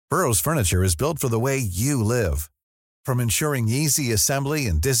Burrow's furniture is built for the way you live. From ensuring easy assembly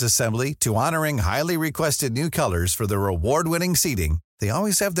and disassembly to honoring highly requested new colors for their award-winning seating, they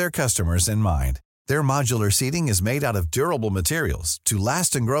always have their customers in mind. Their modular seating is made out of durable materials to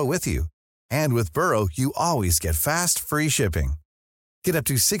last and grow with you. And with Burrow, you always get fast, free shipping. Get up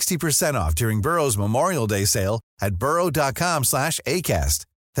to 60% off during Burrow's Memorial Day sale at burrow.com/ACAST.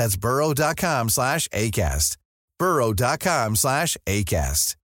 That's burrow.com/ACAST.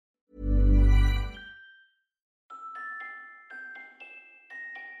 burrow.com/ACAST.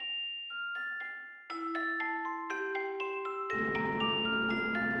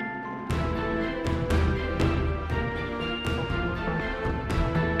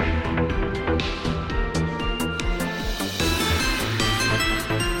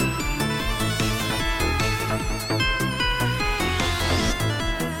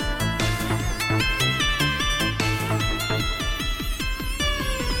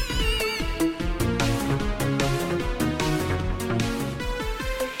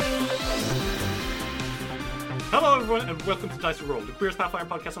 Hello everyone and welcome to Dice Roll, the queerest Pathfinder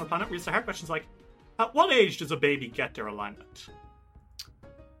podcast on the planet where we answer hard questions like, at what age does a baby get their alignment?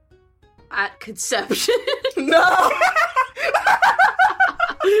 At conception. No!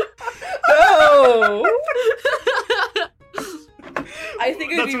 No! I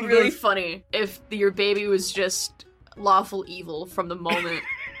think it'd be really funny if your baby was just lawful evil from the moment.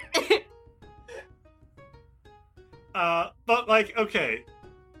 But like, okay.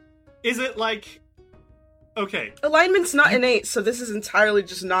 Is it like... Okay. Alignment's not innate, so this is entirely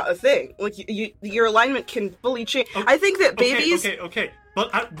just not a thing. Like, your alignment can fully change. Okay, I think that babies... Okay.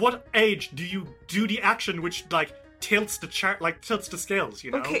 But at what age do you do the action which, like, tilts the tilts the scales,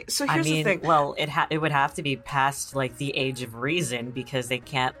 you know? Okay, so here's the thing. Well, it would have to be past, like, the age of reason, because they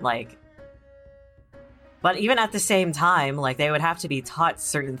can't, like... But even at the same time, like, they would have to be taught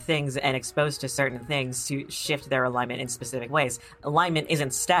certain things and exposed to certain things to shift their alignment in specific ways. Alignment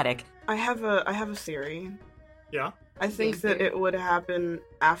isn't static. I have a theory. Yeah? I think that it would happen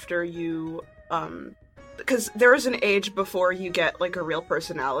after you, because there is an age before you get, like, a real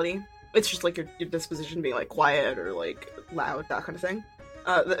personality. It's just, like, your disposition being, like, quiet or, like, loud, that kind of thing.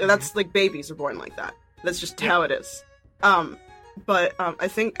 That's, like, babies are born like that. That's just how it is. But I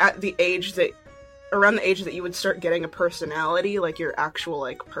think around the age that you would start getting a personality, like, your actual,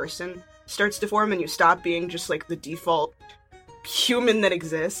 like, person starts to form and you stop being just, like, the default human that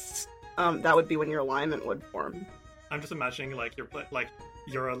exists, that would be when your alignment would form. I'm just imagining, like,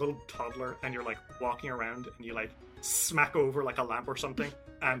 you're a little toddler and you're, like, walking around and you, like, smack over, like, a lamp or something,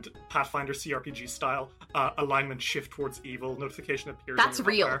 and Pathfinder CRPG style, alignment shift towards evil, notification appears. That's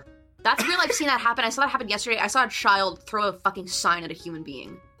real. That's real. I've seen that happen. I saw that happen yesterday. I saw a child throw a fucking sign at a human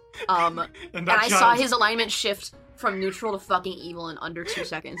being. And I saw his alignment shift from neutral to fucking evil in under 2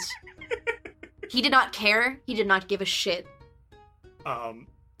 seconds. He did not care. He did not give a shit.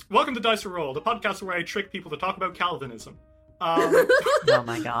 Welcome to Dice Roll, the podcast where I trick people to talk about Calvinism. Oh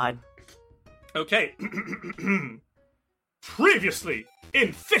my god. Okay. Previously,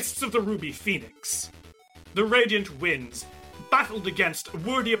 in Fists of the Ruby Phoenix, the Radiant Winds battled against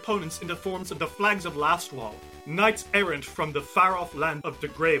worthy opponents in the forms of the Flags of Lastwall, knights errant from the far-off land of the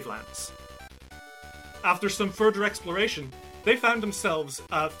Gravelands. After some further exploration, they found themselves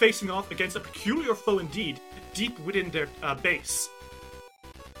facing off against a peculiar foe indeed, deep within their base.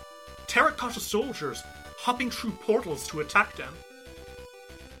 Terracotta soldiers hopping through portals to attack them.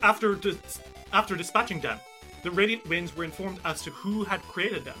 After dispatching them, the Radiant Winds were informed as to who had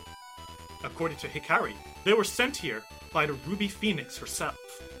created them. According to Hikari, they were sent here by the Ruby Phoenix herself.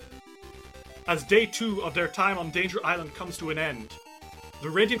 As day 2 of their time on Danger Island comes to an end, the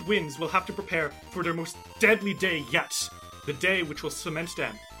Radiant Winds will have to prepare for their most deadly day yet, the day which will cement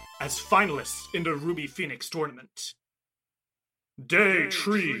them as finalists in the Ruby Phoenix tournament. Day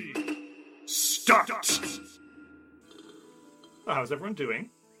 3. Start! How's everyone doing?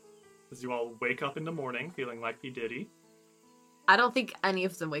 As you all wake up in the morning feeling like P. Diddy? I don't think any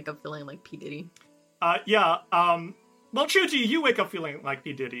of them wake up feeling like P. Diddy. Well, Chuji, you wake up feeling like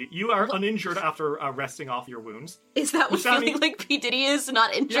P. Diddy. You are uninjured after resting off your wounds. Is that what feeling like P. Diddy is,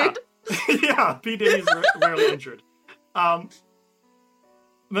 not injured? Yeah, yeah, P. Diddy is rarely injured.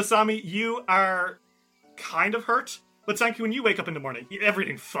 Masami, you are kind of hurt, but Sanky, when you wake up in the morning,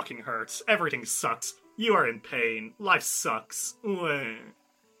 everything fucking hurts. Everything sucks. You are in pain. Life sucks.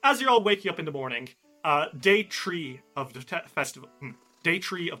 As you're all waking up in the morning, day 3 of the festival, day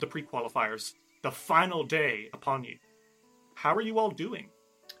 3 of the pre-qualifiers, the final day upon you. How are you all doing?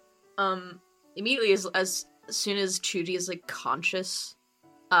 Immediately as soon as Chuji is like conscious,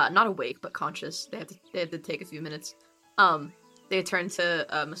 not awake but conscious, they have to take a few minutes. They turn to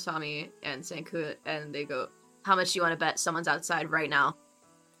Masami and Senku, and they go, "How much do you want to bet someone's outside right now?"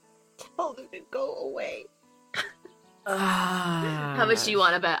 Tell them to go away. How much do you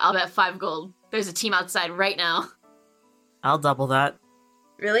want to bet? I'll bet 5 gold. There's a team outside right now. I'll double that.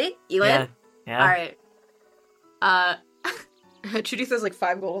 Really? You in? Yeah. Alright. Trudy throws like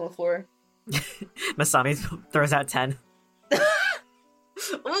 5 gold on the floor. Masami throws out 10.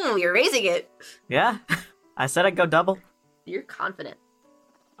 Ooh, you're raising it. Yeah. I said I'd go double. You're confident.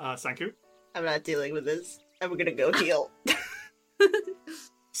 Sanku? I'm not dealing with this. I'm gonna go heal.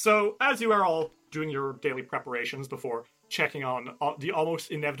 So, as you are all doing your daily preparations before checking on the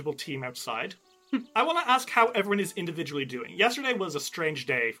almost inevitable team outside, I want to ask how everyone is individually doing. Yesterday was a strange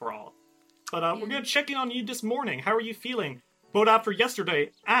day for all. But we're going to check in on you this morning. How are you feeling? Both after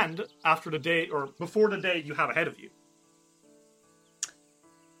yesterday and after the day, or before the day you have ahead of you.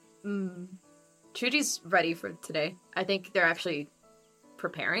 Trudy's ready for today. I think they're actually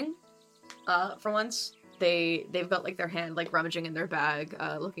preparing, for once. They've got like their hand like rummaging in their bag,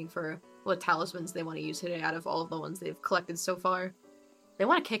 looking for what talismans they want to use today out of all of the ones they've collected so far. They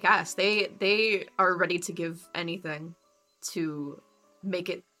want to kick ass. They are ready to give anything to make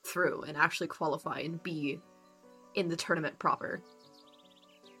it through and actually qualify and be in the tournament proper.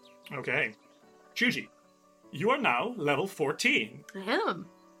 Okay. Chuji, you are now level 14. I am.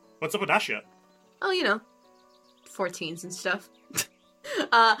 What's up with that shit? Oh, you know, 14s and stuff.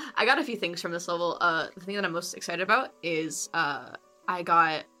 I got a few things from this level. The thing that I'm most excited about is I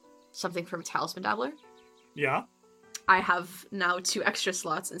got something from Talisman Dabbler. Yeah? I have now 2 extra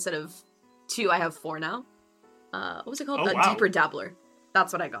slots instead of 2. I have 4 now. What was it called? Oh, wow. Deeper Dabbler.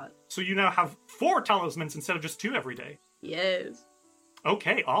 That's what I got. So you now have 4 talismans instead of just 2 every day. Yes.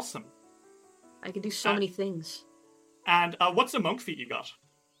 Okay, awesome. I can do so many things. And what's the monk feat you got?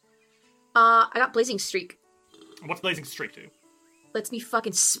 I got Blazing Streak. What's Blazing Streak do? Lets me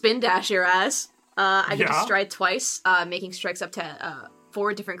fucking spin dash your ass. I get to Yeah? stride twice, making strikes up to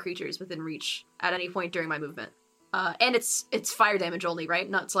 4 different creatures within reach at any point during my movement. And it's fire damage only, right?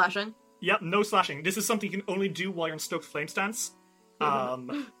 Not slashing? Yep, no slashing. This is something you can only do while you're in Stoked Flame Stance.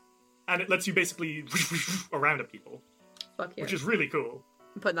 And it lets you basically around at people. Fuck yeah. Which is really cool.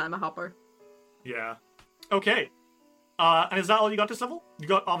 I'm putting that in my hopper. Yeah. Okay. And is that all you got this level? You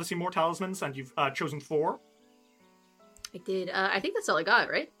got obviously more talismans, and you've chosen 4. I did. I think that's all I got,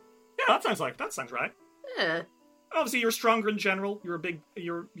 right? Yeah, that sounds right. Yeah. Obviously, you're stronger in general. You're big,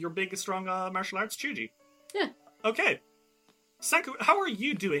 strong martial arts Chuji. Yeah. Okay. Senku, how are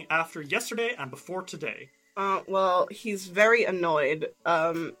you doing after yesterday and before today? Well, he's very annoyed,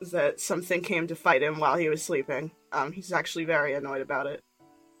 that something came to fight him while he was sleeping. He's actually very annoyed about it.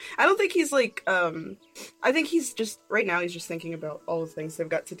 I don't think he's like, I think he's just, right now he's just thinking about all the things they've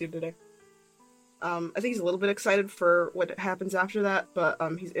got to do today. I think he's a little bit excited for what happens after that, but,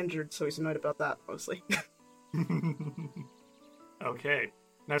 he's injured, so he's annoyed about that, mostly. Okay.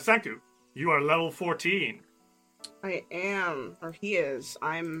 Now, Senku, you are level 14. I am, or he is.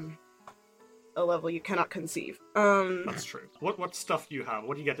 I'm a level you cannot conceive. That's true. What stuff do you have?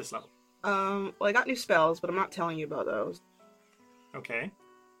 What do you get this level? Well, I got new spells, but I'm not telling you about those. Okay.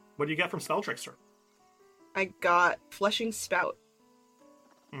 What do you get from Spell Trickster? I got Fleshing Spout.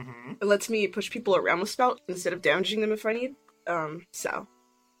 Mm-hmm. It lets me push people around with Spout instead of damaging them if I need. So.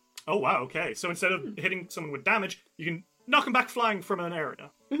 Oh, wow, okay. So instead of hitting someone with damage, you can knock them back flying from an area.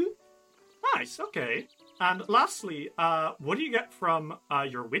 Mm-hmm. Nice, okay. And lastly, what do you get from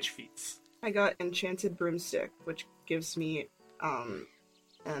your witch feats? I got Enchanted Broomstick, which gives me,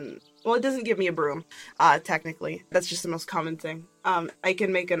 well, it doesn't give me a broom, technically. That's just the most common thing. I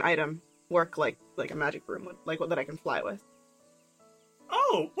can make an item work like a magic broom, like that I can fly with.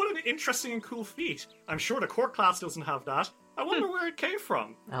 Oh, what an interesting and cool feat. I'm sure the core class doesn't have that. I wonder where it came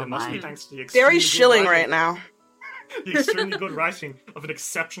from. Oh it must my. be thanks to the extremely Very good shilling writing- right now. The extremely good writing of an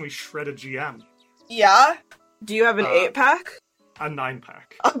exceptionally shredded GM. Yeah? Do you have an 8-pack? A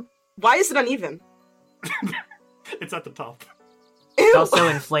 9-pack. Why is it uneven? It's at the top. It's also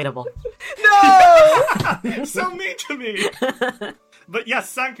inflatable. No! So mean to me! But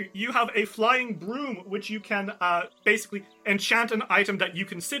yes, Sanku, you have a flying broom, which you can basically enchant an item that you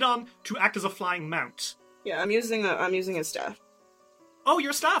can sit on to act as a flying mount. Yeah, I'm using a staff. Oh,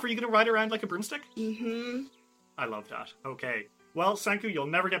 your staff! Are you going to ride around like a broomstick? Mm-hmm. I love that. Okay. Well, Sanku, you'll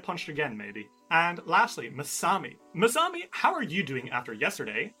never get punched again, maybe. And lastly, Masami. Masami, how are you doing after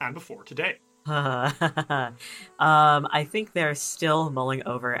yesterday and before today? I think they're still mulling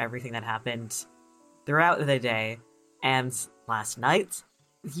over everything that happened throughout the day and last night.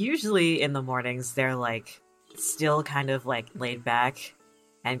 Usually in the mornings, they're like still kind of like laid back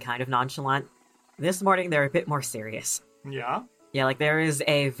and kind of nonchalant. This morning, they're a bit more serious. Yeah? Yeah, like there is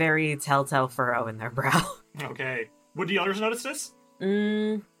a very telltale furrow in their brow. Okay. Would the others notice this?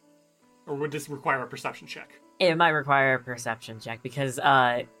 Or would this require a perception check? It might require a perception check because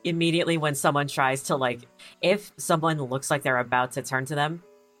immediately when someone tries to, like, if someone looks like they're about to turn to them,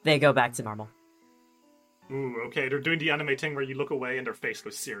 they go back to normal. Ooh, okay. They're doing the anime thing where you look away and their face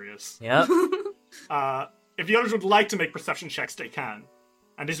goes serious. Yep. If the others would like to make perception checks, they can.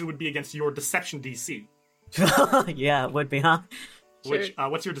 And this would be against your deception DC. Yeah, it would be, huh? Which,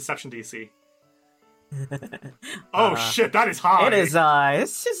 what's your deception DC? Oh shit, that is high. It is,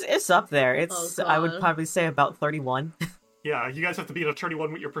 it's up there. It's, I would probably say about 31. Yeah, you guys have to beat a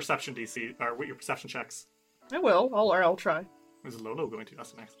 31 with your perception DC, or with your perception checks. I will. I'll try. Is Lolo going to?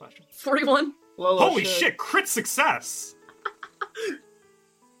 That's the next question. 41. Lolo Holy shit, crit success!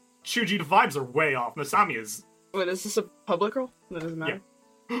 Chuji, the vibes are way off. Masami is... Wait, is this a public roll? That doesn't matter.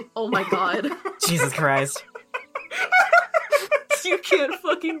 Yeah. Oh my god. Jesus Christ. You can't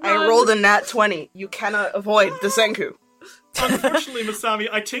fucking run. I rolled a nat 20. You cannot avoid the Senku. Unfortunately, Masami,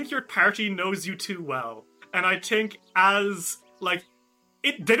 I think your party knows you too well. And I think as, like,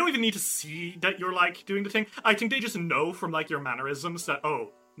 they don't even need to see that you're, like, doing the thing. I think they just know from, like, your mannerisms that, oh,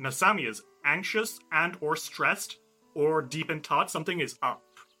 Masami is anxious and or stressed or deep in thought. Something is up.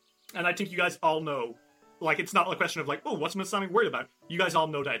 And I think you guys all know, like, it's not a question of, like, oh, what's Masami worried about? You guys all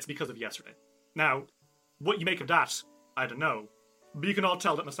know that it's because of yesterday. Now, what you make of that, I don't know. But you can all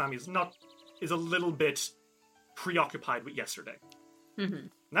tell that Masami is a little bit preoccupied with yesterday. Mm-hmm.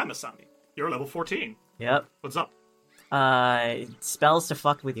 Now, Masami, you're level 14. Yep. What's up? Spells to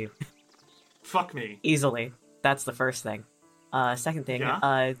fuck with you. Fuck me. Easily. That's the first thing. Second thing,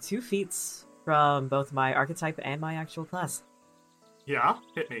 Yeah? 2 feats from both my archetype and my actual class. Yeah?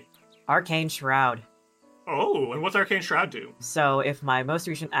 Hit me. Arcane Shroud. Oh, and what's Arcane Shroud do? So if my most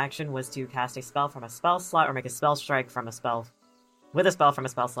recent action was to cast a spell from a spell slot or make a spell strike from a spell... With a spell from a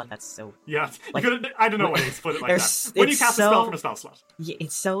spell slot, that's so... Yeah, like, I don't know why they split it like that. When you cast a spell from a spell slot. Yeah,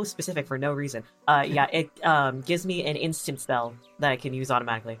 it's so specific for no reason. Yeah, it gives me an instant spell that I can use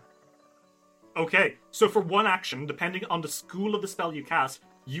automatically. Okay, so for one action, depending on the school of the spell you cast,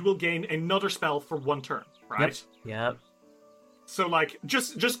 you will gain another spell for one turn, right? Yep. So, like,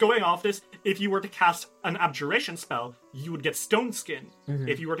 just going off this, if you were to cast an Abjuration spell, you would get Stone Skin. Mm-hmm.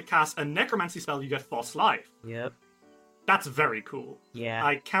 If you were to cast a Necromancy spell, you get False Life. Yep. That's very cool. Yeah.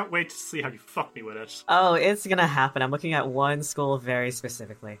 I can't wait to see how you fuck me with it. Oh, it's gonna happen. I'm looking at one school very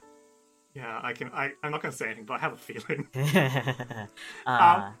specifically. Yeah, I'm not gonna say anything, but I have a feeling.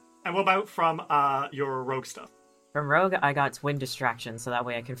 uh, And what about from your rogue stuff? From Rogue, I got Twin Distraction, so that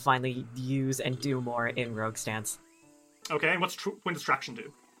way I can finally use and do more in Rogue stance. Okay, and what's Twin Distraction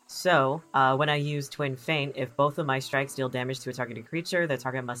do? So, when I use Twin Feint, if both of my strikes deal damage to a targeted creature, the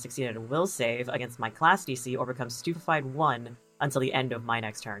target must succeed at a will save against my class DC or become stupefied 1 until the end of my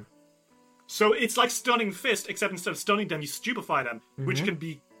next turn. So it's like Stunning Fist, except instead of stunning them, you stupefy them, which can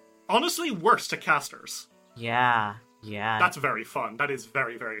be honestly worse to casters. Yeah. That's very fun. That is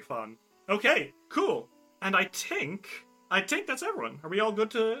very, very fun. Okay, cool. And I think that's everyone. Are we all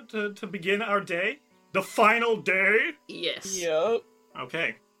good to begin our day? The final day? Yes. Yep.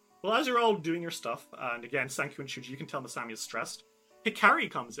 Okay. Well, as you're all doing your stuff, and again, Senku and Shuji, you can tell Masami is stressed. Hikari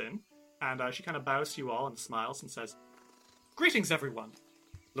comes in, and she kind of bows to you all and smiles and says, "Greetings, everyone.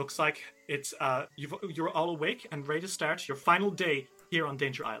 Looks like it's you're all awake and ready to start your final day here on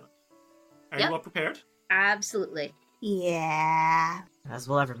Danger Island. Are you all prepared?" Absolutely. Yeah. As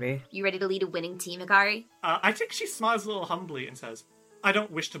will ever be. You ready to lead a winning team, Hikari? I think she smiles a little humbly and says, "I don't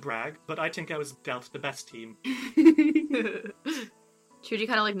wish to brag, but I think I was dealt the best team." Chuji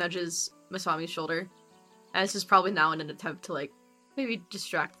kind of like nudges Masami's shoulder. And this is probably now in an attempt to like maybe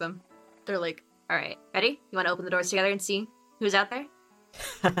distract them. They're like, alright, ready? You want to open the doors together and see who's out there?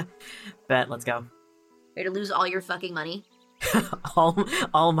 Bet, let's go. Ready to lose all your fucking money?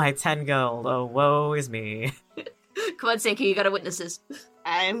 all my 10 gold. Oh, woe is me. Come on, Senku, you gotta witness this.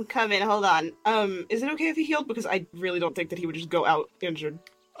 I'm coming. Hold on. Is it okay if he healed? Because I really don't think that he would just go out injured.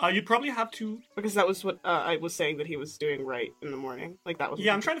 You'd probably have to... Because that was what I was saying that he was doing right in the morning. Like, that was...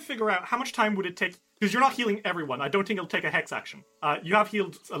 Yeah, I'm trying to figure out how much time would it take... Because you're not healing everyone. I don't think it'll take a hex action. You have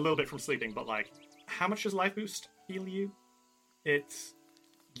healed a little bit from sleeping, but, like, how much does Life Boost heal you? It's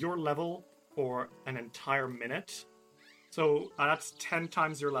your level for an entire minute. So that's 10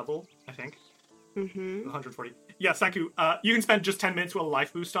 times your level, I think. Mm-hmm. 140. Yeah, Senku, you can spend just 10 minutes with a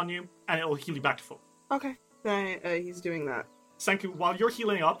Life Boost on you, and it'll heal you back to full. Okay. He's doing that. Senku, while you're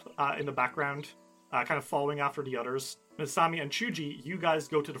healing up in the background, kind of following after the others, Masami and Chuji, you guys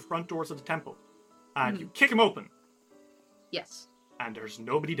go to the front doors of the temple. And you kick them open. Yes. And there's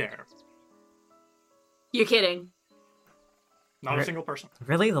nobody there. You're kidding. Not a single person.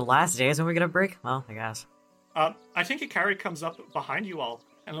 Really? The last day is when we're gonna break? Well, I guess. I think Hikari comes up behind you all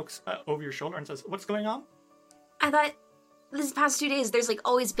and looks over your shoulder and says, "What's going on?" I thought this past 2 days there's like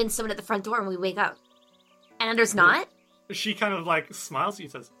always been someone at the front door when we wake up. And there's not? She kind of like smiles at you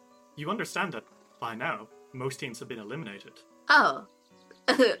and says, "You understand that by now most teams have been eliminated." Oh.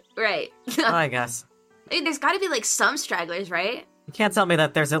 Right. Oh, I guess. I mean, there's gotta be like some stragglers, right? You can't tell me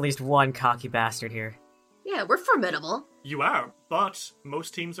that there's at least one cocky bastard here. Yeah, we're formidable. You are, but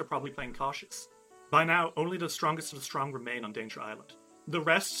most teams are probably playing cautious. By now, only the strongest of the strong remain on Danger Island. The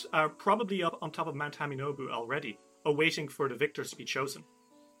rest are probably up on top of Mount Haminobu already, awaiting for the victors to be chosen.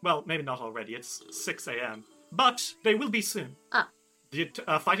 Well, maybe not already, it's 6 a.m., but they will be soon. Ah. The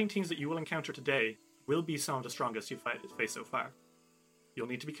fighting teams that you will encounter today will be some of the strongest you've faced so far. You'll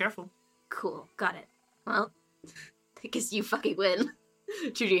need to be careful. Cool, got it. Well, I guess you fucking win.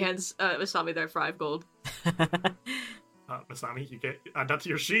 Chuji hands Masami their 5 gold. Masami, you add that to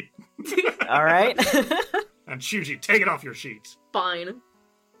your sheet. All right. And Chuji, take it off your sheet. Fine.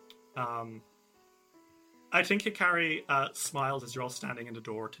 I think Hikari smiles as you're all standing in the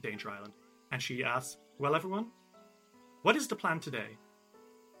door to Danger Island, and she asks, "Well, everyone, what is the plan today?"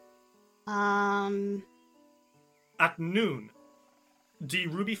 At noon, the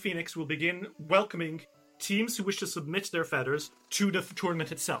Ruby Phoenix will begin welcoming teams who wish to submit their feathers to the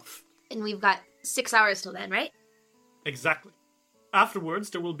tournament itself. And we've got 6 hours till then, right? Exactly. Afterwards,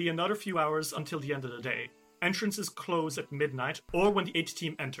 there will be another few hours until the end of the day. Entrances close at midnight or when the 8th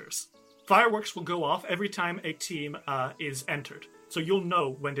team enters. Fireworks will go off every time a team is entered, so you'll know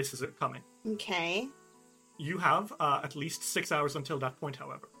when this is coming. Okay. You have at least 6 hours until that point,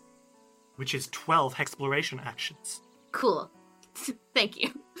 however, which is 12 exploration actions. Cool. Thank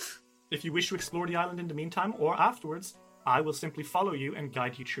you. If you wish to explore the island in the meantime or afterwards, I will simply follow you and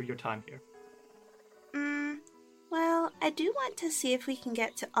guide you through your time here. Well, I do want to see if we can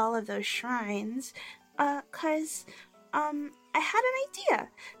get to all of those shrines, I had an idea.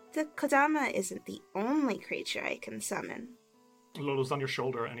 The Kodama isn't the only creature I can summon. Lolo's on your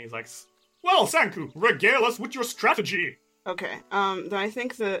shoulder and he's like, "Well, Sanku, regale us with your strategy!" Okay, then I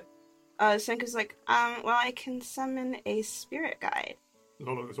think that, Senku's like, well, I can summon a spirit guide.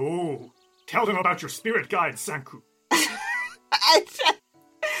 Lolo goes, "Oh, tell them about your spirit guide, Sanku."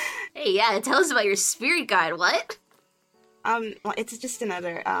 Hey, yeah, tell us about your spirit guide, what? Well, it's just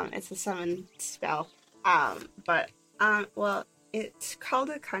another, it's a summon spell. Well, it's called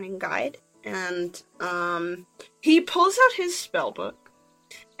a Cunning Guide, and, he pulls out his spell book,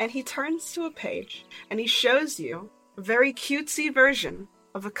 and he turns to a page, and he shows you a very cutesy version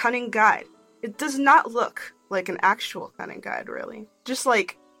of a Cunning Guide. It does not look like an actual Cunning Guide, really. Just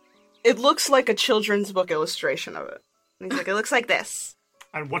like, it looks like a children's book illustration of it. And he's like, it looks like this.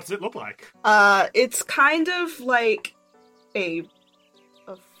 And what does it look like? It's kind of like a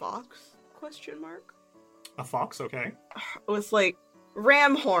fox, question mark? A fox, okay. With, like,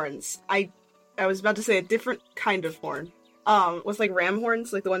 ram horns. I was about to say a different kind of horn. With, like, ram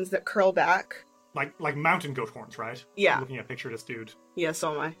horns, like the ones that curl back. Like mountain goat horns, right? Yeah. I'm looking at a picture of this dude. Yeah,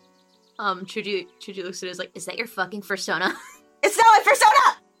 so am I. Chuji looks at it as like, is that your fucking persona? It's not my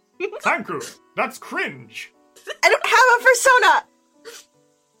persona! Sanku, that's cringe! I don't have a persona!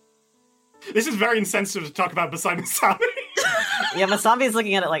 This is very insensitive to talk about beside Masami. Yeah, Masami's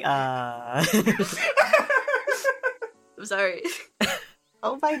looking at it like, I'm sorry.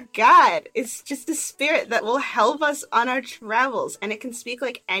 Oh my god, it's just a spirit that will help us on our travels, and it can speak,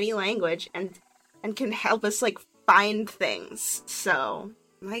 like, any language, and can help us, like, find things, so,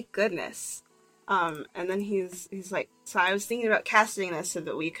 my goodness. And then he's like, so I was thinking about casting this so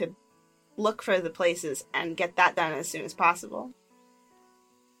that we could look for the places and get that done as soon as possible.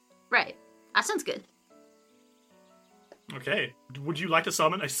 Right. That sounds good. Okay. Would you like to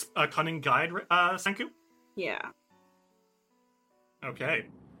summon a Cunning Guide, Sanku? Yeah. Okay.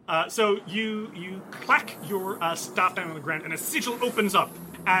 So you clack your staff down on the ground, and a sigil opens up,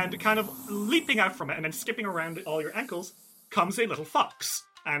 and kind of leaping out from it, and then skipping around all your ankles, comes a little fox.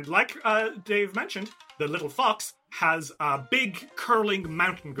 And like Dave mentioned, the little fox has big, curling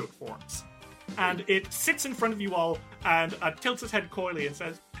mountain goat horns. And it sits in front of you all, and tilts its head coyly and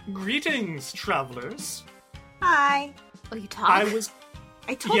says, "Greetings, travelers." Hi. Oh, you talk? I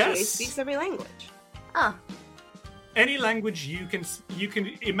told you, Yes. he speaks every language. Oh. Any language you can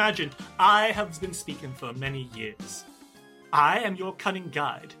imagine, I have been speaking for many years. I am your cunning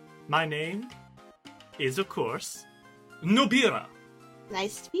guide. My name is, of course, Nobira.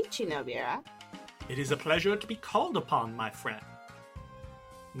 Nice to meet you, Nobira. It is a pleasure to be called upon, my friend.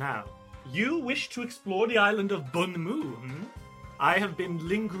 Now, you wish to explore the island of Bunmu, hmm? I have been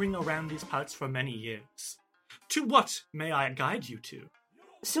lingering around these parts for many years. To what may I guide you to?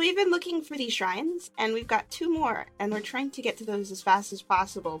 So we've been looking for these shrines, and we've got 2 more, and we're trying to get to those as fast as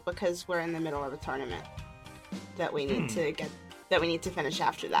possible because we're in the middle of a tournament that we need to finish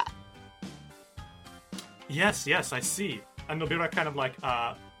after that. Yes, I see. And Nobira kind of like,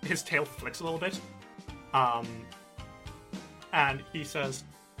 his tail flicks a little bit. And he says,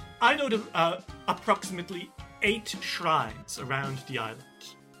 I know approximately 8 shrines around the island.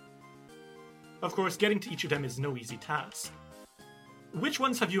 Of course, getting to each of them is no easy task. Which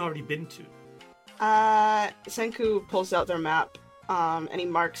ones have you already been to? Senku pulls out their map, and he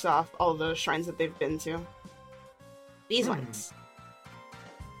marks off all the shrines that they've been to. These ones.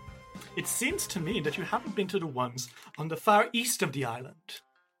 It seems to me that you haven't been to the ones on the far east of the island.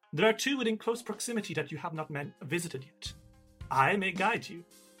 There are 2 within close proximity that you have not visited yet. I may guide you.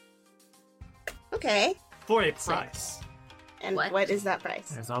 Okay. For a price. And what is that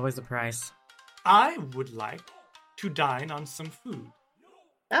price? There's always a price. I would like to dine on some food.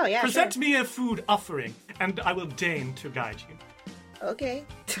 Oh, yeah, Present me a food offering, and I will deign to guide you. Okay.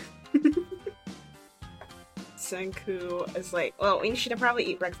 Senku is like, well, we should probably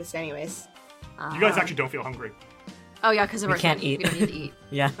eat breakfast anyways. You guys actually don't feel hungry. Oh, yeah, because we can't eat. We don't need to eat.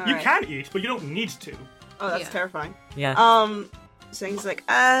 Yeah. You can eat, but you don't need to. Oh, that's terrifying. Yeah. Senku's like,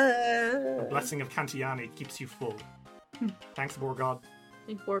 The blessing of Kantiani keeps you full. Thanks, Borgod.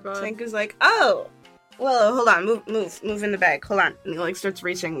 Senku's like, oh, well, hold on, move in the bag, hold on. And he like starts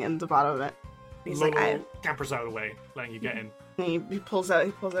reaching in the bottom of it. He's Lolo like, scampers out of the way, letting you get in. he pulls out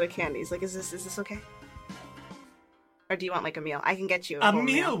a candy. He's like, is this okay? Or do you want like a meal? I can get you a A whole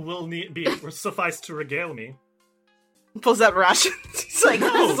meal will suffice to regale me. He pulls out rations. He's like,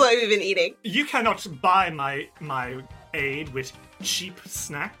 this is what we've been eating. You cannot buy my aid with cheap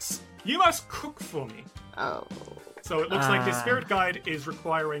snacks. You must cook for me. Oh. So it looks like the spirit guide is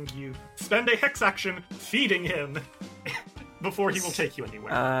requiring you spend a hex action feeding him before he will take you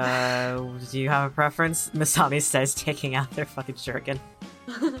anywhere. Do you have a preference? Masami says, taking out their fucking shuriken.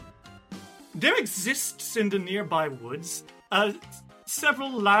 There exists in the nearby woods several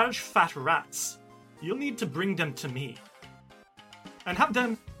large fat rats. You'll need to bring them to me and have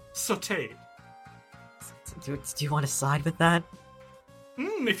them sautéed. Do you want to side with that?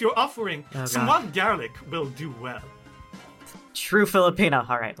 If you're offering, some wild garlic will do well. True Filipino.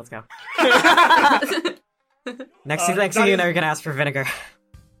 All right, let's go. Next thing you know, you're gonna ask for vinegar.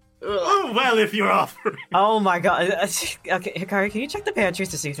 Oh, well, if you're offering. Oh my god. Okay, Hikari, can you check the pantries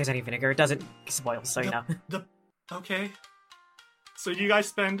to see if there's any vinegar? It doesn't spoil, so you know. Okay. So you guys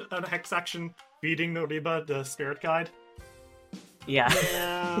spend a hex action feeding Noriba the spirit guide? Yeah.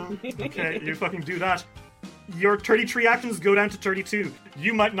 Okay, you fucking do that. Your 33 actions go down to 32.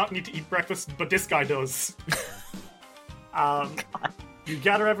 You might not need to eat breakfast, but this guy does. You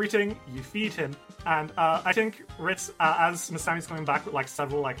gather everything, you feed him, and I think Ritz, as Masami's coming back with like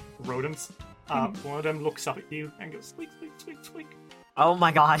several like rodents, one of them looks up at you and goes squeak, squeak, squeak, squeak. Oh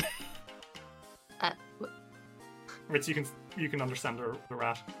my god. Ritz, you can understand the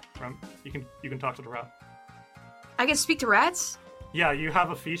rat. You can talk to the rat. I can speak to rats? Yeah, you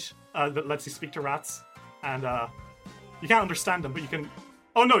have a feat that lets you speak to rats, and you can't understand them, but you can.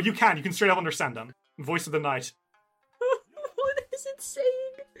 Oh no, you can. You can straight up understand them. Voice of the night. What is it saying?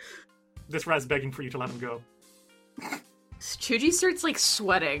 This rat's begging for you to let him go. Chuji starts like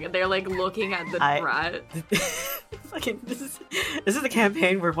sweating, and they're like looking at the rat. Fucking this is the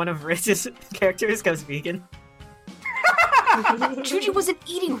campaign where one of Ritz's characters goes vegan. Chuji wasn't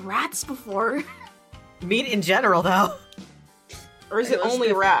eating rats before. Meat in general, though. Or is it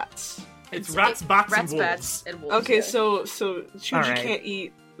only rats? It's rats, bats, and wolves. Bats, and wolves. Okay, so Chuji right. can't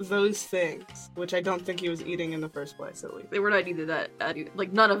eat those things, which I don't think he was eating in the first place, at least. They were not eating that.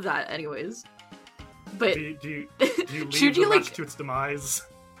 Like none of that, anyways. But do you leave Chuji, the rat like, to its demise?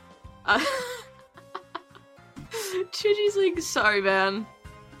 Chuji's like, sorry, man.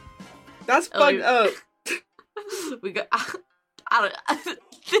 That's fucked up. We got. I don't.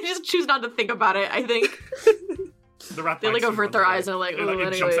 They just choose not to think about it. I think. The rat. They like bites you avert and their runs eyes and are like, away. oh,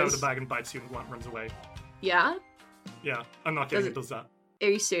 It jumps out of anyways. the bag and bites you and runs away. Yeah. Yeah, I'm not kidding. It does that. Are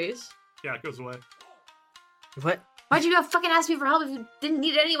you serious? Yeah, it goes away. What? Why'd you fucking ask me for help if you didn't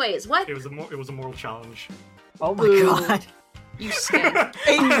need it anyways? What? It was a moral challenge. Oh my Ooh. god. You scam.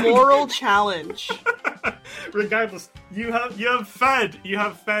 A moral challenge. Regardless, you have fed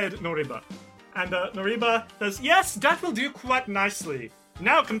Noriba, and Noriba says, "Yes, that will do quite nicely.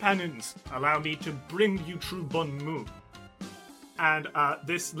 Now, companions, allow me to bring you true Bon Mu." And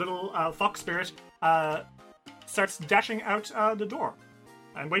this little fox spirit starts dashing out the door,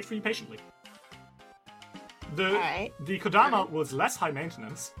 and wait for you patiently. The Kodama was less high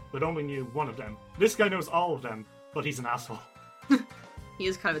maintenance, but only knew one of them. This guy knows all of them, but he's an asshole. He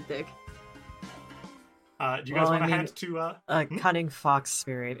is kind of a dick. Do you guys want to head to... Cunning fox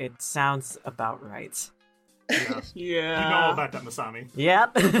spirit, it sounds about right. Yeah. Yeah. You know all about that, Masami.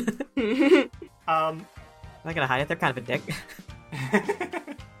 Yep. Um, I'm not gonna hide it, they're kind of a dick.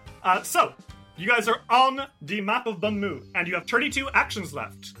 So, you guys are on the map of Bunmu, and you have 32 actions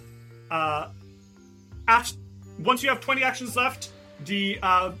left. Once you have 20 actions left, the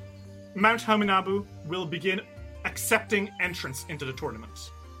Mount Haminabu will begin accepting entrance into the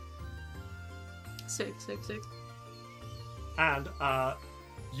tournament. Sick. And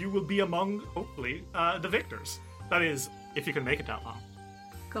you will be among, hopefully, the victors. That is, if you can make it that long.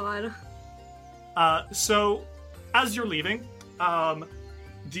 God. So, as you're leaving,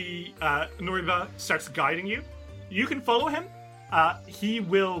 the Noriba starts guiding you. You can follow him. He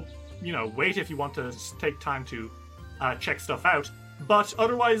will, wait if you want to take time to check stuff out. But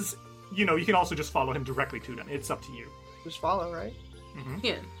otherwise, you can also just follow him directly to them. It's up to you. Just follow, right?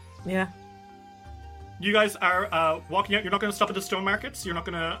 Mm-hmm. Yeah. You guys are walking out. You're not going to stop at the stone markets. You're not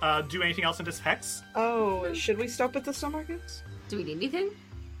going to do anything else in this hex. Oh, should we stop at the stone markets? Do we need anything?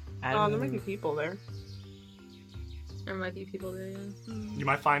 There might be people there. There might be people there, yeah. You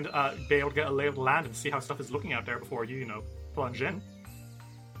might be able to get a lay of the land and see how stuff is looking out there before you, plunge in.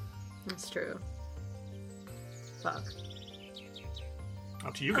 That's true. Fuck.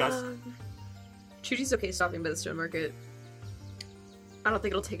 Up to you guys. Chuchi's okay stopping by the stone market. I don't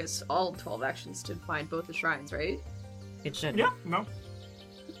think it'll take us all 12 actions to find both the shrines, right? It should. Yeah, no.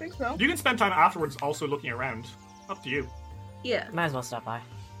 I think so. You can spend time afterwards also looking around. Up to you. Yeah. Might as well stop by.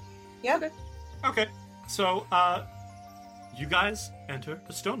 Yeah. Okay. Okay. So, you guys enter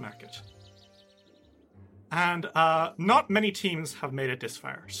the stone market. And not many teams have made it this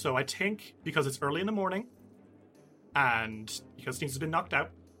far. So I think, because it's early in the morning, and because teams have been knocked out,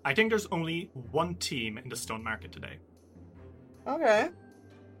 I think there's only one team in the stone market today. Okay.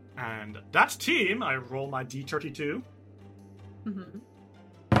 And that team, I roll my D32.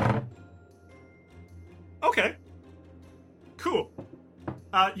 Mm-hmm. Okay. Cool.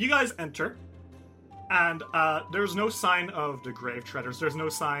 You guys enter, and there's no sign of the Grave Treaders. There's no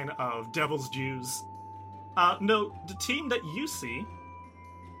sign of Devil's Jews. No, the team that you see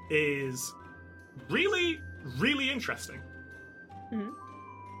is really, really interesting. Mm-hmm.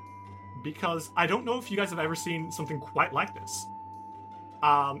 Because I don't know if you guys have ever seen something quite like this.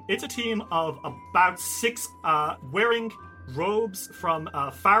 It's a team of about 6 wearing robes from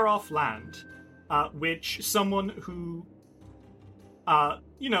a far-off land, which someone who,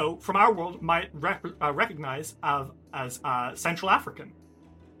 from our world might recognize as Central African.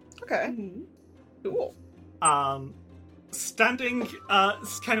 Okay. Cool. Standing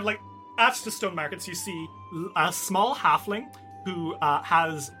kind of like at the stone markets, you see a small halfling who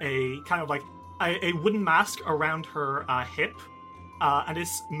has a kind of like a wooden mask around her hip, and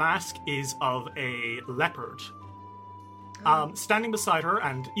this mask is of a leopard. Standing beside her,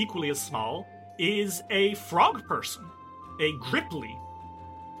 and equally as small, is a frog person, a Gripply,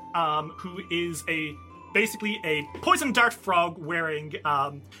 who is basically a poison dart frog wearing,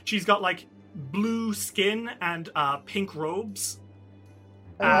 she's got like blue skin and pink robes.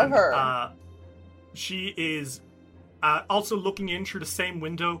 I love her. She is also looking in through the same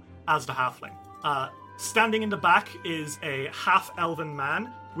window as the halfling. Standing in the back is a half-elven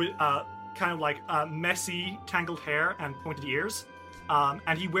man with kind of like messy, tangled hair and pointed ears.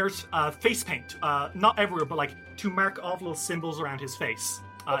 And he wears face paint, not everywhere, but like to mark off little symbols around his face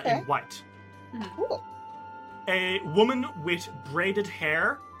in white. Cool. A woman with braided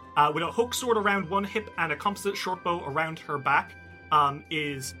hair, with a hook sword around one hip and a composite short bow around her back,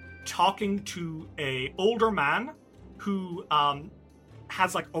 is talking to a older man who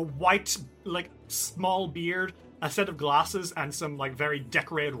has like a white, like small beard, a set of glasses, and some like very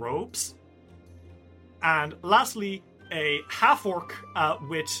decorated robes. And lastly, a half-orc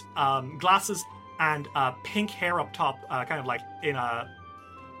with glasses and pink hair up top, kind of like in a...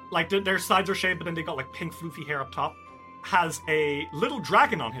 Like, their sides are shaved, but then they got, like, pink floofy hair up top. Has a little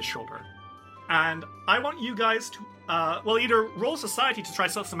dragon on his shoulder. And I want you guys to, either roll society to try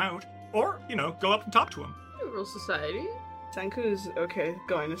suss them out, or, go up and talk to him. Roll society. Senku's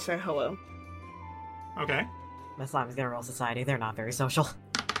going to say hello. Okay. As long as they're roll society, they're not very social.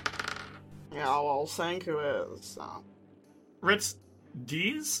 Yeah, well, Senku is. Ritz,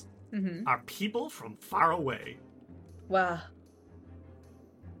 these are people from far away. Wow.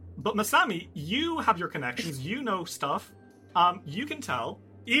 But Masami, you have your connections, you know stuff. You can tell,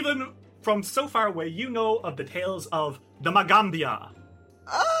 even from so far away, you know of the tales of the Magambia.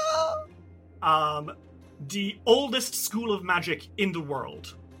 the oldest school of magic in the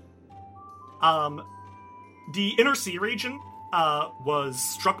world. The Inner Sea region was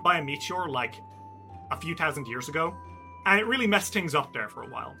struck by a meteor like a few thousand years ago, and it really messed things up there for a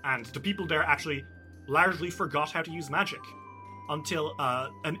while, and the people there actually largely forgot how to use magic until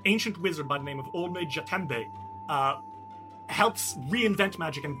an ancient wizard by the name of Old Maid Jatembe helps reinvent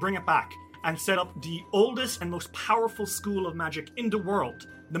magic and bring it back, and set up the oldest and most powerful school of magic in the world,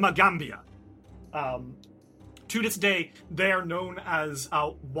 the Magambia. To this day, they are known as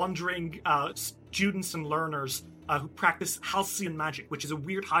wandering students and learners who practice Halcyon magic, which is a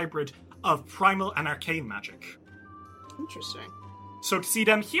weird hybrid of primal and arcane magic. Interesting. So to see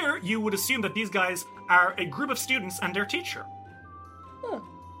them here, you would assume that these guys are a group of students and their teacher.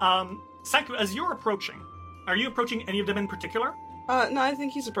 Sanku, as you're approaching, are you approaching any of them in particular? No, I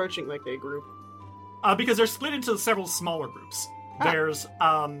think he's approaching like a group. Because they're split into several smaller groups. There's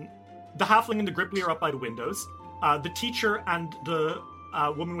the halfling and the Gripply are up by the windows. The teacher and the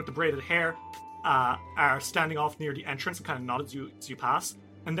woman with the braided hair are standing off near the entrance and kind of nod as you pass.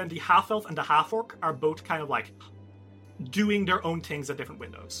 And then the half-elf and the half-orc are both kind of like doing their own things at different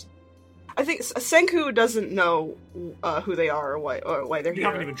windows. I think Senku doesn't know who they are or why they're here. You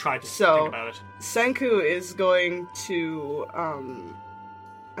haven't even tried to think about it. Senku is going to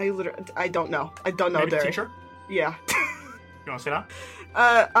I don't know. Maybe the teacher? Yeah. You want to say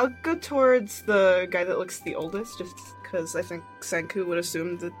that? I'll go towards the guy that looks the oldest, just because I think Senku would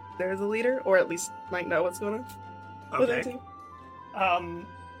assume that they're the leader, or at least might know what's going on. Okay.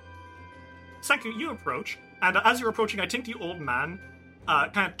 Senku, you approach, and as you're approaching, I think the old man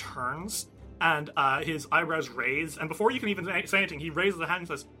kind of turns, and his eyebrows raise, and before you can even say anything, he raises a hand and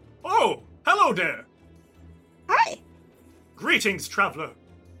says, "Oh, hello there! Hi! Greetings, traveler.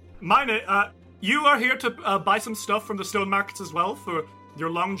 You are here to buy some stuff from the stone markets as well for your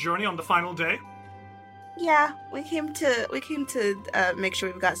long journey on the final day?" Yeah, we came to make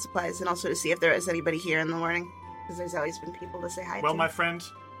sure we've got supplies and also to see if there is anybody here in the morning, because there's always been people to say hi to. Well, my friend,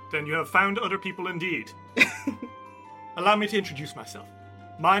 then you have found other people indeed. Allow me to introduce myself.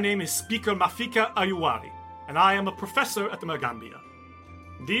 My name is Speaker Mafika Ayuwari, and I am a professor at the Magambia.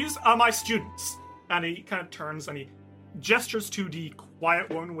 These are my students. And he kind of turns and he gestures to the quiet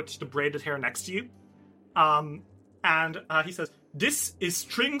one with the braided hair next to you. And he says, "This is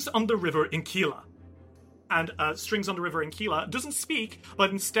Strings on the River in Kila." And Strings on the River in Kila doesn't speak, but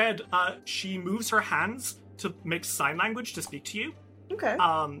instead she moves her hands to make sign language to speak to you. Okay.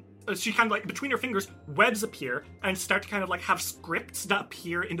 She kind of like, between her fingers, webs appear and start to kind of like have scripts that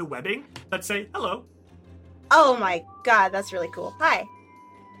appear in the webbing that say, "Hello." Oh my god, that's really cool. Hi.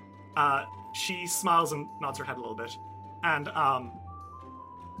 She smiles and nods her head a little bit. And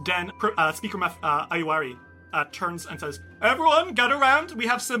then Speaker Ayuwari turns and says, "Everyone, gather around. We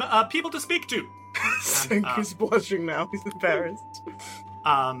have some people to speak to." Senku's blushing now. He's embarrassed.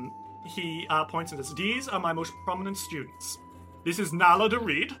 He points and says, "These are my most prominent students. This is Nala the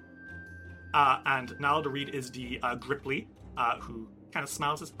Reed." And Nala the Reed is the Gripply, who kind of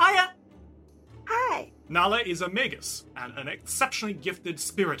smiles and says, "Hiya!" Hi. Nala is a magus and an exceptionally gifted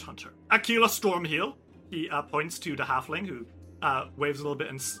spirit hunter. Aquila Stormheel, he points to the halfling, who waves a little bit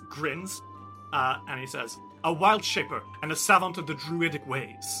and grins, and he says, "A wild shaper and a savant of the druidic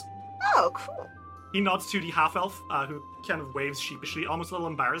ways." Oh, cool. He nods to the half-elf, who kind of waves sheepishly, almost a little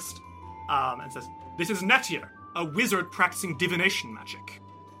embarrassed, and says, "This is Netier, a wizard practicing divination magic."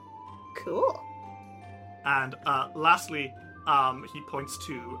 Cool. And lastly, he points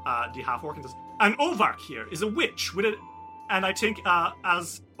to the half-orc and says, "And Ovark here is a witch with it." And I think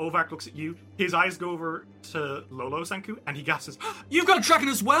as Ovark looks at you, his eyes go over to Lolo Senku, and he gasps, "You've got a dragon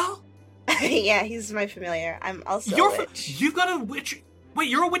as well?" Yeah, he's my familiar. I'm also a witch. You've got a witch? Wait,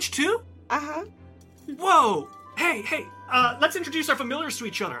 you're a witch too? Uh-huh. Whoa! Hey, let's introduce our familiars to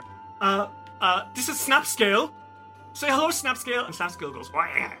each other. This is Snapscale. Say hello, Snapscale. And Snapscale goes, "Wah."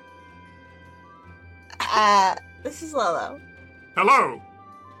 This is Lolo. Hello.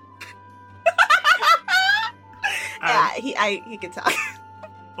 Yeah, he can talk.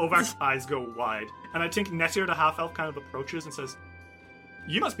 Ovark's eyes go wide, and I think Netier the half-elf kind of approaches and says,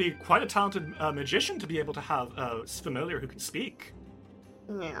 "You must be quite a talented magician to be able to have a familiar who can speak."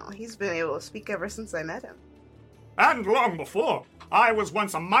 Yeah, he's been able to speak ever since I met him. "And long before. I was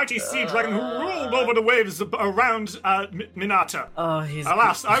once a mighty sea dragon who ruled over the waves around Minata. Oh, he's...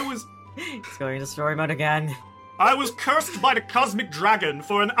 Alas, I was... He's going into story mode again. I was cursed by the cosmic dragon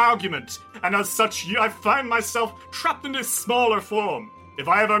for an argument, and as such, I find myself trapped in this smaller form. If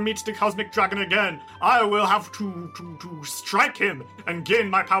I ever meet the cosmic dragon again, I will have to strike him and gain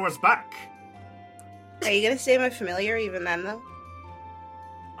my powers back." Are you gonna say my familiar even then, though?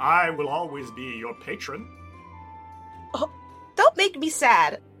 I will always be your patron. Oh, don't make me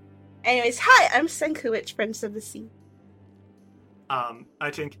sad. Anyways, hi, I'm Senkuich, Prince of the Sea. I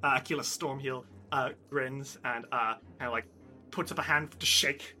think Aquila Stormheel grins and kind of like puts up a hand to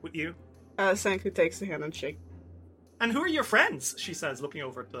shake with you. Senku takes the hand and shake. And who are your friends? She says, looking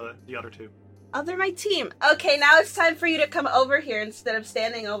over at the other two. Oh, they're my team. Okay, now it's time for you to come over here instead of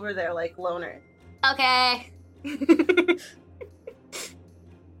standing over there like Loner. Okay.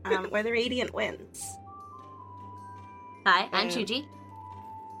 We're the Radiant Winds. Hi, I'm Chuji.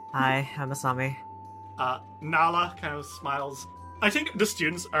 Hi, I'm Asami. Nala kind of smiles. I think the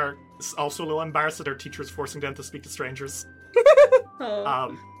students are also a little embarrassed that their teacher's forcing them to speak to strangers.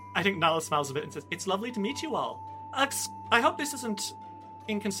 Oh. I think Nala smiles a bit and says, "It's lovely to meet you all. I hope this isn't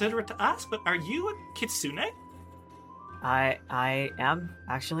inconsiderate to ask, but are you a kitsune?" I am,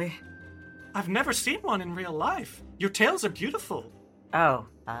 actually. I've never seen one in real life. Your tails are beautiful. Oh,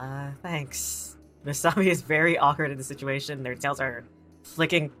 thanks. Misami is very awkward in the situation. Their tails are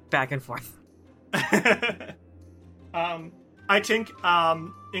flicking back and forth. I think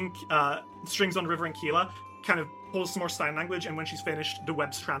Strings on River and Keela kind of pulls some more sign language, and when she's finished, the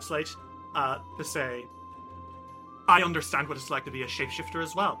webs translate to say, "I understand what it's like to be a shapeshifter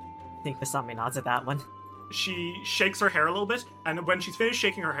as well." I think Misami nods at that one. She shakes her hair a little bit, and when she's finished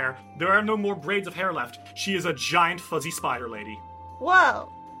shaking her hair, there are no more braids of hair left. She is a giant fuzzy spider lady.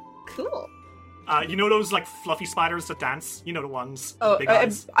 Whoa. Cool. You know those like fluffy spiders that dance? You know the ones. Oh, with big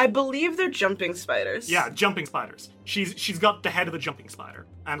eyes? I believe they're jumping spiders. Yeah, jumping spiders. She's got the head of a jumping spider,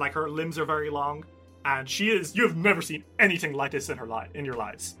 and like her limbs are very long, and you have never seen anything like this in your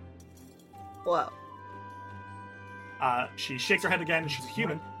lives. Whoa. She shakes her head again, and she's a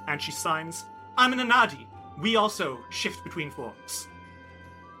human, and she signs, "I'm an Anadi. We also shift between forms."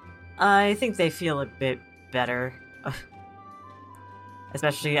 I think they feel a bit better.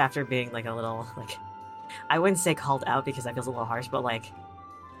 Especially after being, like, a little, like... I wouldn't say called out because that feels a little harsh, but, like...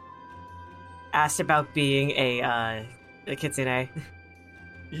 asked about being a kitsune.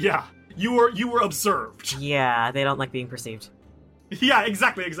 Yeah, you were observed. Yeah, they don't like being perceived. Yeah,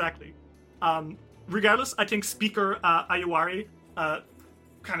 exactly. Regardless, I think Speaker Ayuwari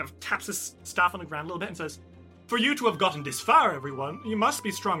kind of taps his staff on the ground a little bit and says, "For you to have gotten this far, everyone, you must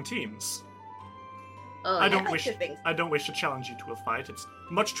be strong teams. Oh, I yeah. don't wish to challenge you to a fight. It's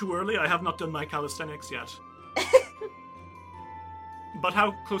much too early. I have not done my calisthenics yet." But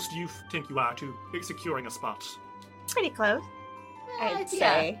how close do you think you are to securing a spot? Pretty close. I'd Yeah.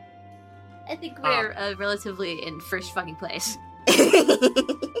 say. I think we're relatively in first fucking place.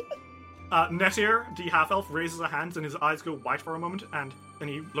 Netir, the half-elf, raises a hand and his eyes go white for a moment, and then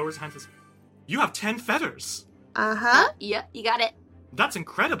he lowers his hand and says, "You have 10 feathers! Uh-huh. Yeah, you got it. That's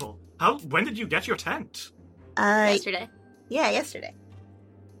incredible! When did you get your tent?" Yesterday. Yeah, yesterday.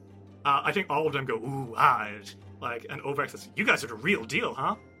 I think all of them go, "Ooh, and Overx says, "You guys are the real deal,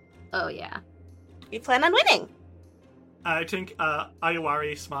 huh?" Oh, yeah. We plan on winning. I think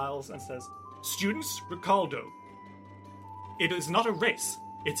Ayuwari smiles and says, "Students, recall though, it is not a race,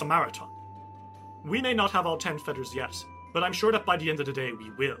 it's a marathon. We may not have all 10 feathers yet, but I'm sure that by the end of the day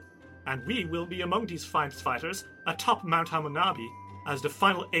we will. And we will be among these finest fighters atop Mount Hamunabi as the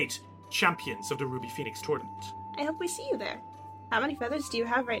final 8 champions of the Ruby Phoenix tournament." I hope we see you there. How many feathers do you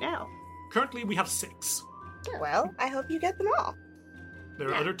have right now? Currently we have 6. Well, I hope you get them all. There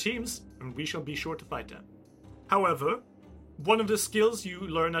are other teams, and we shall be sure to fight them. However, one of the skills you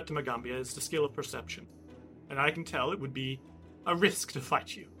learn at the Magambia is the skill of perception. And I can tell it would be a risk to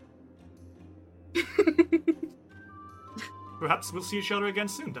fight you. Perhaps we'll see each other again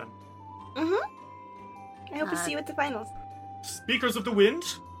soon then. I hope we see you at the finals. Speakers of the Wind,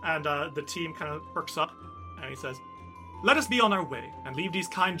 and the team kind of perks up, and he says, "Let us be on our way, and leave these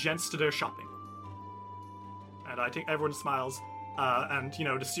kind gents to their shopping." And I think everyone smiles, and,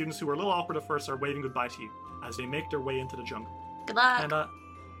 the students who were a little awkward at first are waving goodbye to you as they make their way into the jungle. Good luck. And,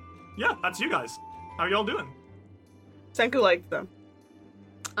 yeah, that's you guys. How are y'all doing? Senku liked them.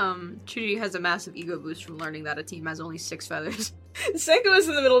 Chuji has a massive ego boost from learning that a team has only 6 feathers. Senku was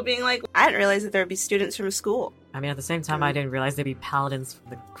in the middle being like, I didn't realize that there would be students from school. I mean, at the same time, I didn't realize there'd be paladins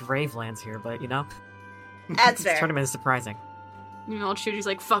from the Gravelands here, but, That's this fair. tournament is surprising. Chuji's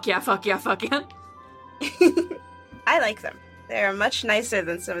like, fuck yeah, fuck yeah, fuck yeah. I like them. They're much nicer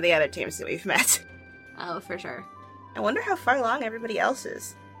than some of the other teams that we've met. Oh, for sure. I wonder how far along everybody else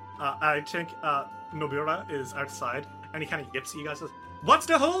is. I think Nobura is outside, and he kind of yips at you guys and says, "What's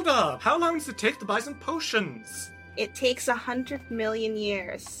the hold up? How long does it take to buy some potions?" It takes 100 million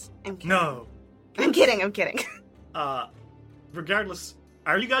years. I'm kidding. No. I'm kidding. Regardless,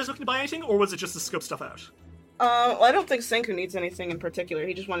 are you guys looking to buy anything, or was it just to scope stuff out? Well, I don't think Senku needs anything in particular.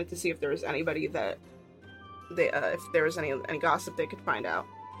 He just wanted to see if there was anybody that if there was any gossip they could find out.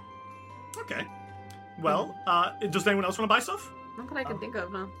 Okay. Well, does anyone else want to buy stuff? Not that I can think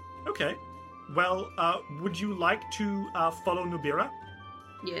of, no. Okay. Well, would you like to follow Nobira?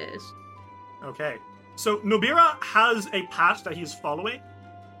 Yes. Okay. So Nobira has a path that he's following,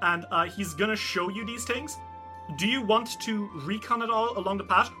 and he's gonna show you these things. Do you want to recon it all along the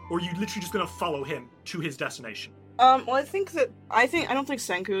path, or are you literally just gonna follow him to his destination? Well, I don't think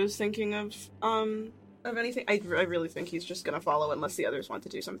Senku is thinking of anything. I really think he's just gonna follow unless the others want to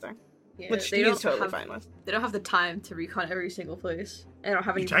do something. Yeah, which he's totally fine with. They don't have the time to recon every single place. They don't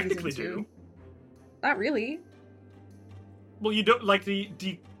have any reason to. You technically do. Not really. Well, you don't, like, the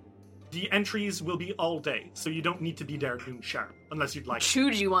entries will be all day, so you don't need to be there at noon sharp, unless you'd like.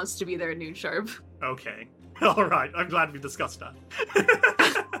 Chuji wants to be there at noon sharp. Okay. Alright, I'm glad we discussed that.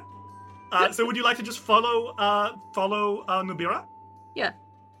 So would you like to just follow Nobira? Yeah.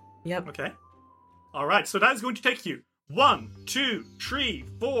 Yep. Okay. Alright, so that is going to take you 1, 2, 3,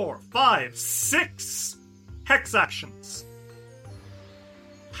 4, 5, 6 hex actions.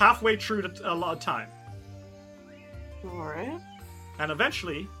 Halfway through a lot of time. Alright. And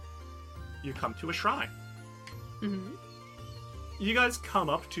eventually, you come to a shrine. Mm-hmm. You guys come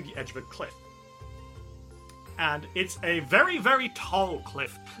up to the edge of a cliff. And it's a very, very tall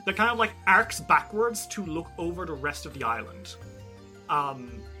cliff that kind of like arcs backwards to look over the rest of the island.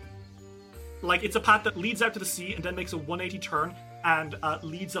 Like, it's a path that leads out to the sea and then makes a 180 turn and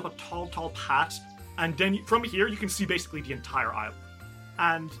leads up a tall, tall path. And then from here, you can see basically the entire island.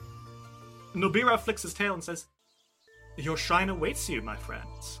 And Nobira flicks his tail and says, "Your shrine awaits you, my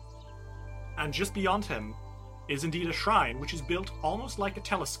friends." And just beyond him is indeed a shrine, which is built almost like a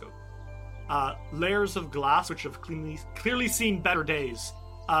telescope. Layers of glass, which have clearly seen better days,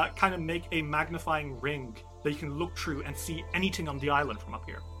 kind of make a magnifying ring that you can look through and see anything on the island from up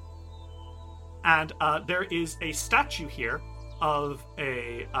here. And there is a statue here of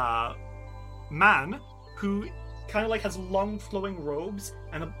a man who kind of like has long flowing robes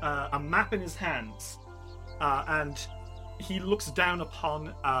and a map in his hands. And he looks down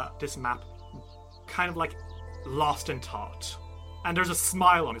upon this map, kind of like lost in thought. And there's a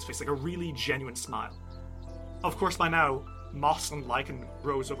smile on his face, like a really genuine smile. Of course, by now, moss and lichen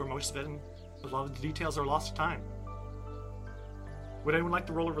grows over most of it, and a lot of the details are lost to time. Would anyone like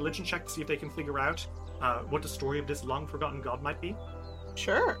to roll a religion check to see if they can figure out what the story of this long-forgotten god might be?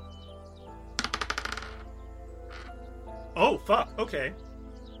 Sure. Oh, fuck, okay.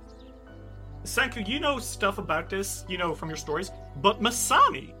 Senku, you know stuff about this, from your stories, but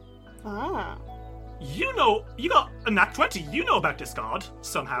Masami, you got a nat 20, you know about this god,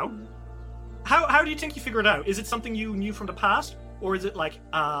 somehow. How do you think you figured it out? Is it something you knew from the past, or is it like,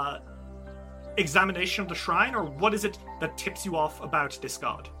 examination of the shrine, or what is it that tips you off about this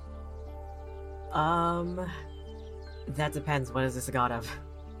god? That depends. What is this a god of?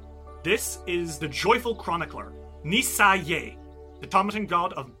 This is the Joyful Chronicler, Nisaye, the Tomatin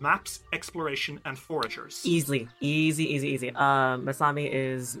god of maps, exploration, and foragers. Easy. Masami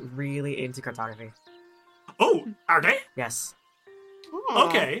is really into cartography. Oh, are they? Yes.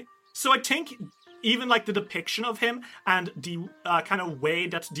 Okay, so I think even like the depiction of him and the kind of way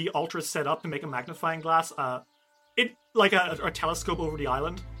that the altar is set up to make a magnifying glass, it like a telescope over the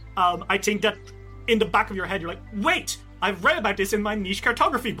island. I think that in the back of your head, you're like, wait, I've read about this in my niche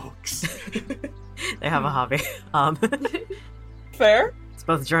cartography books. They have a hobby. Fair. It's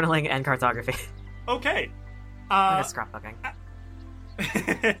both journaling and cartography. Okay. Like scrapbooking.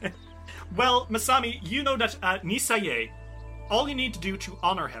 Well, Masami, you know that Nisaye, all you need to do to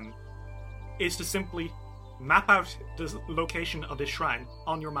honor him is to simply map out the location of this shrine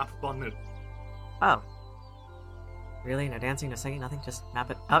on your map of Bonmu. Oh. Really? No dancing, no singing, nothing? Just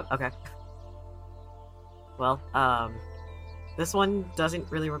map it? Oh, okay. Well, this one doesn't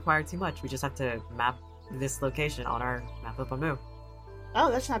really require too much. We just have to map this location on our map of Bonmu.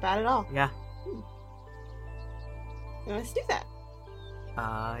 Oh, that's not bad at all. Yeah. Let's do that.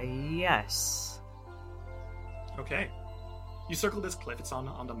 Yes. Okay. You circle this cliff, it's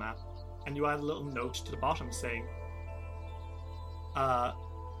on the map, and you add a little note to the bottom saying,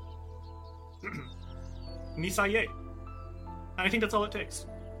 Nisaye. And I think that's all it takes.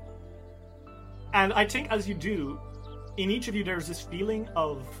 And I think as you do, in each of you there's this feeling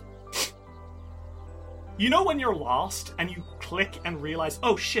of... when you're lost, and you click and realize,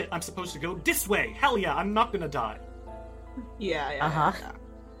 oh shit, I'm supposed to go this way! Hell yeah, I'm not gonna die. Yeah. Uh-huh. Yeah.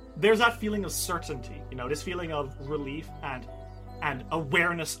 There's that feeling of certainty, this feeling of relief and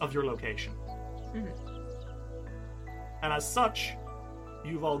awareness of your location. Mm-hmm. And as such,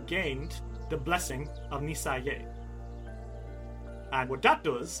 you've all gained the blessing of Nisaye. And what that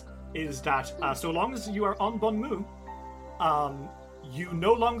does is that so long as you are on Bunmu, you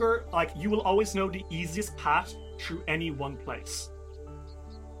no longer, you will always know the easiest path through any one place.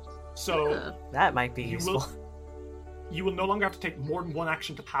 So that might be useful. You will no longer have to take more than one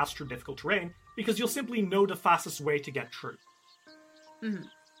action to pass through difficult terrain, because you'll simply know the fastest way to get through. Mm-hmm.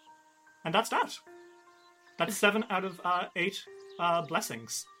 And that's that. That's 7 out of 8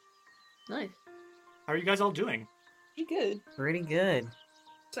 blessings. Nice. How are you guys all doing? Pretty good. Pretty good.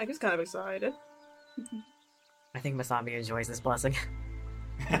 Sanku's kind of excited. I think Masami enjoys this blessing.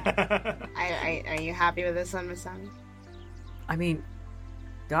 Are you happy with this one, Masami? I mean,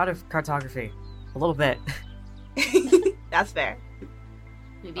 God of Cartography. A little bit. That's fair.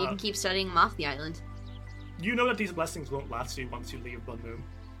 Maybe you can keep studying him off the island. You know that these blessings won't last you once you leave Bunmu.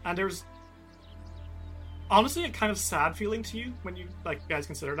 And there's honestly a kind of sad feeling to you when you guys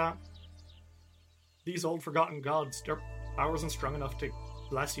consider that. These old forgotten gods, their power isn't strong enough to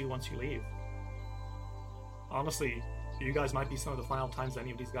bless you once you leave. Honestly, you guys might be some of the final times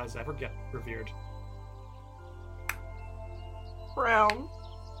any of these guys ever get revered. Brown.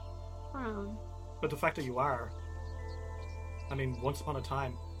 But the fact that you are, I mean, once upon a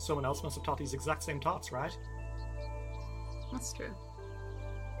time, someone else must have taught these exact same thoughts, right? That's true.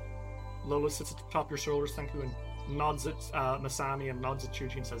 Lola sits at the top of your shoulders, Sanku, and nods at Masami and nods at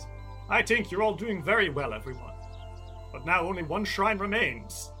Chuji and says, I think you're all doing very well, everyone. But now only one shrine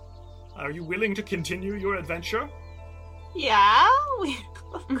remains. Are you willing to continue your adventure? Yeah,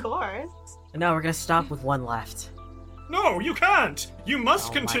 of course. No, we're gonna stop with one left. No, you can't! You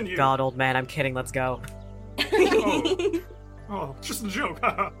must continue! Oh my god, old man, I'm kidding, let's go. Oh, just a joke.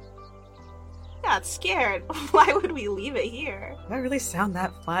 Got scared. Why would we leave it here? Do I really sound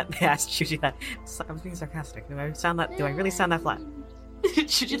that flat? I asked Chuji that. I was being sarcastic. Do I really sound that flat?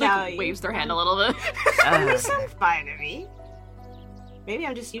 Chuji waves their hand a little bit. You sound fine to me. Maybe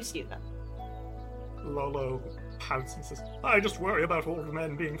I'm just used to you then. Lolo pouts and says, I just worry about old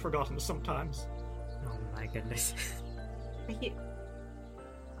men being forgotten sometimes. Oh my goodness.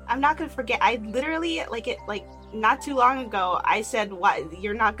 I'm not gonna forget. I literally, not too long ago, I said, "What?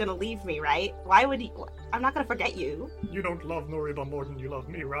 You're not gonna leave me, right? Why would you? I'm not gonna forget you." You don't love Noriba more than you love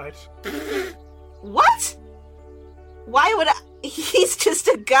me, right? What? Why would I? He's just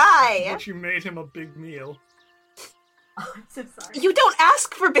a guy. But you made him a big meal. Oh, I'm so sorry. You don't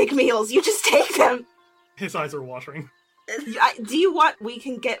ask for big meals. You just take them. His eyes are watering. Do you want? We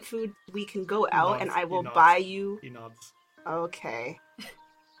can get food. We can go out, nods, and I will buy you. He nods. Okay.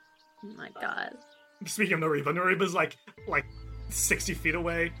 Oh my god. Speaking of Noriba, Noriba's like 60 feet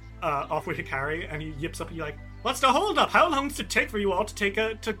away, off with Hikari, and he yips up and he's like, what's the hold up? How long does it take for you all to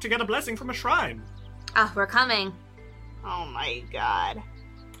get a blessing from a shrine? Ah, we're coming. Oh my god.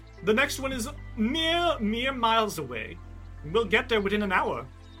 The next one is mere miles away. We'll get there within an hour.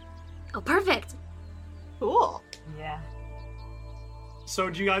 Oh, perfect. Cool. Yeah.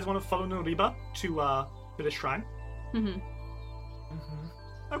 So do you guys want to follow Noriba to this shrine? Mm-hmm.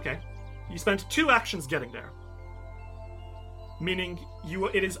 Okay. You spent 2 actions getting there. Meaning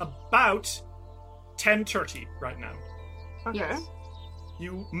it is about 10:30 right now. Okay. Yes.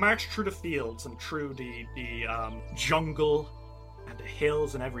 You march through the fields and through the jungle and the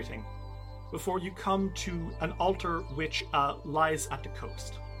hills and everything before you come to an altar which lies at the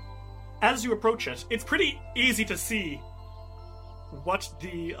coast. As you approach it, it's pretty easy to see what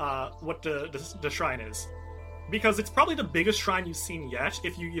the shrine is, because it's probably the biggest shrine you've seen yet.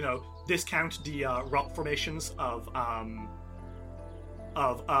 If you discount the rock formations of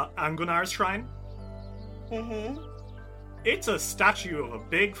Angunar's shrine. Mm-hmm. It's a statue of a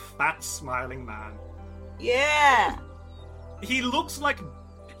big, fat, smiling man. Yeah. He looks like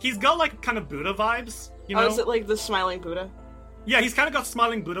he's got kind of Buddha vibes. You know? Oh, is it like the smiling Buddha? Yeah, he's kind of got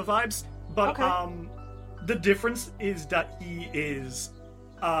smiling Buddha vibes, but Okay. The difference is that he is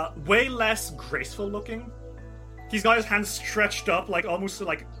way less graceful looking. He's got his hands stretched up, almost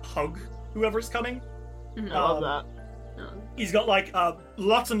to hug whoever's coming. Mm-hmm. I love that. He's got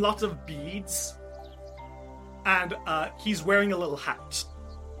lots and lots of beads, and he's wearing a little hat.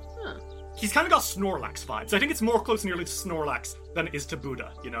 Huh. He's kind of got Snorlax vibes. I think it's more close nearly to Snorlax than it is to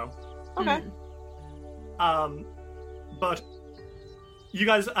Buddha, Okay. But you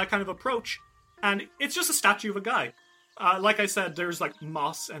guys kind of approach, and it's just a statue of a guy. Like I said, there's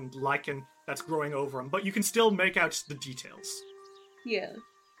moss and lichen that's growing over him, but you can still make out the details. Yeah.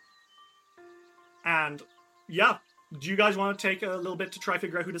 And yeah, do you guys want to take a little bit to try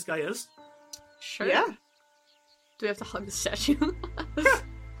figure out who this guy is? Sure. Yeah. Do we have to hug the statue?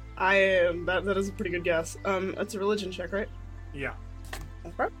 That is a pretty good guess. It's a religion check, right? Yeah.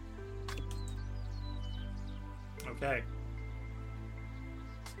 Okay.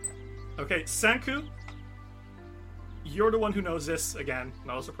 Okay, Sanku, you're the one who knows this. Again,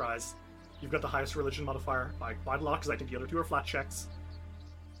 not a surprise. You've got the highest religion modifier by quite a lot, because I think the other two are flat checks.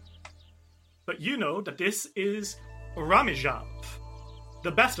 But you know that this is Ramijav,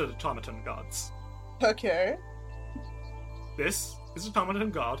 the best of the automaton gods. Okay. This is the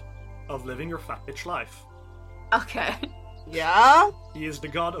automaton god of living your fat bitch life. Okay. Yeah? He is the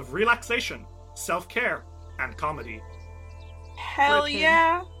god of relaxation, self-care, and comedy. Hell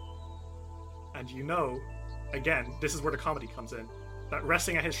yeah. And you know, again, this is where the comedy comes in, that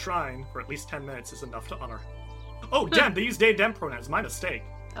resting at his shrine for at least 10 minutes is enough to honor him. Oh, damn, they use they, them pronouns. My mistake.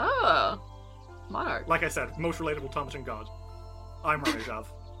 Oh. Monarch. Like I said, most relatable automaton god. I'm Ramijav.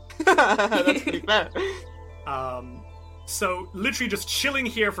 That's pretty fair. So, literally just chilling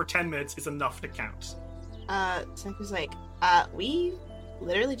here for 10 minutes is enough to count. Senku's like, we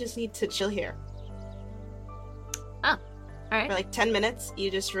literally just need to chill here. Oh, alright. For like 10 minutes,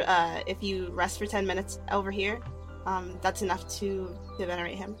 you just, if you rest for 10 minutes over here, that's enough to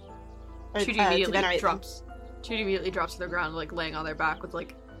venerate him. Or, Chuji immediately drops. Chuji immediately drops to the ground, like, laying on their back with,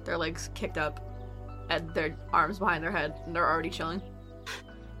 like, their legs kicked up and their arms behind their head, and they're already chilling.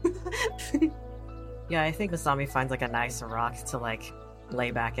 Yeah, I think Masami finds like a nice rock to like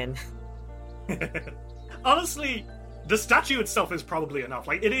lay back in. Honestly, the statue itself is probably enough.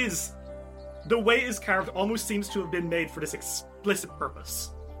 Like, it is... The way it is carved almost seems to have been made for this explicit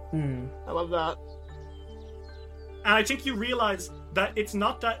purpose. I love that. And I think you realize that it's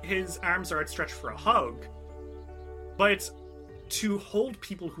not that his arms are outstretched for a hug, but it's to hold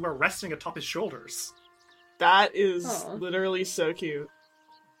people who are resting atop his shoulders. That is Aww. literally so cute.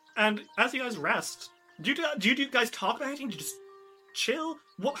 And as you guys rest, do you guys talk about anything? Do you just chill?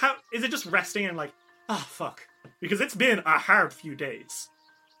 What? How is it? Just resting and like, fuck, because it's been a hard few days.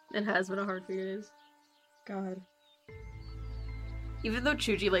 It has been a hard few days. God. Even though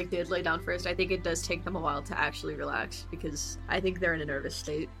Chuji like did lay down first, I think it does take them a while to actually relax because I think they're in a nervous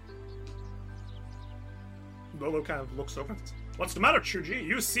state. Lolo kind of looks over. What's the matter, Chuji?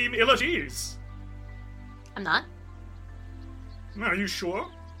 You seem ill at ease. I'm not. Are you sure?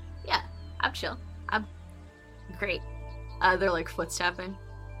 Yeah, I'm chill. I'm great. They're like foot tapping.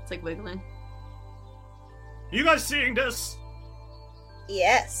 It's like wiggling. You guys seeing this?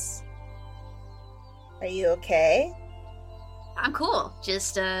 Yes. Are you okay? I'm cool.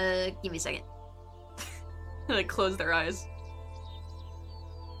 Just give me a second. They like close their eyes.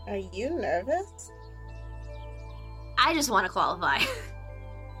 Are you nervous? I just want to qualify.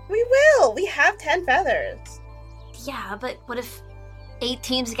 We will! We have 10 feathers. Yeah, but what if 8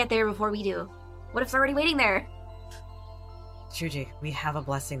 teams get there before we do? What if they're already waiting there? Chuji, we have a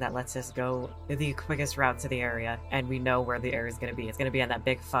blessing that lets us go the quickest route to the area, and we know where the area is going to be. It's going to be on that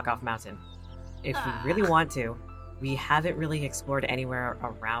big fuck-off mountain. If we really want to, we haven't really explored anywhere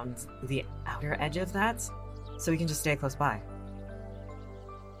around the outer edge of that, so we can just stay close by.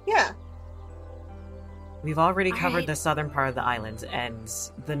 Yeah. We've already covered Alright. the southern part of the island, and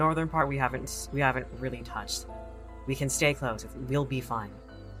the northern part we haven't really touched. We can stay close. We'll be fine.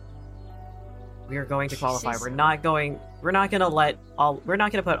 We are going to qualify. Jesus. We're not going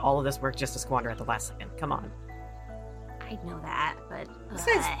to put all of this work just to squander at the last second. Come on. I know that, but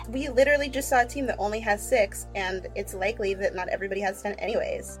Besides, we literally just saw a team that only has 6, and it's likely that not everybody has 10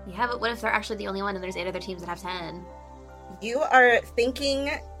 anyways. yeah, but what if they're actually the only one and there's 8 other teams that have 10? You are thinking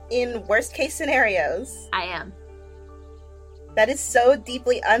in worst case scenarios. I am. That is so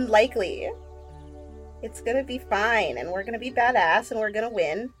deeply unlikely. It's gonna be fine, and we're gonna be badass, and we're gonna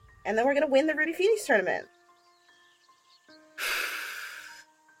win, and then we're gonna win the Rudy Phoenix tournament.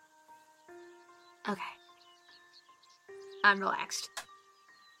 Okay. I'm relaxed.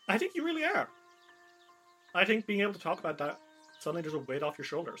 I think you really are. I think being able to talk about that, suddenly there's a weight off your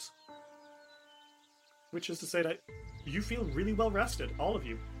shoulders. Which is to say that you feel really well rested, all of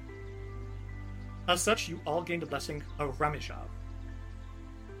you. As such, you all gained a blessing of Ramijav.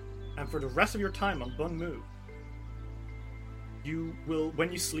 And for the rest of your time on Bunmu,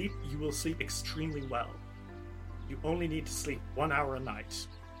 when you sleep, you will sleep extremely well. You only need to sleep 1 hour a night.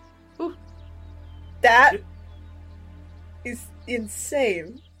 That is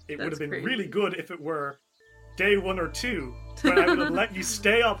insane. It would That's have been crazy. really good if it were day 1 or 2, when I would have let you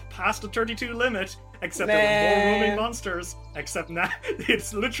stay up past the 32 limit, except there were more roaming monsters, except now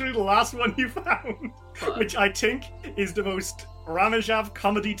it's literally the last one you found, which I think is the most Ramijav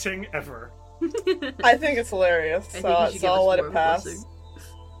comedy thing ever. I think it's hilarious, I think so, you should give I'll us let more it of a pass.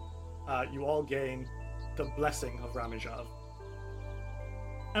 blessing. You all gain the blessing of Ramijav.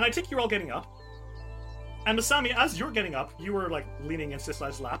 And I think you're all getting up. And Masami, as you're getting up, you were like leaning in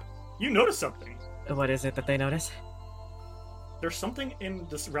Sislai's lap. You notice something. What is it that they notice? There's something in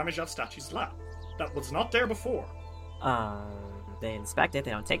this Ramajov statue's lap that was not there before. They inspect it.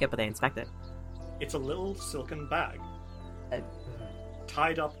 They don't take it, but they inspect it. It's a little silken bag,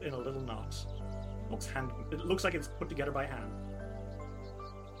 tied up in a little knot. It looks like it's put together by hand.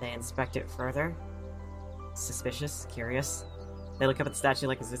 They inspect it further. Suspicious, curious. They look up at the statue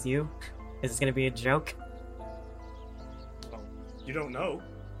like, is this you? Is this gonna be a joke? Well, you don't know.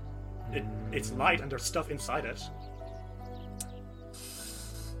 It's light and there's stuff inside it.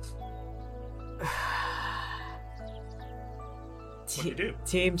 What do you do?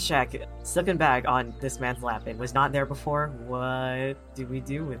 Team check. Silken bag on this man's lap. It was not there before. What do we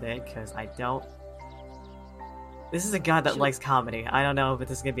do with it? Because I don't... This is a guy that likes comedy. I don't know if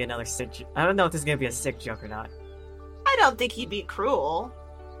this is gonna be another sick... I don't know if this is gonna be a sick joke or not. I don't think he'd be cruel.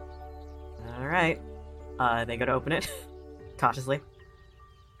 Alright. They go to open it. Cautiously.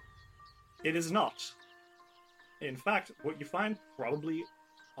 It is not. In fact, what you find probably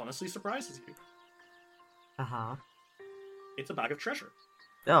honestly surprises you. Uh-huh. It's a bag of treasure.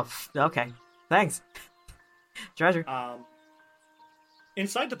 Oh, okay. Thanks. Treasure.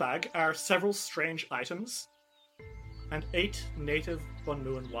 Inside the bag are several strange items and 8 native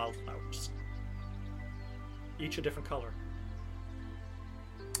Bunmuan wildflowers. Each a different color.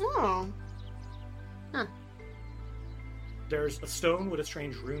 Oh. Huh. There's a stone with a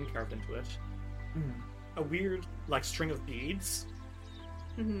strange rune carved into it. Mm. A weird, like, string of beads.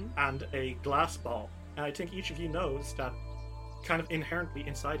 Mm-hmm. And a glass ball. And I think each of you knows that kind of inherently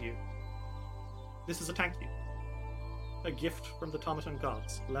inside you, this is a thank you. A gift from the Tomaton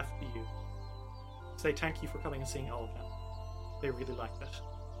gods left to you. Say thank you for coming and seeing all of them. They really liked it.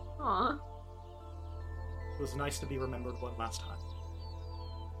 Aww. It was nice to be remembered one last time.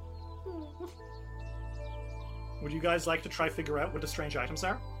 Would you guys like to try figure out what the strange items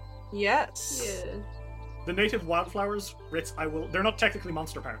are? Yes. Yeah. The native wildflowers, Ritz, they're not technically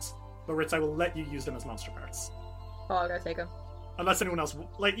monster parts, but Ritz, I will let you use them as monster parts. Oh, I gotta take them. Unless anyone else,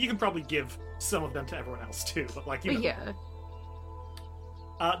 like, you can probably give some of them to everyone else too, but like, you know. Yeah.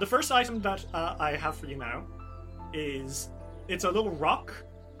 The first item that I have for you now is, it's a little rock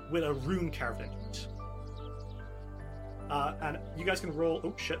with a rune carved into it. And you guys can roll,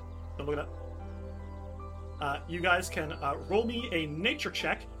 oh shit, don't look at that. You guys can roll me a nature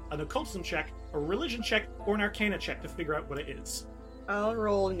check, an occultism check, a religion check, or an arcana check to figure out what it is. I'll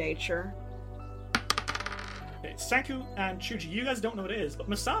roll nature. Okay, Sanku and Chuji, you guys don't know what it is, but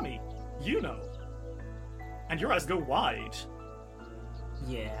Masami, you know. And your eyes go wide.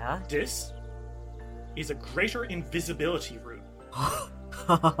 Yeah. This is a greater invisibility rune.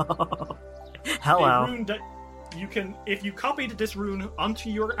 Hello. A rune that you can, if you copied this rune onto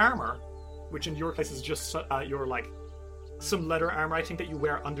your armor, which in your case is just your, like, some leather armor, I think, that you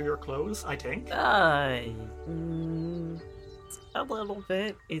wear under your clothes, I think. A little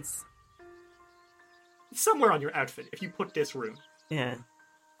bit. It's somewhere on your outfit, if you put this rune. Yeah.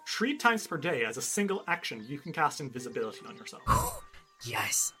 3 times per day, as a single action, you can cast invisibility on yourself.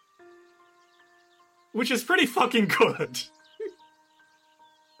 Yes. Which is pretty fucking good.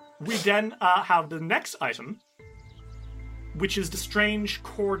 We then have the next item, which is the strange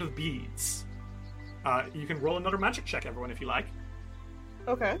cord of beads. You can roll another magic check, everyone, if you like.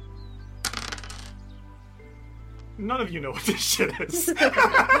 Okay. None of you know what this shit is.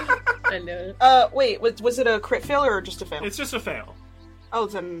 I know. Wait, was it a crit fail or just a fail? It's just a fail. Oh,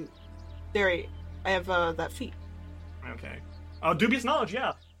 then, I have that feat. Okay. Oh, dubious knowledge,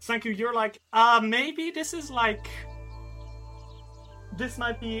 yeah. Sanku, you're like, maybe this is like... This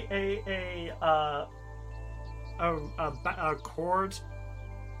might be a cord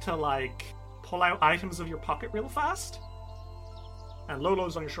to, like, pull out items of your pocket real fast? And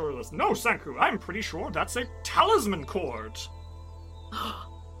Lolo's on your shoulder list. No, Sanku, I'm pretty sure that's a talisman cord.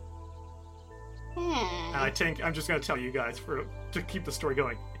 And I think I'm just going to tell you guys to keep the story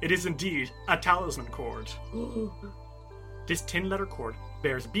going. It is indeed a talisman cord. This tin leather cord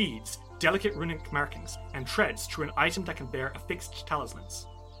bears beads, delicate runic markings, and threads through an item that can bear affixed talismans.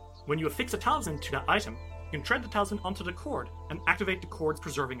 When you affix a talisman to that item, you can thread the talisman onto the cord and activate the cord's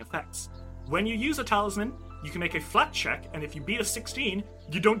preserving effects. When you use a talisman, you can make a flat check, and if you beat a 16,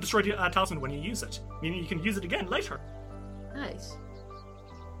 you don't destroy the talisman when you use it, meaning you can use it again later. Nice.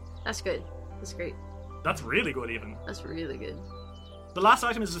 That's good. That's great. That's really good, even. That's really good. The last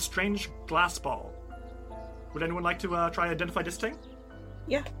item is a strange glass ball. Would anyone like to try to identify this thing?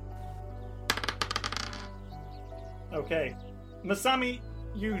 Yeah. Okay. Masami,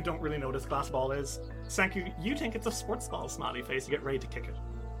 you don't really know what this glass ball is. Sanku, you think it's a sports ball, smiley face. You get ready to kick it.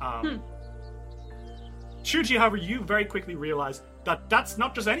 Shuji, however, you very quickly realize that that's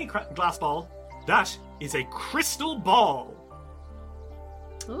not just any glass ball. That is a crystal ball.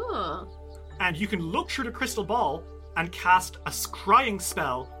 Ooh. And you can look through the crystal ball and cast a scrying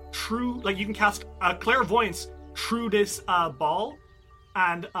spell through, like you can cast a clairvoyance through this ball,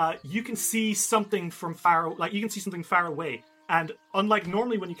 and you can see something from far away. And unlike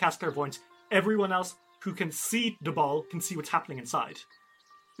normally when you cast clairvoyance, everyone else who can see the ball can see what's happening inside.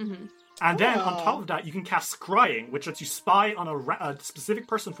 Mm-hmm. And then on top of that, you can cast scrying, which lets you spy on a specific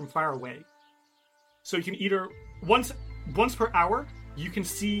person from far away. So you can either once per hour you can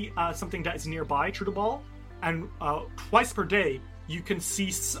see something that is nearby through the ball, and twice per day you can see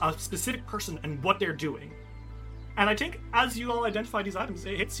a specific person and what they're doing. And I think as you all identify these items,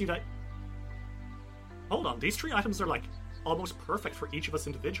 it hits you that, hold on, these 3 items are like almost perfect for each of us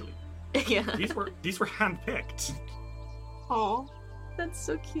individually. Yeah. These were handpicked. Aw, That's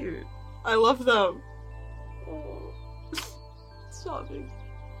so cute. I love them. Oh. Sobbing.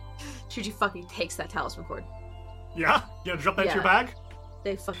 Shuji fucking takes that talisman cord. Yeah? You gonna drop that into your bag?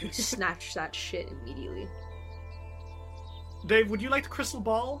 They fucking snatch that shit immediately. Dave, would you like the crystal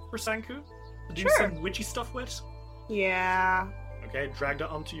ball for Sanku? To do some witchy stuff with? Yeah. Okay, drag that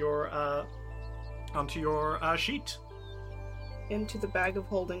onto your sheet. Into the bag of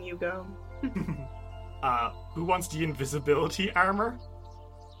holding you go. Who wants the invisibility armor?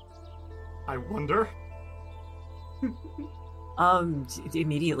 I wonder.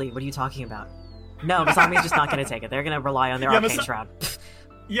 Immediately, what are you talking about? No, Masami's just not gonna take it. They're gonna rely on their arcane shroud.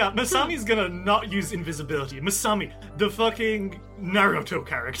 Yeah, Masami's gonna not use invisibility. Masami, the fucking Naruto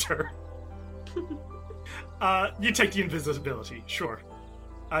character. You take the invisibility, sure.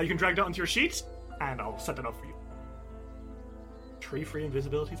 You can drag that onto your sheet, and I'll set that up for you. 3 free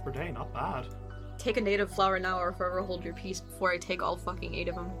invisibilities per day, not bad. Take a native flower now or forever hold your peace before I take all fucking 8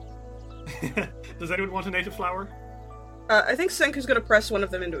 of them. Does anyone want a native flower? I think Senku's gonna press one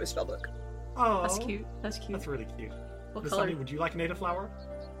of them into his spellbook. Oh, That's cute. That's cute. That's really cute. What Masami, color? would you like a native flower?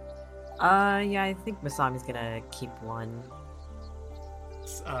 Yeah, I think Masami's gonna keep one.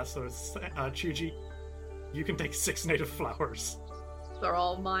 Chuji, you can take 6 native flowers. They're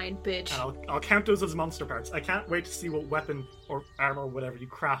all mine, bitch. And I'll count those as monster parts. I can't wait to see what weapon or armor or whatever you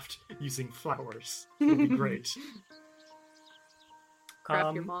craft using flowers. It'll be great.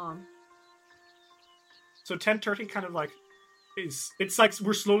 Crap your mom. So 10:30 kind of like it's like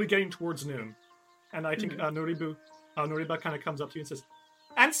we're slowly getting towards noon. And I think Noriba kind of comes up to you and says,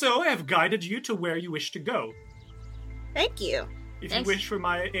 "And so I have guided you to where you wish to go. Thank you. If Thanks. you wish for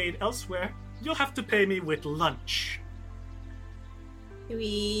my aid elsewhere, you'll have to pay me with lunch." Do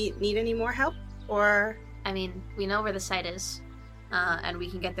we need any more help? Or I mean, we know where the site is, and we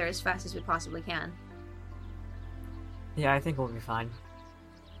can get there as fast as we possibly can. Yeah, I think we'll be fine.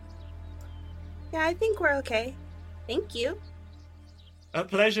 yeah, I think we're okay. Thank you. A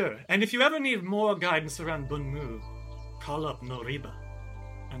pleasure. And if you ever need more guidance around Bunmu, call up Noriba.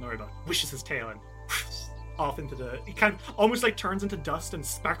 And Noriba wishes his tail and off into he kind of almost like turns into dust and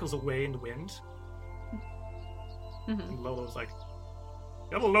sparkles away in the wind. And Lolo's like,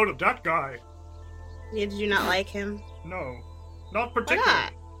 "Get a load of that guy." Yeah, did you not like him? No, not Why particularly.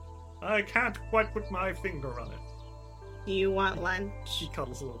 not? I can't quite put my finger on it. Do you want lunch? She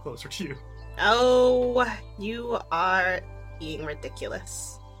cuddles a little closer to you. Oh, you are being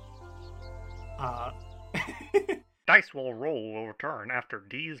ridiculous. Dice will roll will return after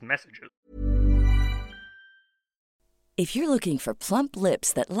these messages. If you're looking for plump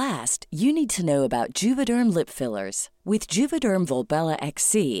lips that last, you need to know about Juvederm lip fillers. With Juvederm Volbella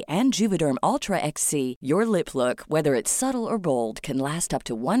XC and Juvederm Ultra XC, your lip look, whether it's subtle or bold, can last up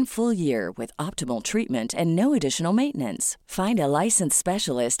to 1 full year with optimal treatment and no additional maintenance. Find a licensed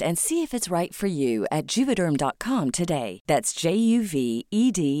specialist and see if it's right for you at Juvederm.com today. That's JUVEDERM.com.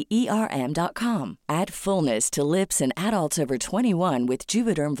 Add fullness to lips in adults over 21 with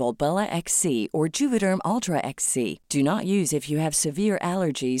Juvederm Volbella XC or Juvederm Ultra XC. Do not use if you have severe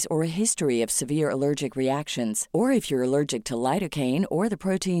allergies or a history of severe allergic reactions, or if you're allergic to lidocaine or the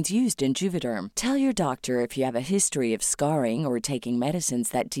proteins used in Juvederm. Tell your doctor if you have a history of scarring or taking medicines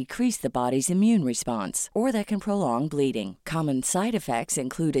that decrease the body's immune response or that can prolong bleeding. Common side effects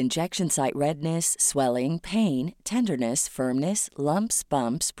include injection site redness, swelling, pain, tenderness, firmness, lumps,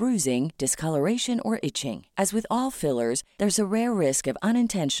 bumps, bruising, discoloration, or itching. As with all fillers, there's a rare risk of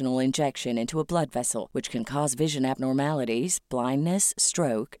unintentional injection into a blood vessel, which can cause vision abnormalities, blindness,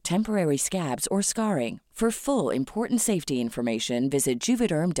 stroke, temporary scabs, or scarring. For full, important safety information, visit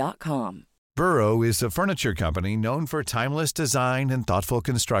Juvederm.com. Burrow is a furniture company known for timeless design and thoughtful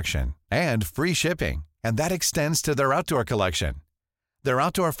construction and free shipping, and that extends to their outdoor collection. Their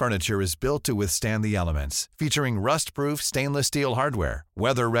outdoor furniture is built to withstand the elements, featuring rust-proof stainless steel hardware,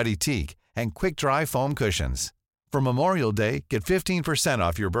 weather-ready teak, and quick-dry foam cushions. For Memorial Day, get 15%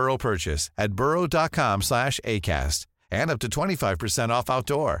 off your Burrow purchase at burrow.com/ACAST and up to 25% off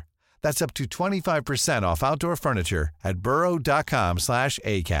outdoor. That's up to 25% off outdoor furniture at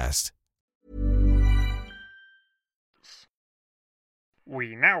burrow.com/ACAST.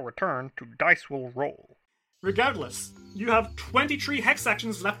 We now return to Dice Will Roll. Regardless, you have 23 hex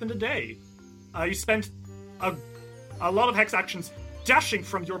actions left in the day. You spent a lot of hex actions dashing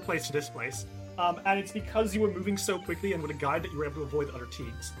from your place to this place, and it's because you were moving so quickly and with a guide that you were able to avoid the other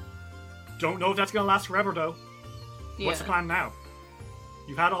teams. Don't know if that's going to last forever, though. Yeah. What's the plan now?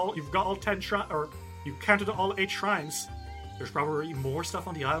 You've got all 10 shrines, or you counted all 8 shrines. There's probably more stuff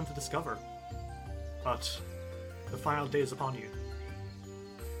on the island to discover. But the final day is upon you.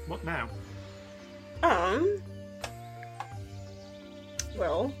 What now?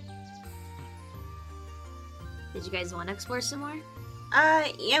 Well. Did you guys want to explore some more?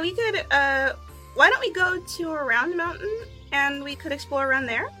 Yeah, we could, why don't we go to a round mountain, and we could explore around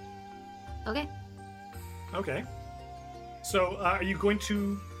there? Okay. Okay. So, are you going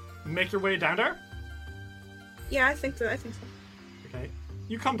to make your way down there? Yeah, I think so. Okay.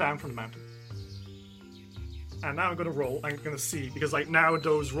 You come down from the mountain. And now I'm going to roll. I'm going to see, because now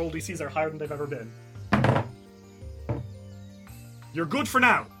those roll DCs are higher than they've ever been. You're good for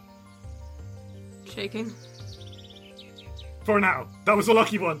now. Shaking. For now. That was a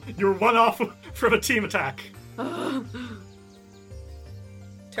lucky one. You're one off from a team attack.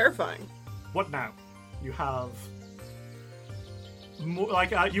 Terrifying. What now? You have...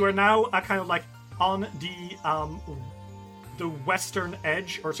 you are now kind of on the western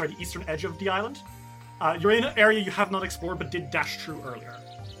edge, or sorry, the eastern edge of the island. You're in an area you have not explored but did dash through earlier.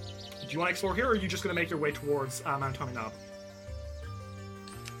 Do you want to explore here, or are you just going to make your way towards Mount Tominab?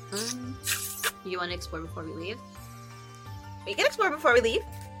 You want to explore before we leave? We can explore before we leave.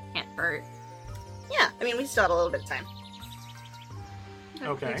 Can't hurt. Yeah, I mean, we still have a little bit of time.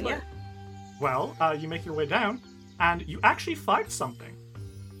 Okay. Yeah. Well, you make your way down, and you actually find something.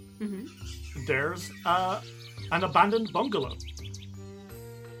 Mm-hmm. There's an abandoned bungalow.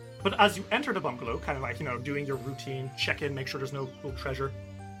 But as you enter the bungalow, kind of doing your routine, check in, make sure there's no cool treasure,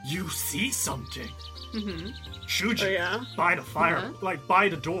 you see something. Mm-hmm. Shuji, by the fire, by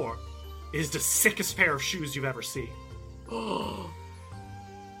the door, is the sickest pair of shoes you've ever seen.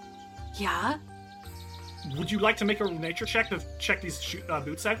 Yeah? Would you like to make a nature check to check these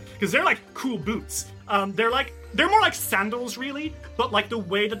boots out? Because they're cool boots. They're more like sandals, really, but the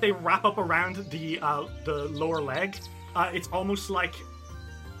way that they wrap up around the lower leg, it's almost like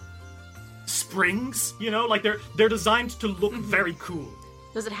springs. They're designed to look very cool.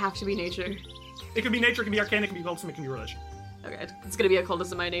 Does it have to be nature? It can be nature, it can be arcane, it can be occultism, it can be religion. Okay, it's gonna be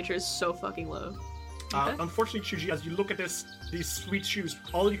occultism. My nature is so fucking low. Okay. Unfortunately, Chuji, as you look at these sweet shoes,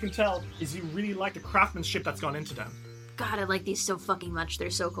 all you can tell is you really like the craftsmanship that's gone into them. God, I like these so fucking much. They're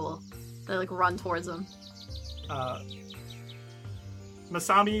so cool. I run towards them.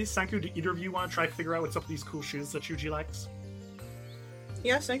 Masami, Sanku, do either of you want to try to figure out what's up with these cool shoes that Chuji likes?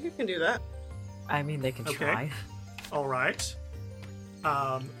 Yeah, Sanku can do that. I mean, they can try. All right.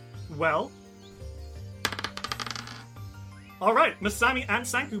 Well. All right, Masami and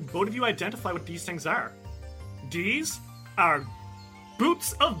Sanku, both of you identify what these things are. These are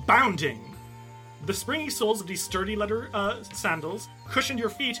boots of bounding. The springy soles of these sturdy leather sandals cushion your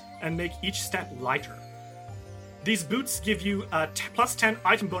feet and make each step lighter. These boots give you a plus 10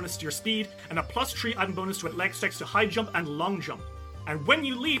 item bonus to your speed and a plus 3 item bonus to leg checks to high jump and long jump. And when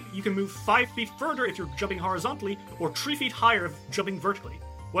you leap, you can move 5 feet further if you're jumping horizontally, or 3 feet higher if jumping vertically.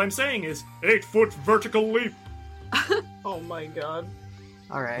 What I'm saying is 8-foot vertical leap. Oh my god.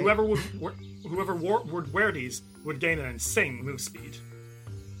 All right. Whoever would wear these would gain an insane move speed.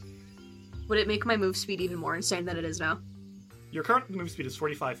 Would it make my move speed even more insane than it is now? Your current move speed is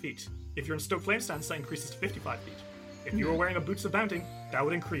 45 feet. If you're in Stoke Flame Stance, that increases to 55 feet. If you were wearing a Boots of Bounding, that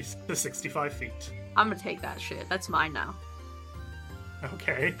would increase to 65 feet. I'm gonna take that shit. That's mine now.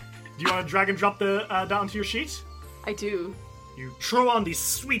 Okay. Do you want to drag and drop that onto your sheet? I do. You throw on these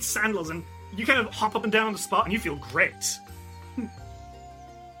sweet sandals and you kind of hop up and down on the spot and you feel great.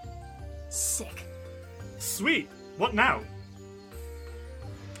 Sick. Sweet. What now?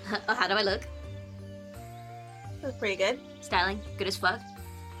 How do I look? Look pretty good. Styling? Good as fuck?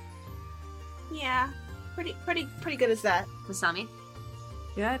 Yeah. Pretty good as that. Masami?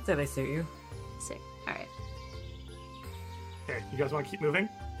 Yeah, I'd say they suit you. Sick. Alright. Okay, you guys want to keep moving?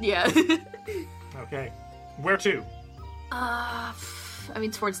 Yeah. Okay. Where to? I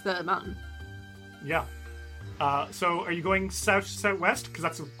mean, towards the mountain. Yeah. So are you going south-southwest? Because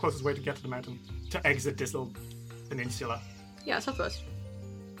that's the closest way to get to the mountain, to exit this little peninsula. Yeah, southwest.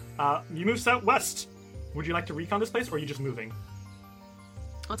 You move southwest. Would you like to recon this place, or are you just moving?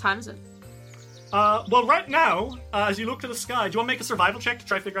 What time is it? Well, right now, as you look to the sky, do you want to make a survival check to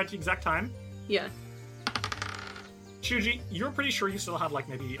try to figure out the exact time? Yeah. Shuji, you're pretty sure you still have, like,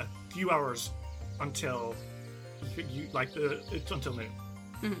 maybe a few hours until until noon.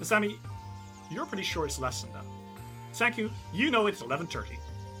 Mm-hmm. Sammy, you're pretty sure it's less than that. Sanku, you know it's 11:30.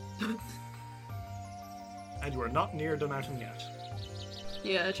 And you are not near the mountain yet.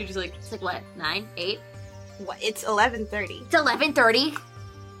 Yeah, Chuji's like, it's like what, 9, 8? What? It's 11:30. It's 11:30?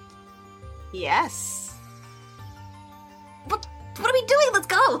 Yes. What are we doing? Let's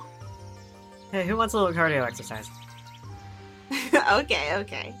go! Hey, who wants a little cardio exercise?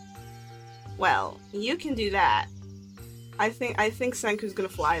 Okay. Well, you can do that. I think Senku's gonna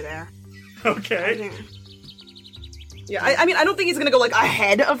fly there. Okay. I mean, I don't think he's gonna go, like,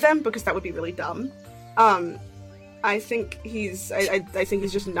 ahead of them, because that would be really dumb. I think he's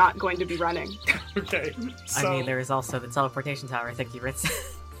just not going to be running. Okay. So, I mean, there is also the teleportation tower, I think you read.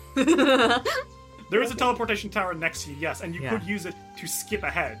 there is a teleportation tower next to you, yes, and you could use it to skip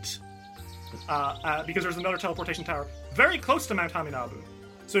ahead. Because there's another teleportation tower very close to Mount Haminabu.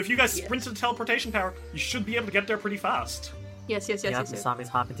 So if you guys sprint to the teleportation tower, you should be able to get there pretty fast. Yes. The Masami's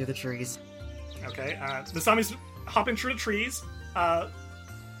hopping through the trees. Okay, the Masami's hopping through the trees.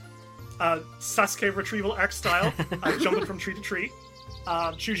 Sasuke retrieval arc style, jumping from tree to tree.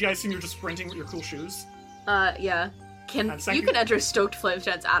 Shuji, I assume you're just sprinting with your cool shoes. Yeah. You can enter stoked flame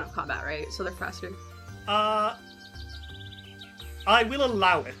jets out of combat, right? So they're faster. I will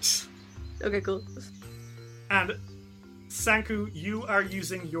allow it. Okay, cool. And Sanku, you are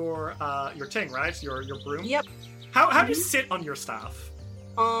using your ting, right? Your broom? Yep. How do you sit on your staff?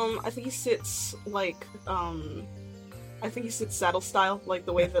 I think he sits like saddle style, like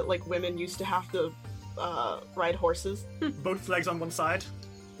the way that like women used to have to ride horses. Both legs on one side?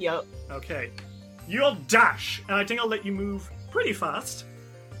 Yep. Okay. You'll dash, and I think I'll let you move pretty fast.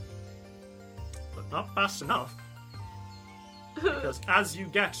 But not fast enough. Because as you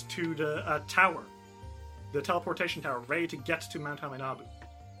get to the tower, the teleportation tower, ready to get to Mount Haminabu,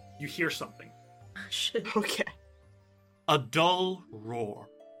 you hear something. Shit. Okay. A dull roar,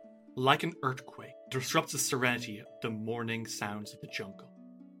 like an earthquake, disrupts the serenity of the morning sounds of the jungle.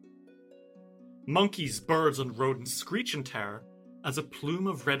 Monkeys, birds, and rodents screech in terror as a plume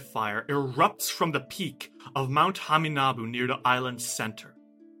of red fire erupts from the peak of Mount Haminabu near the island's center.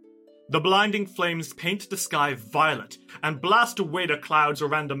 The blinding flames paint the sky violet and blast away the clouds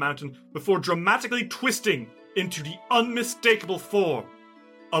around the mountain before dramatically twisting into the unmistakable form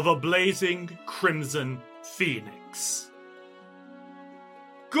of a blazing crimson phoenix.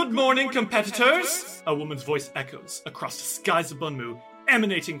 Good morning, competitors! A woman's voice echoes across the skies of Bunmu,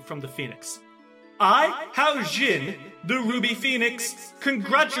 emanating from the phoenix. I, Hao Jin, the Ruby Phoenix,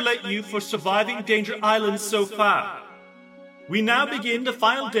 congratulate you for surviving Danger Island so far. We now begin the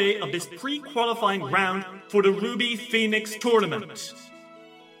final day of this pre-qualifying round for the Ruby Phoenix tournament.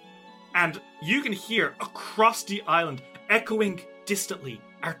 And you can hear across the island, echoing distantly,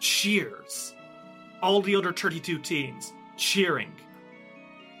 are cheers. All the other 32 teams cheering.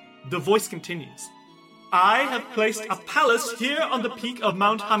 The voice continues. I have placed a palace here on the peak of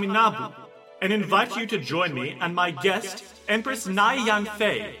Mount Haminabu and invite you to join me and my guest, Empress Nai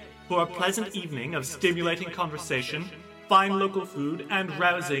Yanfei, for a pleasant evening of stimulating conversation, fine local food, and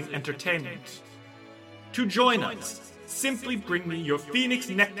rousing entertainment. To join us, simply bring me your phoenix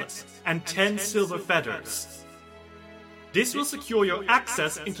necklace and 10 silver feathers. This will secure your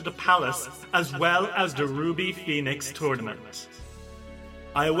access into the palace as well as the Ruby Phoenix tournament.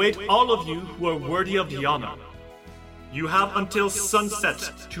 I await all of you who are worthy of the honor. You have until sunset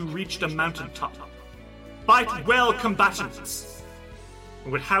to reach the mountaintop. Fight well, combatants!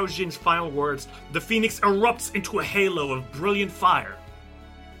 And with Hao Jin's final words, the phoenix erupts into a halo of brilliant fire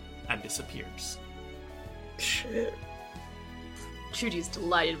and disappears. Shit. Chuji's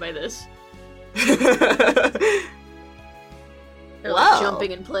delighted by this. They're Wow.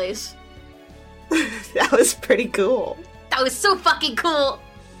 jumping in place. That was pretty cool. That was so fucking cool!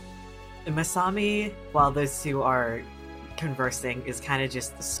 Masami, while those two are conversing, is kind of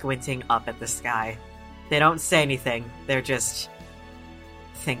just squinting up at the sky. They don't say anything, they're just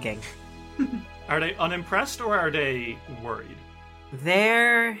thinking. Are they unimpressed or are they worried?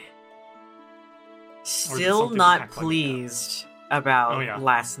 They're still something not act like pleased about Oh, yeah.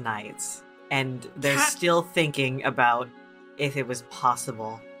 last night. And they're Cat- still thinking about if it was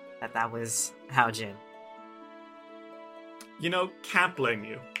possible that was Hao Jin. You know, can't blame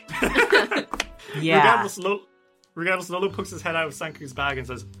you. Yeah. Regardless, Lolo pokes his head out of Sanku's bag and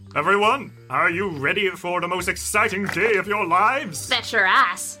says, "Everyone, are you ready for the most exciting day of your lives?" Bet your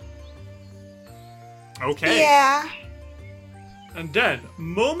ass. Okay. Yeah. And then,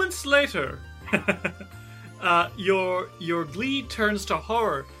 moments later, your glee turns to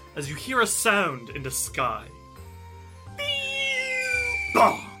horror as you hear a sound in the sky.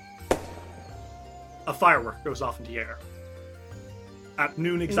 Bong! A firework goes off into the air. At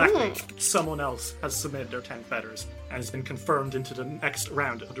noon exactly, someone else has submitted their 10 feathers and has been confirmed into the next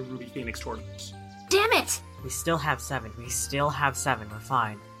round of the Ruby Phoenix tournament. Damn it! We still have 7. We're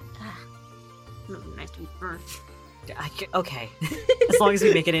fine. Nice to be first. Okay. As long as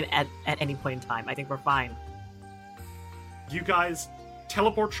we make it in at any point in time, I think we're fine. You guys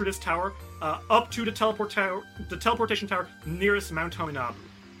teleport through this tower, up to the teleportation tower nearest Mount Hominabu.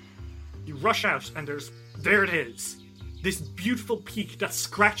 You rush out, and there it is. This beautiful peak that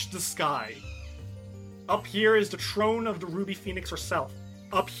scratched the sky. Up here is the throne of the Ruby Phoenix herself.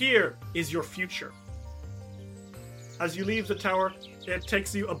 Up here is your future. As you leave the tower, it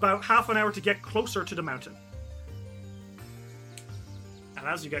takes you about half an hour to get closer to the mountain. And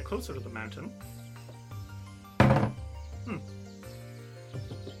as you get closer to the mountain,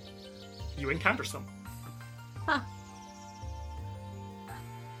 you encounter someone. Huh.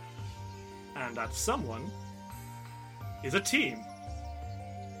 And that someone is a team.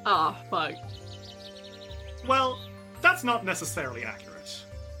 Oh, fuck. Well, that's not necessarily accurate.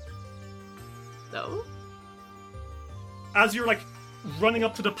 No? As you're, running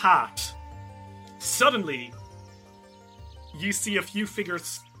up to the path, suddenly, you see a few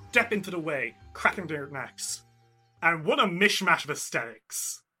figures step into the way, cracking their necks. And what a mishmash of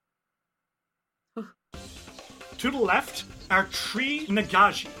aesthetics. To the left are 3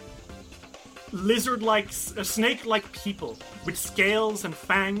 Nagaji. Lizard-like, snake-like people with scales and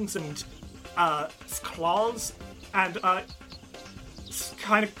fangs and claws, and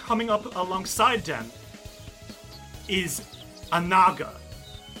kind of coming up alongside them is a Naga,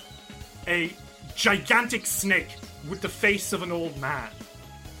 a gigantic snake with the face of an old man.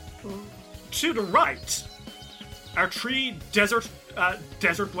 To the right are 3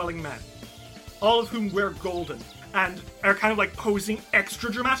 desert-dwelling men, all of whom wear golden and are kind of posing extra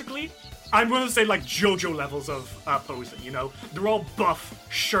dramatically. I'm going to say JoJo levels of posing, you know? They're all buff,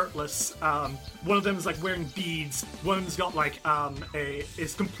 shirtless. One of them is wearing beads. One of them's got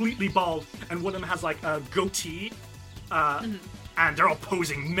is completely bald, and one of them has a goatee. And they're all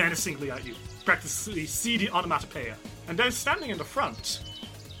posing menacingly at you. Practically see the onomatopoeia. And then standing in the front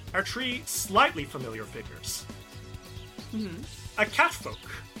are 3 slightly familiar figures. A catfolk,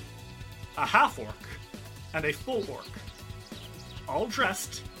 a half-orc, and a full orc. All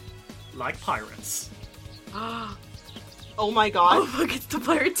dressed like pirates. Oh my god. Oh fuck, it's the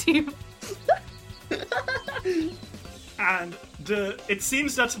pirate team. And it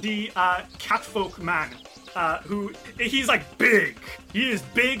seems that the catfolk man, he's big. He is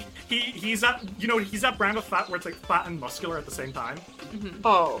big. He's that brand of fat where it's fat and muscular at the same time. Mm-hmm.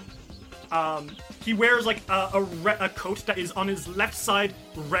 Oh. He wears a coat that is on his left side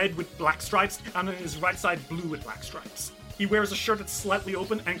red with black stripes and on his right side blue with black stripes. He wears a shirt that's slightly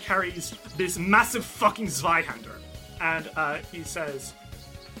open and carries this massive fucking Zweihander. And he says,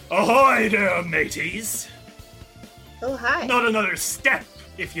 "Ahoy there, mateys! Oh, hi. Not another step,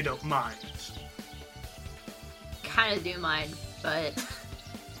 if you don't mind." Kinda do mind, but...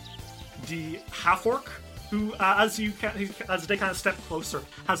 The half-orc, who, as they kind of step closer,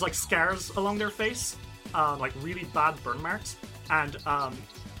 has, scars along their face, really bad burn marks, and,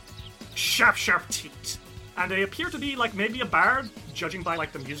 sharp teeth. And they appear to be, maybe a bard, judging by,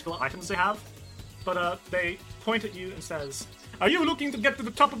 the musical items they have. But, they point at you and says, "Are you looking to get to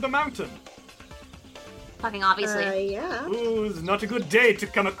the top of the mountain?" Fucking obviously. Yeah. Ooh, it's not a good day to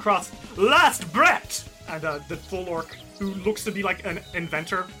come across Last Brett! And, the full orc, who looks to be, an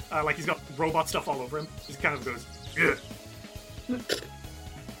inventor, he's got robot stuff all over him, just kind of goes, "Ugh."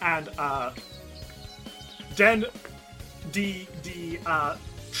 And, then the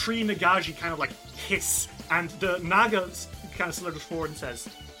 3 Nagaji kind of, hiss, and the Nagas kind of slithers forward and says,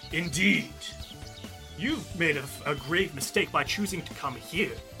 "Indeed, you've made a grave mistake by choosing to come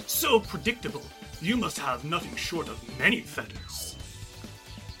here. So predictable. You must have nothing short of many feathers."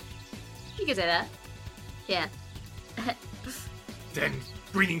 You could say that. Yeah. Then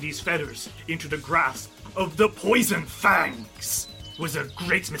bringing these feathers into the grasp of the Poison Fangs was a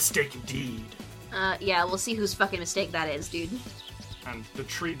great mistake indeed. Yeah, we'll see whose fucking mistake that is, dude. And the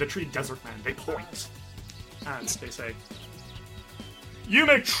tree desert men, they point. And they say, "You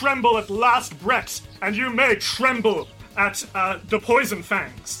may tremble at Last Brett, and you may tremble at the Poison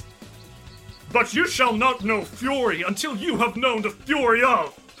Fangs. But you shall not know fury until you have known the fury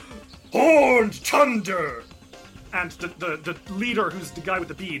of Horned Thunder. And the leader, who's the guy with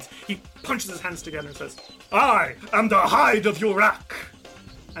the beads, he punches his hands together and says, I am the hide of Yorak.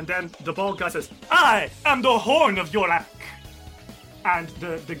 And then the bald guy says, I am the horn of Yorak. And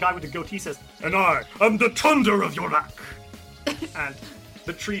the guy with the goatee says, and I am the thunder of Yorak. And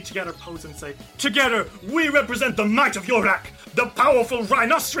the three together pose and say, together we represent the might of Yorak, the powerful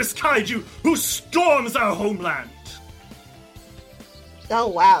rhinoceros kaiju who storms our homeland. Oh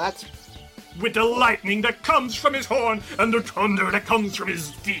wow, that's... With the lightning that comes from his horn and the thunder that comes from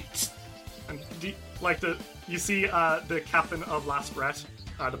his feet. And you see the captain of Last Breath,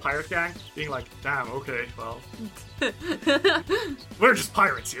 the pirate gang, being like, damn, okay, well, we're just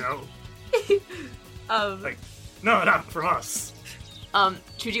pirates, you know? Like, no, not from us.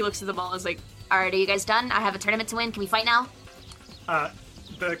 Chuji looks at them all and is like, alright, are you guys done? I have a tournament to win. Can we fight now?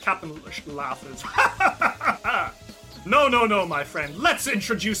 The captain laughs. No, my friend. Let's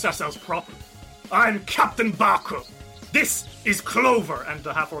introduce ourselves properly. I'm Captain Baku. This is Clover. And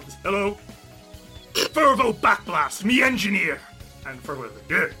the half-orc is, hello. Fervo Backblast, me engineer. And Fervo is like,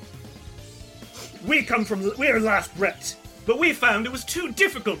 yeah. We're Last Breath, but we found it was too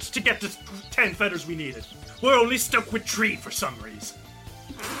difficult to get the 10 feathers we needed. We're only stuck with 3 for some reason.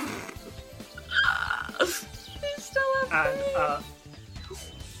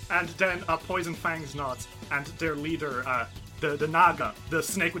 And then Poison Fangs nods, and their leader, the Naga, the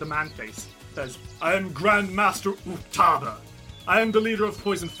snake with a man face, says, I am Grand Master Utaba. I am the leader of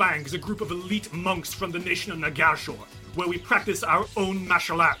Poison Fangs, a group of elite monks from the nation of Nagashore, where we practice our own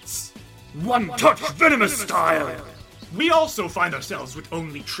martial arts. One-touch venomous style! We also find ourselves with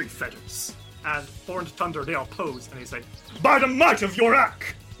only 3 feathers. And Horned Thunder, they all pose, and they say, by the might of Yorak,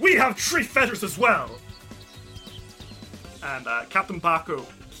 we have 3 feathers as well! And Captain Baku,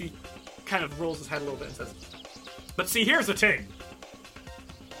 he kind of rolls his head a little bit and says, but see, here's the thing.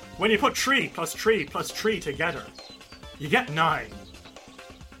 When you put 3 plus 3 plus 3 together, you get 9.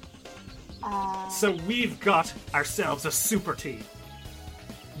 So we've got ourselves a super team.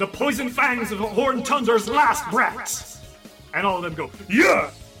 The Poison Fangs of Horned Thunder's Last Breath. And all of them go, yeah!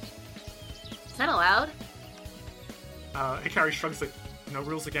 Is that allowed? Hikari shrugs like, no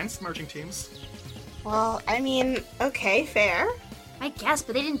rules against merging teams. Well, I mean, okay, fair. I guess,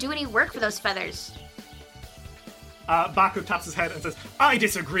 but they didn't do any work for those feathers. Baku taps his head and says, I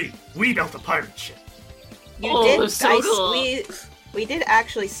disagree. We built a pirate ship. You did. So cool. We did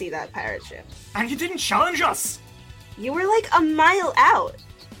actually see that pirate ship. And you didn't challenge us! You were like a mile out.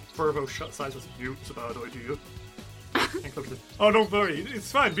 Fervo shuts eyes with you. It's a bad idea. And Clover says, oh, don't worry.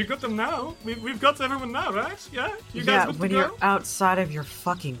 It's fine. We've got them now. We've got everyone now, right? Yeah? You guys good to when go? You're outside of your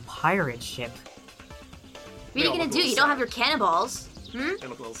fucking pirate ship. What are you gonna do? You don't have your cannonballs. They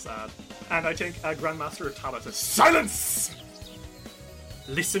look a little sad. And I think Grandmaster Utaba says, silence!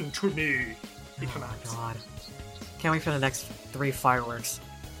 Listen to me, he commands. Oh my god. Can't wait for the next 3 fireworks.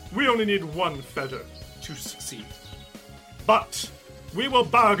 We only need 1 feather to succeed. But we will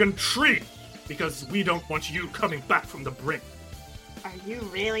bargain 3, because we don't want you coming back from the brink. Are you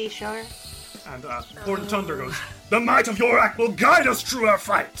really sure? And Horned Thunder goes, the might of Yorak will guide us through our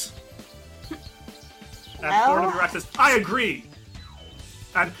fight! And Horn of Yorak says, I agree!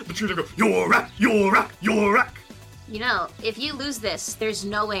 And the two go, Yorak, Yorak, Yorak! You know, if you lose this, there's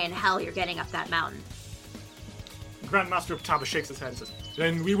no way in hell you're getting up that mountain. Grandmaster Utaba shakes his head and says,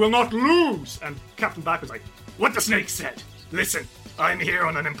 then we will not lose! And Captain Back was like, what the snake said! Listen, I'm here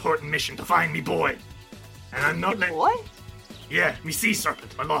on an important mission to find me boy. And I'm not letting... Boy? Yeah, me sea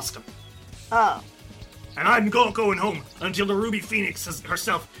serpent. I lost him. Oh. And I'm going home until the Ruby Phoenix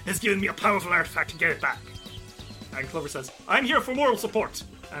herself has given me a powerful artifact to get it back. And Clover says, I'm here for moral support.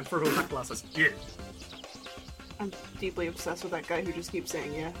 And Fervo Backblast says, yeah. I'm deeply obsessed with that guy who just keeps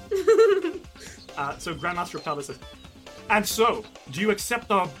saying yeah. So Grandmaster Utaba says, and so, do you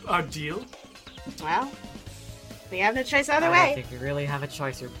accept our deal? Well, we have no choice either I way. don't think we really have a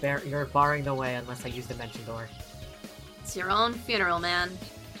choice. You're barring the way unless I use Dimension Door. It's your own funeral, man.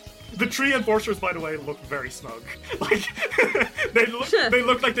 The tree enforcers, by the way, look very smug. Like, they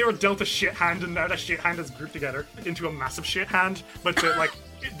look like they were dealt a shit hand, and now that shit hand is grouped together into a massive shit hand, but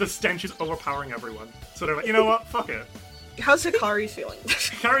the stench is overpowering everyone. So they're like, you know what? Fuck it. How's Hikari feeling?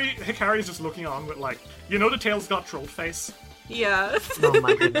 Hikari's just looking on with, like, you know the tail's got troll face? Yeah. Oh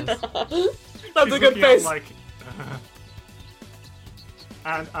my goodness. That's a good face. Like,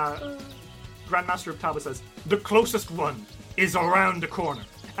 and Grandmaster Utaba says, the closest one is around the corner.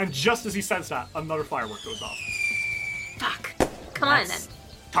 And just as he says that, another firework goes off. Fuck. Come on, then.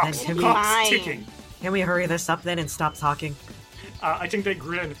 Clocks ticking. Can we hurry this up then and stop talking? I think they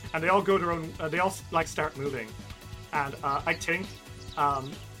grin, and they all go their own... they all, like, start moving. And I think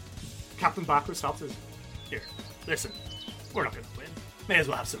Captain Baku stops and says, "Here, listen, we're not gonna win. May as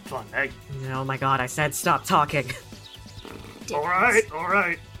well have some fun, eh?" Oh my god, I said stop talking.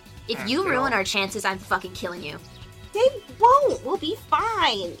 Alright. If you ruin our chances, I'm fucking killing you. They won't. We'll be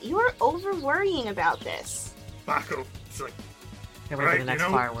fine. You're over-worrying about this. Baku, it's like, Can't wait for the next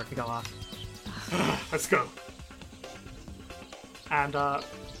firework to go off. let's go. And,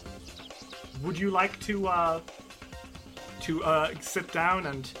 would you like to sit down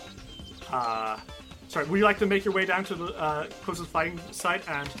and, would you like to make your way down to the, closest fighting site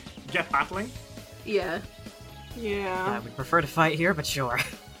and get battling? Yeah. Yeah. We prefer to fight here, but sure.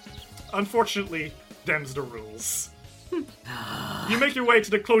 Unfortunately, them's the rules. You make your way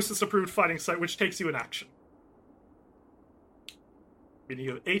to the closest approved fighting site, which takes you an action. Meaning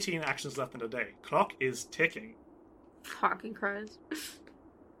you have 18 actions left in the day. Clock is ticking. Fucking Christ.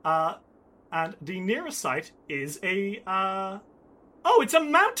 And the nearest site is a, it's a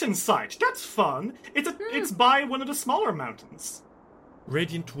mountain site! That's fun! It's by one of the smaller mountains.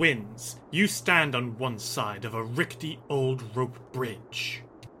 Radiant Winds, you stand on one side of a rickety old rope bridge.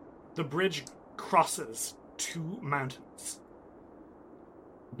 The bridge crosses 2 mountains,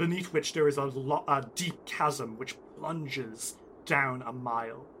 beneath which there is a deep chasm which plunges down a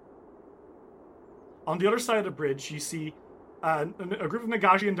mile. On the other side of the bridge, you see a group of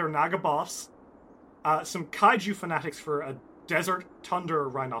Nagashi and their Naga boss, some kaiju fanatics for a desert tundra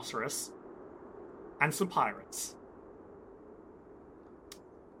rhinoceros, and some pirates.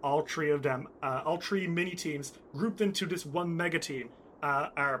 All 3 of them, all 3 mini-teams, grouped into this one mega-team,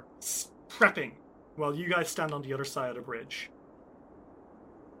 are prepping while you guys stand on the other side of the bridge.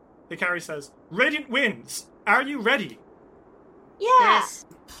 Hikari says, "Radiant Winds, are you ready?" Yes.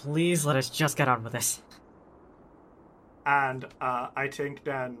 Please let us just get on with this. And I think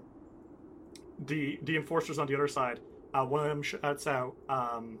then the enforcers on the other side, one of them shouts out,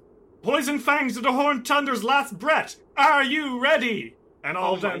 "Poison fangs of the Horned Tunder's last breath, are you ready?" And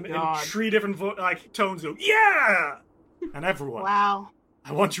all of them in 3 different tones go, "Yeah!" And everyone, Wow.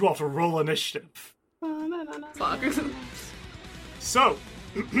 I want you all to roll initiative. Fuck. So,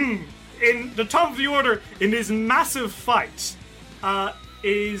 in the top of the order in this massive fight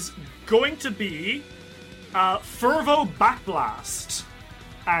is going to be Fervo Backblast.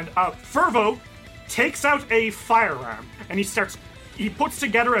 And Fervo takes out a firearm and he puts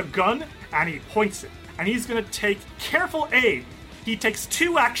together a gun and he points it. And he's going to take careful aim. He takes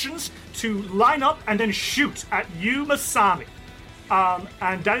 2 actions to line up and then shoot at you, Masami.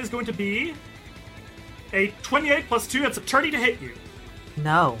 And that is going to be a 28 plus 2, that's a 30 to hit you.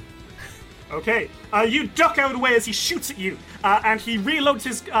 No. Okay, you duck out of the way as he shoots at you, and he reloads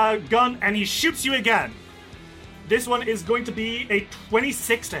his gun and he shoots you again. This one is going to be a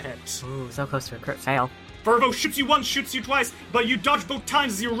 26 to hit. Ooh, so close to a crit fail. Fervo shoots you once, shoots you twice, but you dodge both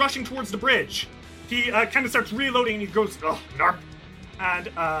times as you're rushing towards the bridge. He kind of starts reloading and he goes, "Oh, narp." And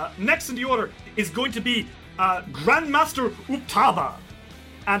next in the order is going to be Grandmaster Uptaba.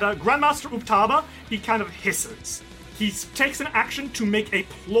 And Grandmaster Uptaba, he kind of hisses. He takes an action to make a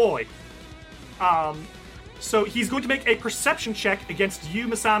ploy. So he's going to make a perception check against you,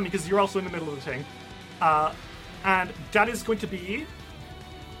 Masami, because you're also in the middle of the thing. And that is going to be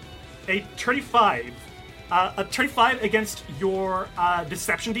a 35. A 35 against your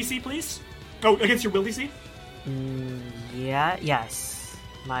deception DC, please. Oh, against your will DC? Yes.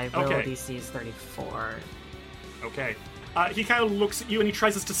 My will DC is 34. Okay. He kind of looks at you and he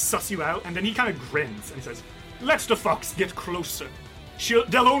tries to suss you out, and then he kind of grins and he says, "Let the fox get closer.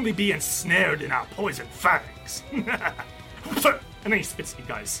 They'll only be ensnared in our poison fangs." And then he spits at you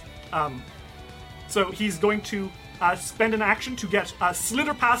guys. So he's going to spend an action to get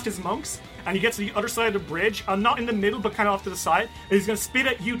slither past his monks, and he gets to the other side of the bridge, not in the middle, but kind of off to the side, and he's going to spit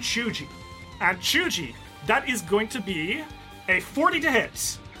at you, Chuji. And Chuji, that is going to be a 40 to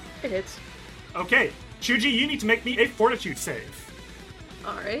hit. It hits. Okay, Chuji, you need to make me a fortitude save.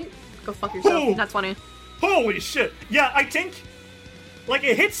 Alright. Go fuck yourself. Oh. That's funny. Holy shit. Yeah, I think,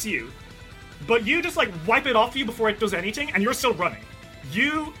 it hits you, but you just, wipe it off you before it does anything, and you're still running.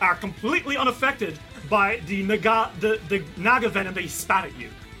 You are completely unaffected by the Naga venom that he spat at you.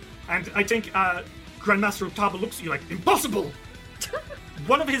 And I think Grandmaster Uptaba looks at you like, "Impossible!"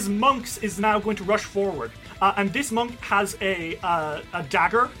 One of his monks is now going to rush forward, and this monk has a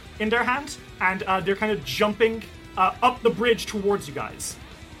dagger in their hand, and they're kind of jumping up the bridge towards you guys.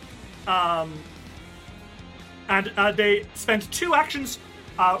 And they spend 2 actions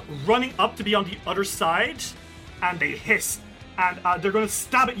running up to be on the other side, and they hiss, and they're going to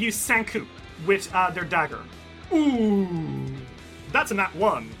stab at you, Sanku. with their dagger. Ooh, that's a nat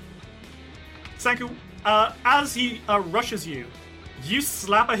 1. Senku, as he rushes you, you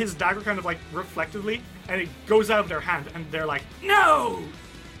slap at his dagger kind of like reflectively, and it goes out of their hand, and they're like, no!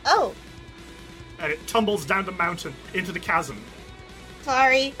 Oh, And it tumbles down the mountain into the chasm.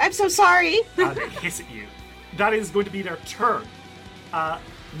 sorry. I'm so sorry. And it hiss at you. That is going to be their turn.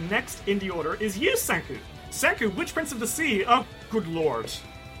 Next in the order is you, Senku. Senku, which Prince of the Sea? Oh, good lord.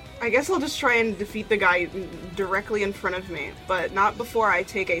 I guess I'll just try and defeat the guy directly in front of me, but not before I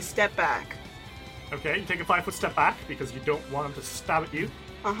take a step back. Okay, you take a 5-foot step back because you don't want him to stab at you.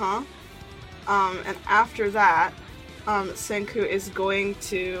 Uh-huh. And after that, Senku is going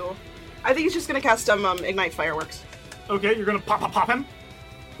to... I think he's just going to cast Ignite Fireworks. Okay, you're going to pop him?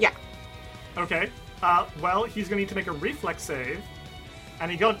 Yeah. Okay. Well, he's going to need to make a reflex save. And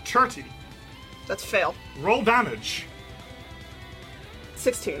he got 30. That's fail. Roll damage.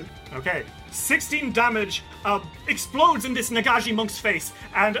 16. Okay. 16 damage explodes in this Nagashi monk's face,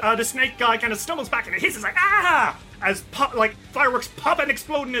 and the snake guy kind of stumbles back and it hisses like, ah! As fireworks pop and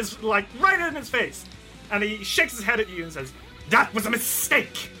explode in his, right in his face. And he shakes his head at you and says, that was a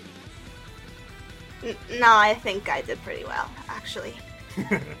mistake! No, I think I did pretty well, actually.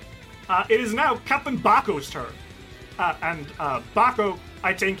 It is now Captain Bako's turn. And Bako,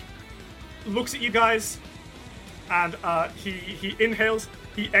 I think, looks at you guys, and he inhales,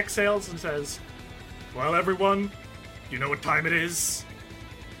 he exhales, and says, well, everyone, you know what time it is?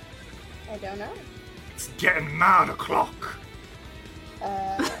 I don't know. It's getting mad o'clock.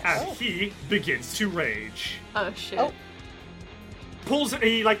 And he begins to rage. Oh, shit. Oh.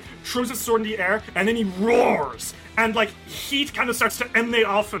 He throws his sword in the air, and then he roars, and heat kind of starts to emanate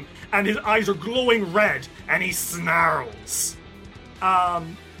off him, and his eyes are glowing red, and he snarls.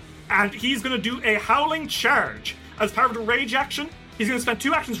 And he's gonna do a howling charge. As part of the rage action, he's gonna spend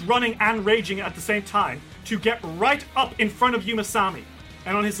 2 actions running and raging at the same time to get right up in front of you, Masami.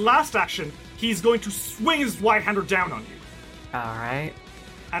 And on his last action, he's going to swing his right-hander down on you. Alright.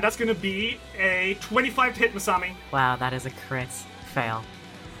 And that's gonna be a 25 to hit, Masami. Wow, that is a crit. Fail.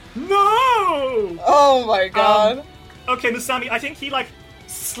 No! Oh my god. Okay, Masami, I think he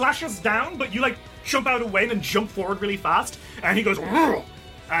slashes down, but you jump out of the way and then jump forward really fast, and he goes,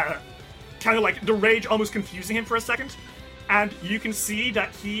 kind of the rage almost confusing him for a second, and you can see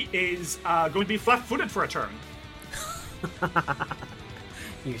that he is going to be flat-footed for a turn.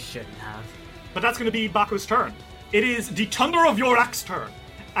 You shouldn't have. But that's going to be Bako's turn. It is the Thunder of Yorak's turn,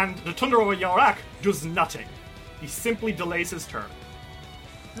 and the Thunder of Yorak does nothing. He simply delays his turn.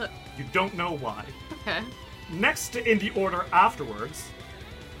 You don't know why. Okay. Next in the order afterwards,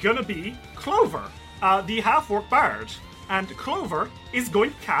 gonna be Clover, the half-orc bard. And Clover is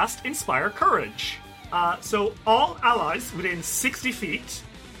going to cast Inspire Courage. So all allies within 60 feet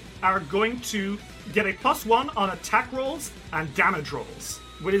are going to get a +1 on attack rolls and damage rolls.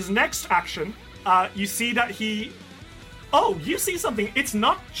 With his next action, you see that he... Oh, you see something. It's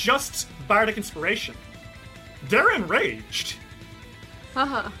not just Bardic Inspiration. They're enraged.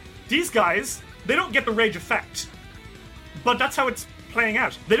 Haha. These guys, they don't get the rage effect. But that's how it's playing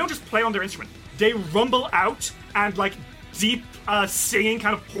out. They don't just play on their instrument. They rumble out, and deep singing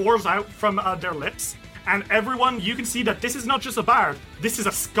kind of pours out from their lips. And everyone, you can see that this is not just a bard. This is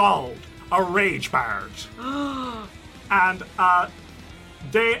a skald. A rage bard. And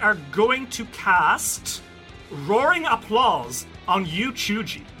they are going to cast Roaring Applause on you,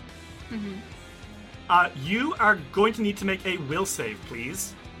 Chuji. Mm-hmm. You are going to need to make a will save,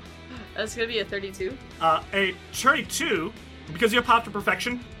 please. That's gonna be a 32. A 32, because you're Path to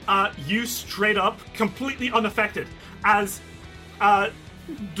Perfection, you straight up, completely unaffected, as the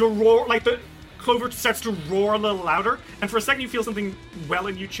roar, the Clover starts to roar a little louder, and for a second you feel something well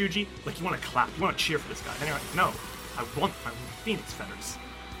in you, Chuji, you want to clap, you want to cheer for this guy. Anyway, no, I want my phoenix feathers.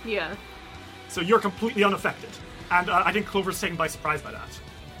 Yeah. So you're completely unaffected, and I think Clover's taken by surprise by that.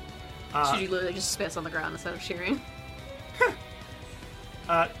 Chuji literally just spits on the ground instead of cheering.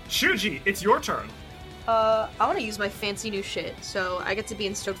 Chuji, it's your turn. I want to use my fancy new shit, so I get to be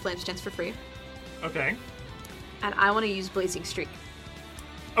in Stoked Flame stance for free. Okay. And I want to use Blazing Streak.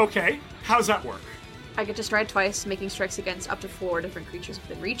 Okay, how's that work? I get to stride twice, making strikes against up to 4 different creatures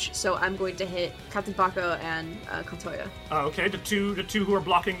within reach, so I'm going to hit Captain Bako and Kantoya. Okay, the two who are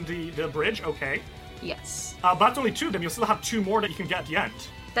blocking the bridge, okay. Yes. But that's only 2 of them, you'll still have 2 more that you can get at the end.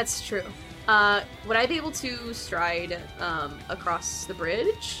 That's true. Would I be able to stride across the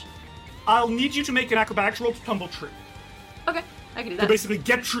bridge? I'll need you to make an acrobatics roll to tumble true. Okay, I can do To that. basically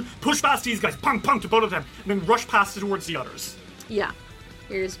push past these guys, punk to both of them, and then rush past towards the others. Yeah.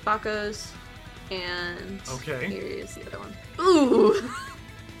 Here's Bako's, and okay. here's the other one. Ooh!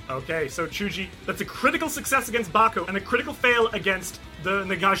 Okay, so Chuji, that's a critical success against Bako and a critical fail against the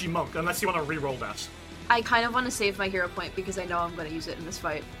Nagaji monk, unless you want to re-roll that. I kind of want to save my hero point because I know I'm going to use it in this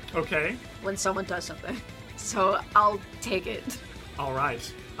fight. Okay. When someone does something. So I'll take it.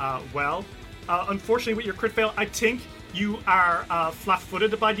 Alright. Unfortunately with your crit fail, I think you are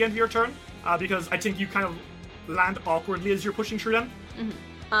flat-footed by the end of your turn, because I think you kind of land awkwardly as you're pushing through them.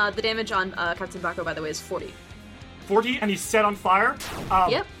 Mm-hmm. The damage on Captain Bako, by the way, is 40. 40, and he's set on fire.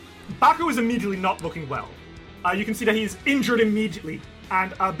 Yep. Bako is immediately not looking well. You can see that he's injured immediately,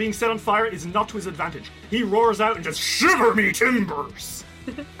 and being set on fire is not to his advantage. He roars out and just, "Shiver me timbers!"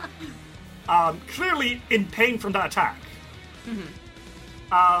 Clearly in pain from that attack.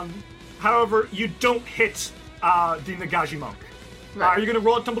 Mm-hmm. However, you don't hit the Nagaji monk. Right. Are you going to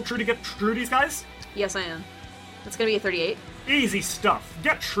roll a tumble true to get through these guys? Yes, I am. It's going to be a 38. Easy stuff.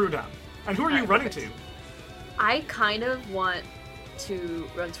 Get through them. And who are you running to? I kind of want to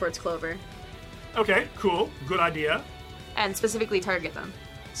run towards Clover. Okay, cool. Good idea. And specifically target them.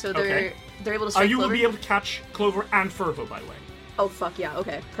 So they're able to strike you Clover. will be able to catch Clover and Fervo, by the way. Oh, fuck yeah.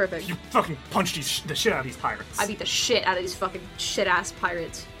 Okay, perfect. You fucking punch the shit out of these pirates. I beat the shit out of these fucking shit-ass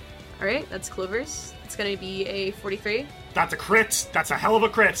pirates. Alright, that's Clover's. It's gonna be a 43. That's a crit. That's a hell of a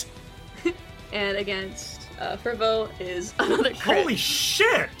crit. And against Fervo is another crit. Holy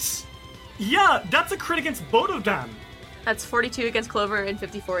shit! Yeah, that's a crit against both of them. That's 42 against Clover and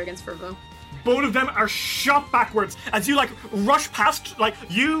 54 against Fervo. Both of them are shot backwards as you, rush past,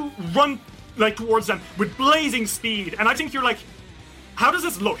 you run, towards them with blazing speed. And I think you're how does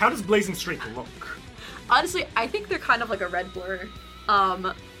this look? How does Blazing Streak look? Honestly, I think they're kind of like a red blur.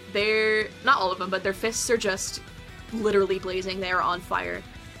 They're, not all of them, but their fists are just literally blazing. They are on fire.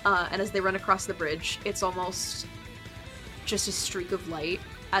 And as they run across the bridge, it's almost just a streak of light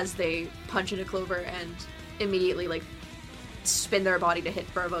as they punch into Clover and immediately, spin their body to hit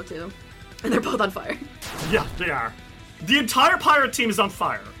Fervo, too. And they're both on fire. Yeah, they are. The entire pirate team is on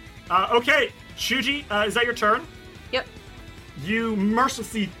fire. Okay, Shuji, is that your turn? Yep. You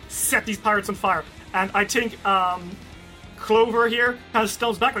mercilessly set these pirates on fire, and I think, Clover here kind of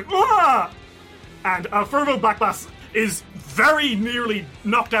stumbles back "Ah!" And Fervo Backblast is very nearly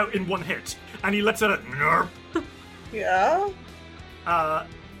knocked out in one hit, and he lets out a nerp. Yeah?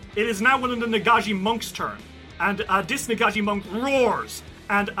 It is now one of the Nagaji monk's turn, and this Nagaji monk roars,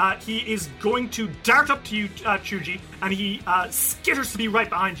 and he is going to dart up to you, Chuji, and he skitters to be right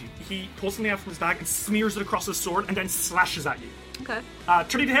behind you. He pulls something out from his bag and smears it across his sword, and then slashes at you. Okay.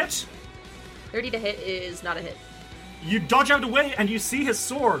 30 to hit? 30 to hit is not a hit. You dodge out of the way, and you see his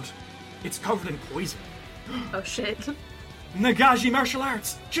sword. It's covered in poison. Oh, shit. Nagaji martial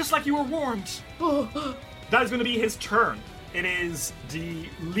arts, just like you were warned. That is going to be his turn. It is the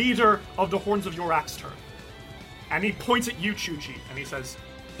leader of the Horns of Yorak's turn. And he points at you, Chuji, and he says,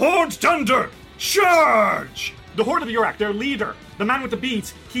 "Horned Thunder, charge!" The Horde of Yorak, their leader, the man with the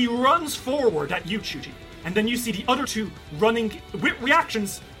beads, he runs forward at you, Chuji. And then you see the other two running with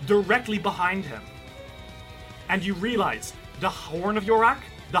reactions directly behind him. And you realize the Horn of Yorak,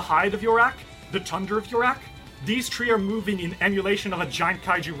 the Hide of Yorak, the Thunder of Yorak, these three are moving in emulation of a giant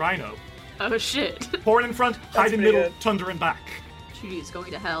kaiju rhino. Oh shit. Horn in front, Hide in middle, Thunder in back. Chuji's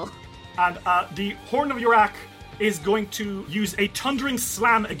going to hell. And the Horn of Yorak is going to use a Thundering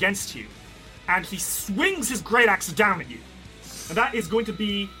Slam against you. And he swings his great axe down at you. And that is going to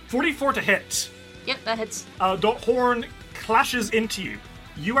be 44 to hit. Yep, that hits. The horn clashes into you.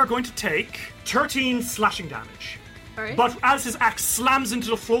 You are going to take 13 slashing damage. Alright. But as his axe slams into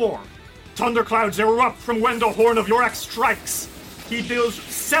the floor, thunderclouds erupt from when the Horn of Yorak strikes. He deals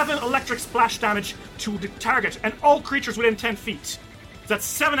 7 electric splash damage to the target and all creatures within 10 feet. That's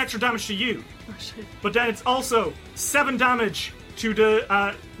 7 extra damage to you. Oh, shit. But then it's also 7 damage to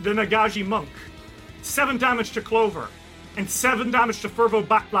the Nagaji monk, 7 damage to Clover, and 7 damage to Fervo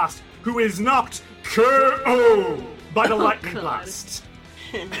Backblast, who is knocked KO by the lightning blast.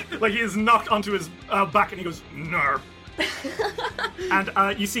 He is knocked onto his back, and he goes, "Nerp."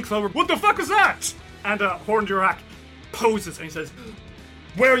 And you see Clover, "What the fuck is that?" And Horned Yorak poses, and he says,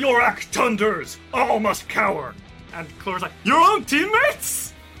 "Where Yorak thunders, all must cower." And Clover's like, "Your own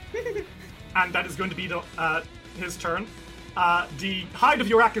teammates?" And that is going to be his turn. The Hide of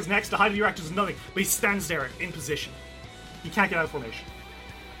Yorak is next. The Hide of Yorak does nothing, but he stands there in position. He can't get out of formation.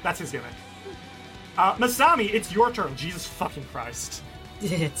 That's his gimmick. Masami, it's your turn. Jesus fucking Christ.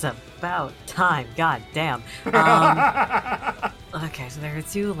 It's about time. God damn. Okay, so there are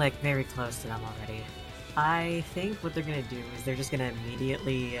two, very close to them already. I think what they're gonna do is they're just gonna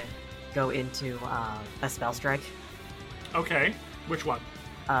immediately go into a spell strike. Okay, which one?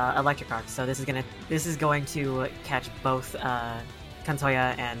 Electric arc. So this is going to catch both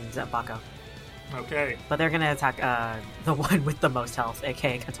Kantoya and Bako. Okay. But they're gonna attack the one with the most health,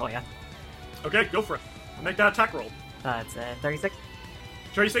 aka Kantoya. Okay, go for it. Make that attack roll. It's 36.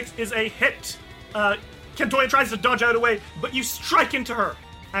 36 is a hit. Kantoya tries to dodge out of the way, but you strike into her.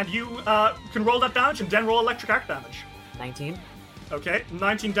 And you can roll that damage and then roll electric arc damage. 19. Okay,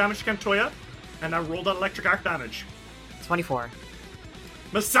 19 damage to Kantoya. And now roll that electric arc damage. 24.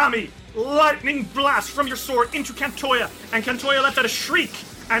 Masami, lightning blast from your sword into Kantoya, and Kantoya lets out a shriek,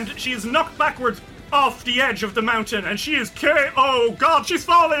 and she is knocked backwards off the edge of the mountain, and she is Oh god, she's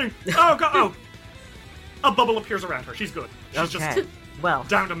falling! Oh god, oh! A bubble appears around her, she's good. She's just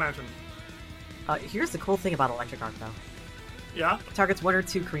down the mountain. Here's the cool thing about Electric Arc, though. Yeah? Targets 1 or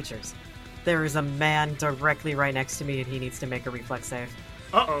 2 creatures. There is a man directly right next to me, and he needs to make a reflex save.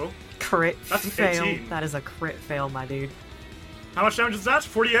 Uh-oh. Crit That's fail. 18. That is a crit fail, my dude. How much damage is that?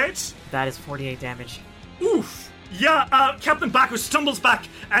 48? That is 48 damage. Oof! Yeah, Captain Baku stumbles back,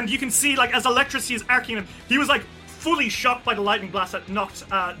 and you can see, like, as electricity is arcing him, he was, like, fully shocked by the lightning blast that knocked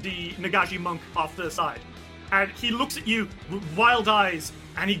the Nagashi monk off to the side. And he looks at you with wild eyes,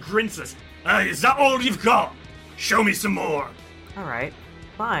 and he grinces. Is that all you've got? Show me some more. Alright,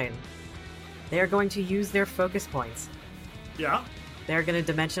 fine. They are going to use their focus points. Yeah? They're going to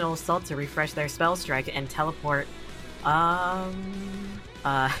Dimensional Assault to refresh their spell strike and teleport.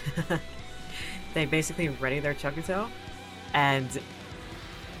 They basically ready their Chokuto, and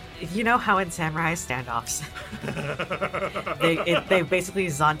you know how in Samurai standoffs, they basically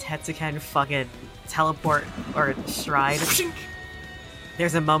Zantetsuken fucking teleport or stride.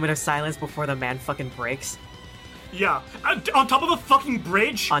 There's a moment of silence before the man fucking breaks. Yeah, on top of a fucking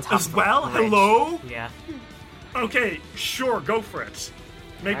bridge on top as of well? Bridge. Hello? Yeah. Okay, sure, go for it.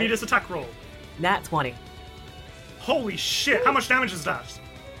 Make me this attack roll. Nat 20. Holy shit, how much damage is that?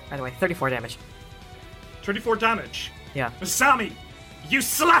 By the way, 34 damage. 34 damage. Yeah. Masami, you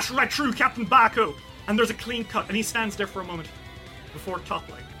slash right through Captain Baku, and there's a clean cut, and he stands there for a moment before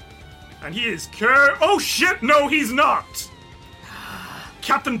toppling. And he is oh shit, no he's not!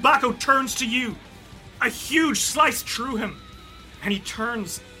 Captain Baku turns to you, a huge slice through him, and he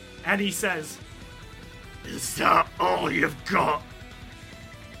turns and he says, "Is that all you've got?"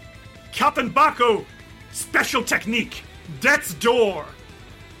 Captain Baku, special technique, Death's Door.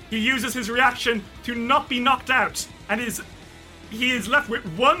 He uses his reaction to not be knocked out, and he is left with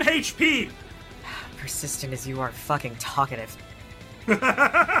 1 HP. Persistent as you are fucking talkative.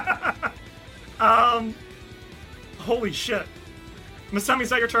 Holy shit. Masami, is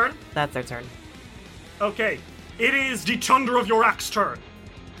that your turn? That's their turn. Okay. It is the Thunder of Yorak's turn.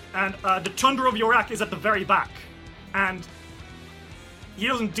 And the Thunder of Yorak is at the very back. And he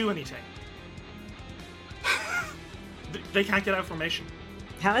doesn't do anything. They can't get out of formation.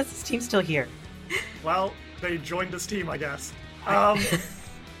 How is this team still here? Well, they joined this team, I guess.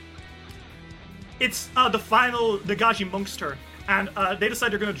 It's the final Nagashi monk's turn, and they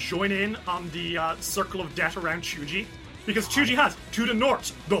decide they're going to join in on the Circle of Death around Chuji, because Chuji has, to the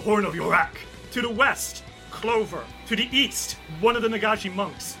north, the Horn of Yorak, to the west, Clover, to the east, one of the Nagashi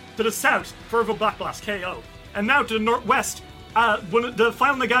monks, to the south, Fervor Blackblast, KO, and now to the northwest, the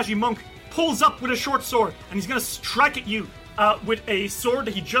final Nagashi monk pulls up with a short sword, and he's going to strike at you with a sword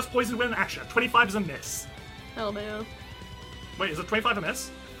that he just poisoned with an action. 25 is a miss. Oh man. Wait, is it 25 a miss?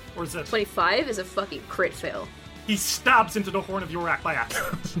 Or is it... 25 is a fucking crit fail. He stabs into the Horn of Yorak by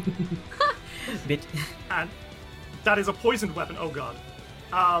accident. And that is a poisoned weapon, oh god.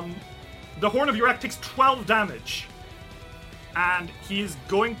 The Horn of Yorak takes 12 damage. And he's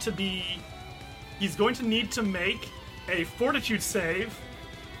going to need to make a Fortitude save.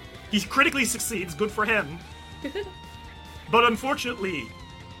 He critically succeeds, good for him. But unfortunately,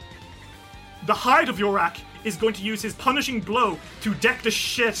 the Hide of Yorak is going to use his punishing blow to deck the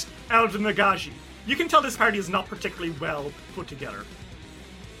shit out of the Nagashi. You can tell this party is not particularly well put together.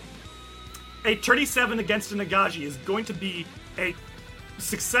 A 37 against the Nagashi is going to be a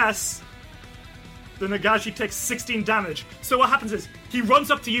success. The Nagashi takes 16 damage. So what happens is, he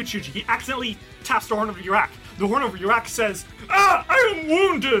runs up to you, Chuji. He accidentally taps the Horn of Yorak. The Horn of Yorak says, "Ah, I am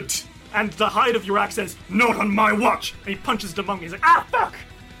wounded!" And the Hide of Yorak says, "Not on my watch!" And he punches the monk. He's like, "Ah, fuck!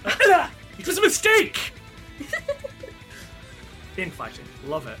 It was a mistake!" Infighting.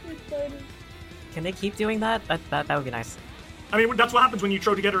 Love it. Can they keep doing that? That would be nice. I mean, that's what happens when you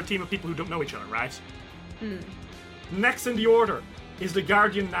throw together a team of people who don't know each other, right? Next in the order is the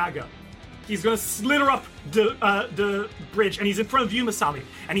Guardian Naga. He's going to slither up the bridge, and he's in front of you, Masami,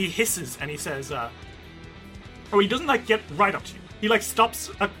 and he hisses, and he says, he doesn't, get right up to you. He,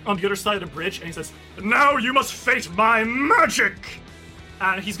 stops on the other side of the bridge, and he says, "Now you must face my magic!"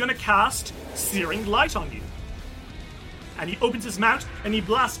 And he's going to cast Searing Light on you. and he opens his mouth, and he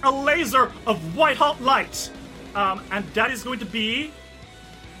blasts a laser of white-hot light. And that is going to be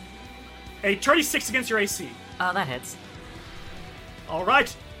a 36 against your AC. Oh, that hits. All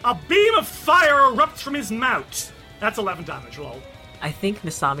right. A beam of fire erupts from his mouth. That's 11 damage, lol. I think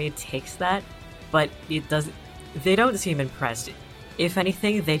Misami takes that, but it doesn't. They don't seem impressed. If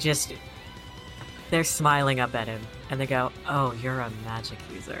anything, they're smiling up at him, and they go, "Oh, you're a magic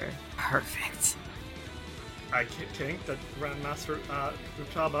user. Perfect." I think that Grandmaster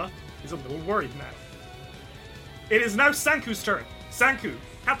Futaba is a little worried now. It is now Sanku's turn. Sanku,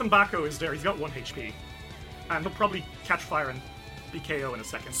 Captain Bako is there. He's got 1 HP, and he'll probably catch fire and be KO in a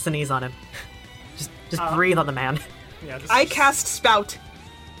second. Sneeze on him. Just breathe on the man. Yeah. I cast Spout.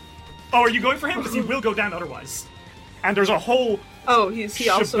 Oh, are you going for him? Because he will go down otherwise. And there's a whole. Oh,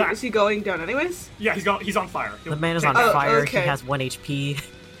 is he going down anyways? Yeah, he's on fire. The man is on fire. Okay. He has 1 HP.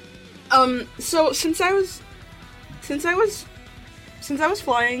 So since I was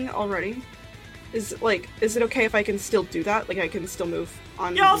flying already, is it okay if I can still do that? Like I can still move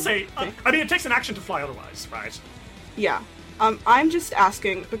on? Yeah, I'll say. I mean, it takes an action to fly otherwise, right? Yeah. I'm just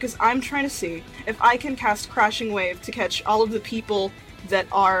asking because I'm trying to see if I can cast Crashing Wave to catch all of the people that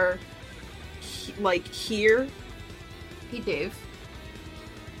are here. Hey, Dave.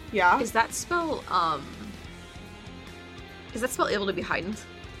 Yeah. Is that spell able to be heightened?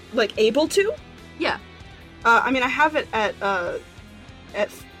 Like able to? Yeah. I mean, I have it at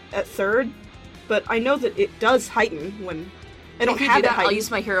third, but I know that it does heighten when I don't have it heightened. I'll use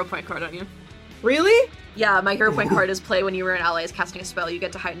my hero point card on you. Really? Yeah, my hero point card is play when you were an ally is casting a spell. You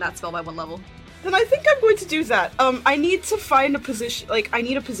get to heighten that spell by 1 level. Then I think I'm going to do that. I need to find a position. I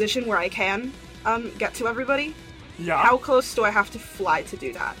need a position where I can get to everybody. Yeah. How close do I have to fly to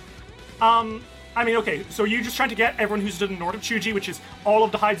do that? I mean, okay, so you're just trying to get everyone who's to the north of Chuji, which is all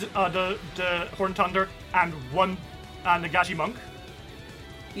of the hides, the Horn Thunder, and 1 Nagashi Monk?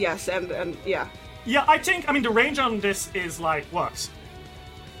 Yes, and yeah. Yeah, I mean, the range on this is like, what?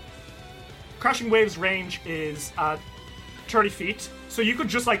 Crashing Wave's range is 30 feet, so you could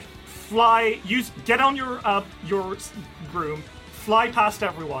just, fly, get on your broom, fly past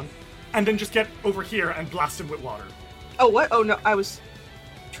everyone, and then just get over here and blast him with water. Oh, what? Oh, no, I was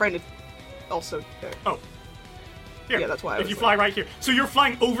trying to also... Oh. Here. Yeah, that's why If you fly right here. So you're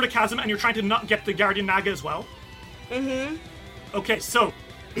flying over the chasm and you're trying to not get the Guardian Naga as well? Mm-hmm. Okay, so...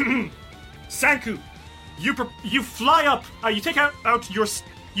 Sanku, you fly up, you take out your...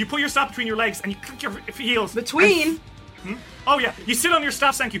 You put your staff between your legs and you click your heels. Between? Oh yeah, you sit on your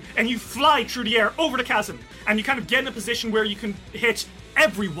staff, Sanku, and you fly through the air over the chasm, and you kind of get in a position where you can hit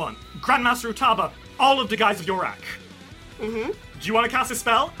everyone. Grandmaster Utaba, all of the guys of Yorak. Mm-hmm. Do you want to cast a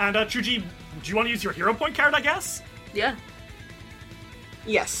spell? And Chuji, do you want to use your hero point card, I guess? Yeah.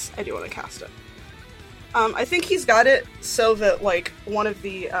 Yes, I do want to cast it. I think he's got it so that, one of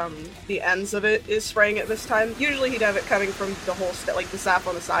the ends of it is spraying it this time. Usually he'd have it coming from the whole, the staff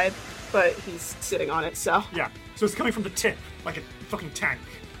on the side, but he's sitting on it, so... Yeah, so it's coming from the tip, like a fucking tank.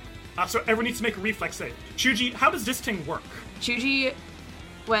 So everyone needs to make a reflex save. Chuji, how does this thing work? Chuji,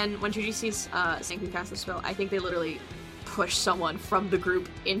 when Chuji sees Sanku cast the spell, I think they literally push someone from the group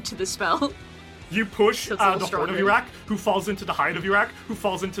into the spell. You push so the Horn of Urak, who falls into the Hide of Urak, who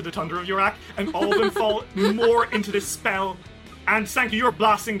falls into the Thunder of Urak, and all of them fall more into this spell. And Sanku, you're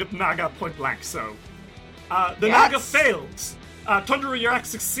blasting the Naga point blank, so... the Naga fails. Thunder of Urak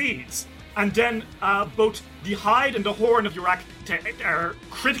succeeds. And then both the Hide and the Horn of Urak are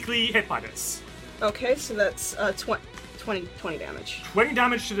critically hit by this. Okay, so that's 20 damage. 20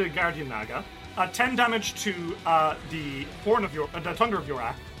 damage to the Guardian Naga, 10 damage to the Horn of the Thunder of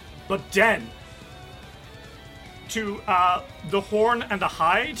Urak, but then to the Horn and the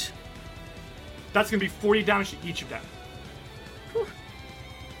Hide, that's going to be 40 damage to each of them. Whew.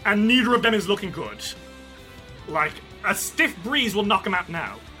 And neither of them is looking good. A stiff breeze will knock them out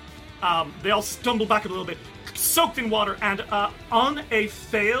now. They all stumble back a little bit, soaked in water, and on a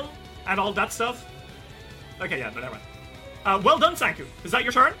fail and all that stuff. Okay, yeah, but never mind. Well done, Sanku. Is that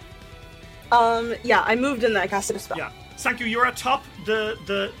your turn? Yeah, I moved and I casted a spell. Yeah. Sanku, you're atop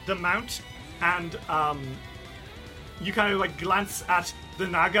the mount, and you kind of glance at the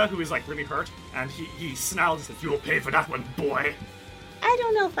Naga, who is really hurt, and he snarls and says, "You'll pay for that one, boy." I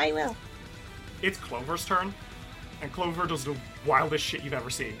don't know if I will. It's Clover's turn, and Clover does the wildest shit you've ever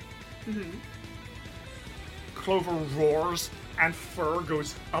seen. Mm-hmm. Clover roars, and fur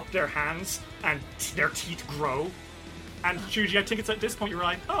goes up their hands, and their teeth grow. And Chuji, I think it's at this point you're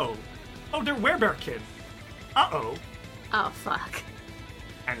like, oh, they're Werebear Kid. Uh-oh. Oh, fuck.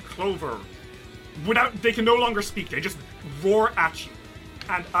 And Clover, they can no longer speak, they just roar at you.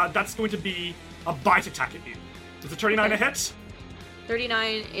 And that's going to be a bite attack at you. Is a 39 a hit?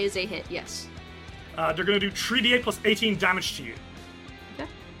 39 is a hit, yes. They're going to do 3d8 plus 18 damage to you. Okay.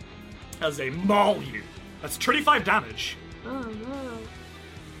 As they maul you. That's 35 damage. Oh, no.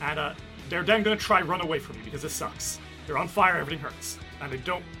 And they're then going to try run away from you because this sucks. They're on fire, everything hurts. And they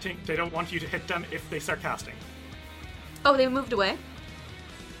don't want you to hit them if they start casting. Oh, they moved away?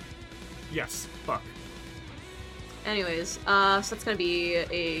 Yes, fuck. Anyways, so that's gonna be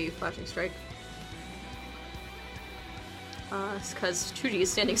a flashing strike. It's because Chuji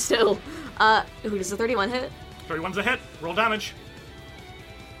is standing still. Who does the 31 hit? 31's a hit. Roll damage.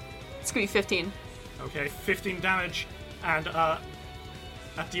 It's gonna be 15. Okay, 15 damage. And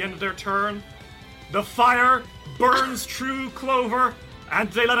at the end of their turn, the fire burns through Clover, and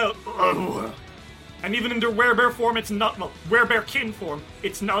they let out. And even in their werebear form, it's not. Well, werebear kin form,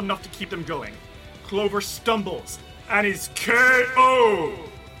 it's not enough to keep them going. Clover stumbles and is KO!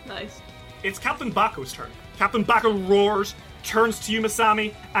 Nice. It's Captain Bako's turn. Captain Bako roars, turns to you,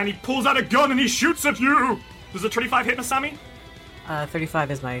 Masami, and he pulls out a gun and he shoots at you! Does a 35 hit, Masami?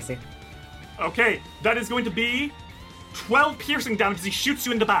 35 is my AC. Okay, that is going to be 12 piercing damage as he shoots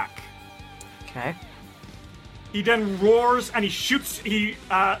you in the back. Okay. He then roars and he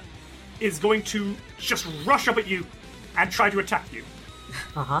is going to just rush up at you and try to attack you.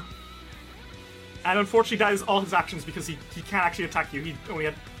 Uh-huh. And unfortunately that is all his actions because he can't actually attack you.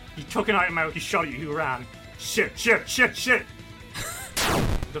 He took an item out, he shot at you, he ran. Shit.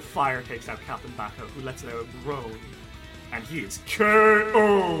 The fire takes out Captain Bako, who lets out a groan. And he is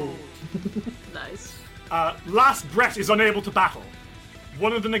KO! Nice. Last Brett is unable to battle.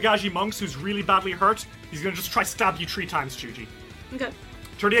 One of the Nagaji monks who's really badly hurt, he's gonna just try stab you 3 times, Chuji. Okay.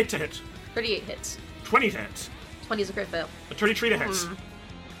 38 to hit. 38 hits. 20 to hit. 20 is a crit fail. A 33 to hit.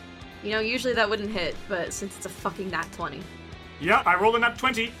 You know, usually that wouldn't hit, but since it's a fucking nat 20. Yeah, I rolled a nat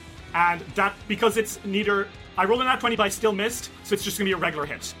 20, and that, because it's neither... I rolled a nat 20, but I still missed, so it's just gonna be a regular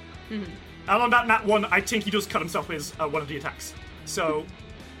hit. And on that nat 1, I think he does cut himself with one of the attacks. So...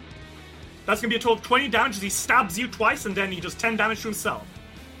 that's gonna be a total of 20 damage as he stabs you twice, and then he does 10 damage to himself.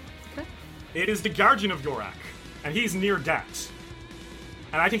 Okay. It is the Guardian of Yorak, and he's near death.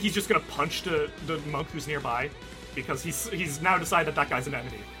 And I think he's just gonna punch the monk who's nearby, because he's now decided that guy's an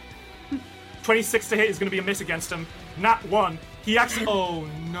enemy. 26 to hit is gonna be a miss against him. Nat 1. He actually... oh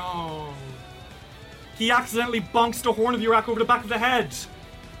no. He accidentally bonks the Horn of Yorak over the back of the head.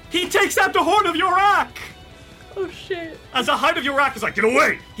 He takes out the Horn of Yorak! Oh shit. As the Hide of Yorak is like, get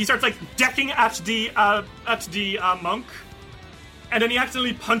away! He starts like decking at the monk. And then he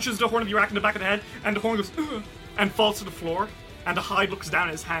accidentally punches the Horn of Yorak in the back of the head, and the Horn goes, ugh, and falls to the floor. And the Hide looks down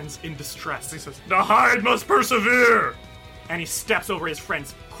at his hands in distress. He says, the Hide must persevere! And he steps over his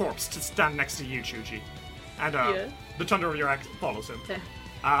friend's corpse to stand next to you, Chuji. And the Thunder of Yorak follows him. Okay.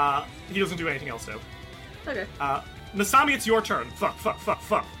 He doesn't do anything else, though. Okay. Masami, it's your turn.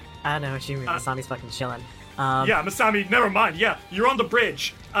 Fuck. I know what you mean. Masami's fucking chilling. Yeah, Masami, never mind. Yeah, you're on the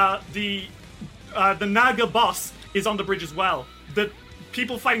bridge. The Naga boss is on the bridge as well. The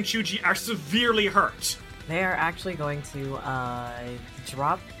people fighting Chuji are severely hurt. They are actually going to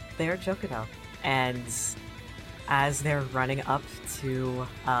drop their Chokudo. And as they're running up to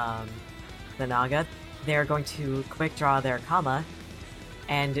the Naga, they're going to quick draw their Kama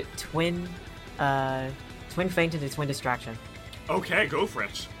and twin feint into twin distraction. Okay, go for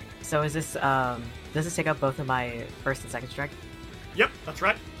it. So is this does this take up both of my first and second strike? Yep, that's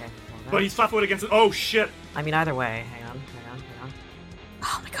right. Okay. Well, But he's flat-footed against it. Oh shit! I mean, either way. Hang on.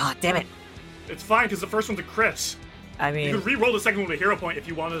 Oh my god, damn it! It's fine because the first one's a crit. I mean, You could re-roll the second one with a hero point if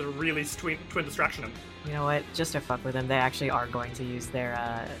you wanted to really twin distraction him. you know what? Just to fuck with them, they actually are going to use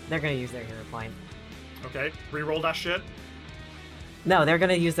their they're going to use their hero point. Okay, re-roll that shit. No, they're going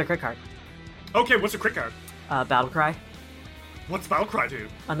to use their crit card. Okay, what's a crit card? Battle Cry. What's Battle Cry do?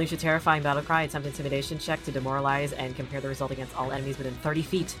 Unleash a terrifying battle cry. Attempt intimidation check to demoralize and compare the result against all enemies within 30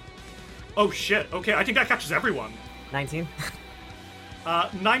 feet. Oh shit, okay, I think that catches everyone. 19.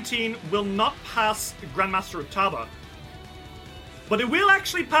 19 will not pass Grandmaster Utaba, but it will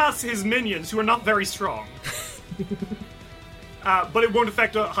actually pass his minions, who are not very strong. But it won't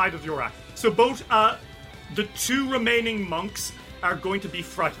affect the Hide of Yorak. So both the 2 remaining monks are going to be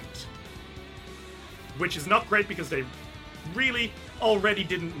frightened. Which is not great because they really already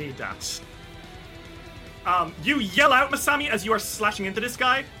didn't need that. You yell out, Masami, as you are slashing into this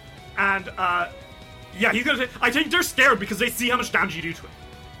guy, and yeah, he's gonna say, I think they're scared because they see how much damage you do to him.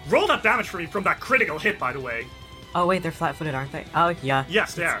 Roll that damage for me from that critical hit, by the way. Oh wait, they're flat-footed, aren't they? Oh yeah.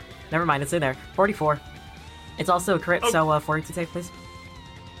 Yes, they are. Never mind, it's in there. 44. It's also a crit, so 42 save, please.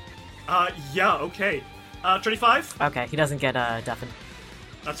 Yeah, okay. 35? Okay, he doesn't get deafened.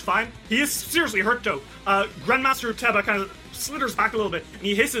 That's fine. He is seriously hurt, though. Grandmaster Teba kind of slithers back a little bit, and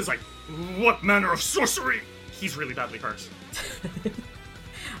he hisses like, "What manner of sorcery?" He's really badly hurt.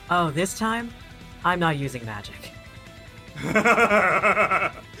 Oh, this time? I'm not using magic.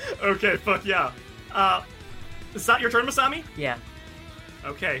 Okay, fuck yeah. Is that your turn, Masami? Yeah.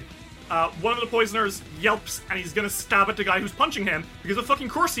 Okay. One of the poisoners yelps, and he's gonna stab at the guy who's punching him, because of fucking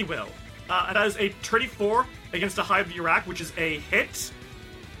course he will. And that is a 34 against the Hive of the Urak, which is a hit.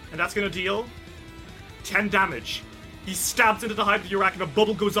 And that's gonna deal 10 damage. He stabs into the Hive of the Urak, and a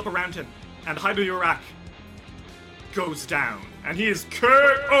bubble goes up around him. And the Hive of the Urak goes down. And he is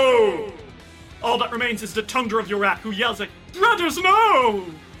KO! All that remains is the Tundra of Urak, who yells like, "Brothers, no!"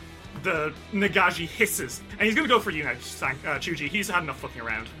 The Nagaji hisses. And he's gonna go for you now, Chuji. He's had enough fucking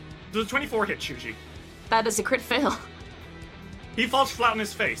around. Does a 24 hit, Chuji? That is a crit fail. He falls flat on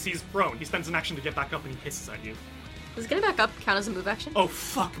his face. He's prone. He spends an action to get back up, and he hisses at you. Does getting back up count as a move action? Oh,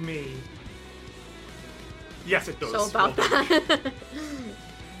 fuck me. Yes, it does. So about that.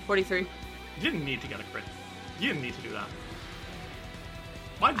 43. You didn't need to get a crit. You didn't need to do that.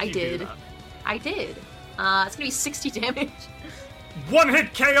 Why did you do that? I did. It's gonna be 60 damage. One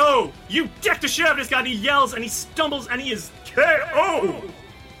hit KO! You deck the shit out of this guy, and he yells, and he stumbles, and he is KO!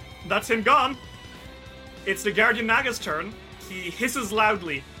 That's him gone. It's the Guardian Naga's turn. He hisses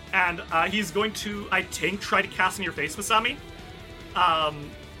loudly, and he's going to, I think, try to cast in your face, Masami.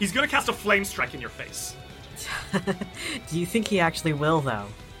 He's going to cast a Flame Strike in your face. Do you think he actually will, though?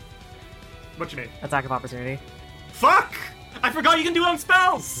 What do you mean? Attack of opportunity. Fuck! I forgot you can do it on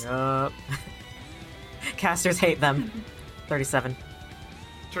spells! Yup. Casters hate them. 37.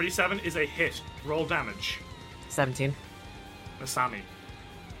 37 is a hit. Roll damage. 17. Masami.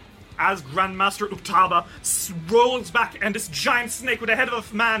 As Grandmaster Utaba rolls back, and this giant snake with the head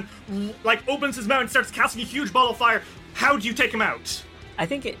of a man, opens his mouth and starts casting a huge ball of fire, how do you take him out? I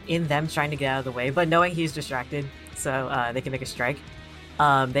think in them trying to get out of the way, but knowing he's distracted, so they can make a strike,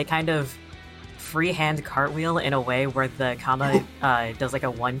 they kind of freehand cartwheel in a way where the Kama does like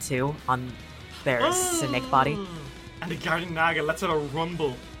a 1-2 on their snake body. And the Guardian Naga lets out a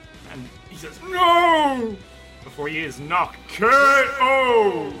rumble, and he says, "No!" before he is knocked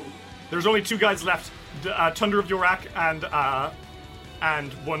KO! There's only 2 guys left, Tundra of Urak and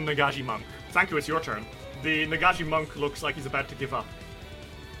one Nagaji monk. Sanku, it's your turn. The Nagaji monk looks like he's about to give up.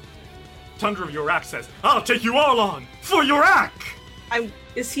 Tundra of Urak says, "I'll take you all on, for Urak!"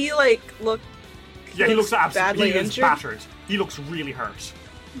 Is he, look... Yeah, he looks absolutely... badly He is injured? battered. He looks really hurt.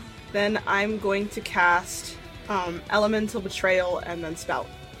 Then I'm going to cast Elemental Betrayal and then Spout.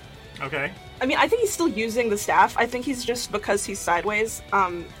 Okay. I mean, I think he's still using the staff. I think he's just, because he's sideways,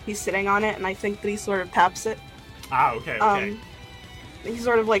 he's sitting on it, and I think that he sort of taps it. Ah, okay. He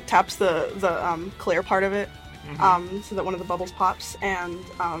sort of, taps the clear part of it, so that one of the bubbles pops, and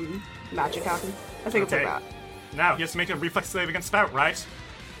magic happens. I think it's like that. Now, he has to make a reflex save against Spout, right?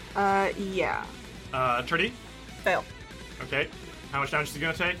 Yeah. Trudy? Fail. Okay. How much damage is he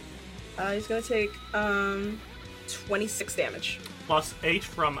gonna take? He's gonna take, 26 damage. Plus 8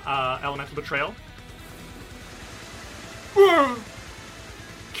 from Elemental Betrayal.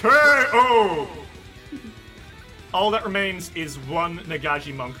 KO! All that remains is one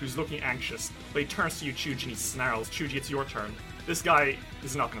Nagaji monk who's looking anxious, but he turns to you, Chuji, and he snarls. Chuji, it's your turn. This guy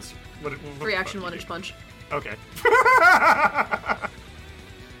is not gonna... What 3-action, 1-inch punch. Okay.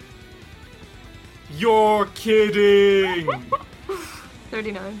 You're kidding!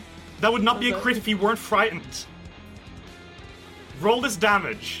 39. That would not be a crit if he weren't frightened. Roll this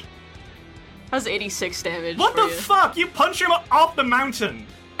damage. That's 86 damage. What for the you. fuck? You punch him off the mountain.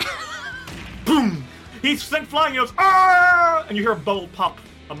 Boom! He's sent flying, he goes, "Ah!" And you hear a bubble pop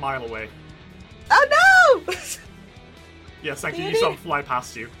a mile away. Oh no! Yes, thank you. You saw him fly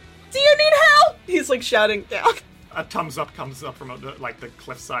past you. Do you need help? He's shouting down. A thumbs up comes up from the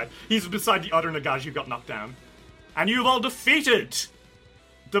cliffside. He's beside the other Nagaji who got knocked down. And you've all defeated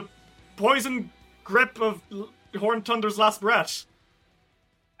the poison grip of Horned Thunder's last breath.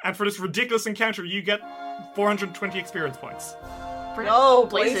 And for this ridiculous encounter, you get 420 experience points. No,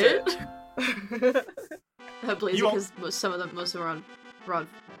 Blaze it. Blaze it You all- because most of them were on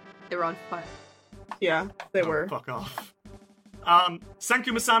fire. Yeah, they were. Fuck off. Sanku,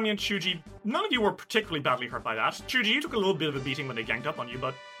 Masami, and Chuji, none of you were particularly badly hurt by that. Chuji, you took a little bit of a beating when they ganked up on you,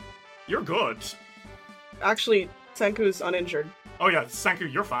 but you're good. Actually, Senku's uninjured. Oh yeah,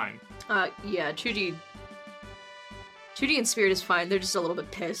 Sanku, you're fine. Yeah, Chuji and Spirit is fine. They're just a little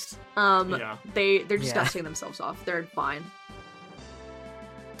bit pissed. Yeah. They're just dusting themselves off. They're fine.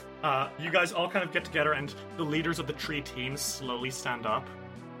 You guys all kind of get together, and the leaders of the 3 teams slowly stand up.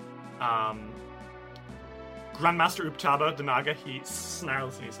 Grandmaster Uptaba, the Naga, he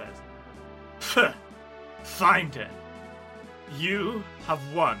snarls and he says, "Pfft, fine then. You have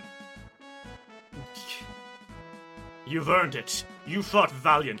won. You've earned it. You fought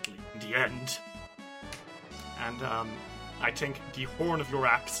valiantly in the end." And I think the horn of your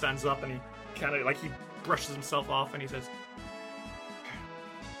axe stands up and he kind of, he brushes himself off and he says,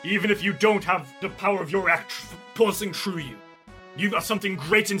 "Even if you don't have the power of your axe pulsing through you, you've got something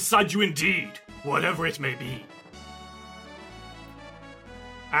great inside you indeed, whatever it may be."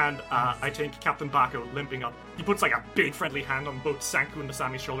 And I think Captain Bako, limping up, he puts a big friendly hand on both Sanku and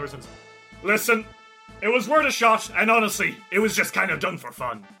Masami's shoulders and says, "Listen, it was worth a shot, and honestly, it was just kind of done for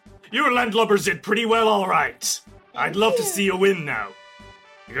fun. You landlubbers did pretty well, alright. I'd love to see you win now.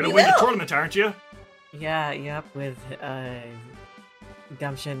 You're gonna win the tournament, aren't you?" Yeah, yep, with,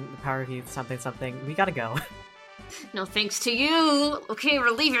 gumption, power heat, something. We gotta go. No thanks to you. Okay,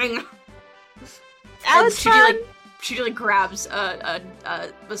 we're leaving. That was fun. She grabs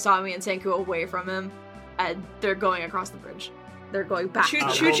Masami and Sanku away from him, and they're going across the bridge. They're going back.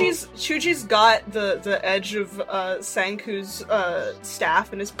 Chuji's got the edge of Sanku's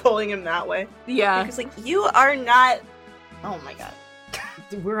staff and is pulling him that way. Yeah. Because you are not. Oh my god.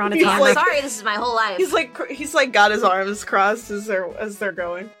 We're on a timer. I'm sorry, this is my whole life. He's got his arms crossed as they're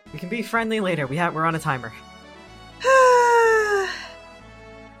going. We can be friendly later. We're on a timer.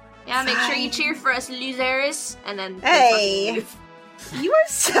 Yeah, make sure you cheer for us, losers. And then hey, you are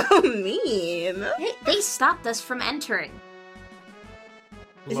so mean. They stopped us from entering.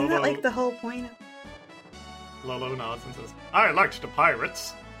 Isn't that the whole point? Lolo nods and says, "I liked the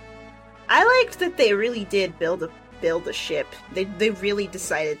pirates." I liked that they really did build a ship. They really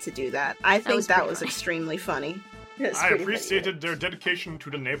decided to do that. I think that was extremely funny. I appreciated their dedication to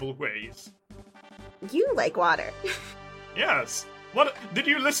the naval ways. You like water. Yes. What? Did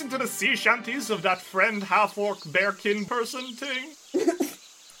you listen to the sea shanties of that friend half-orc bearkin person thing?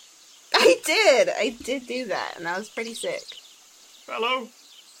 I did do that, and that was pretty sick. Fellow.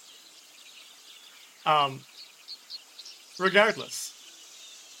 Regardless,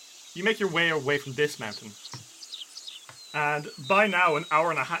 you make your way away from this mountain. And by now, an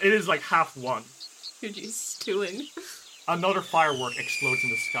hour and a half, it is 1:30. Chuji's stewing. Another firework explodes in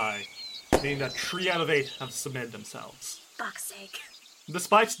the sky, meaning that 3 out of 8 have submitted themselves. Fuck's sake.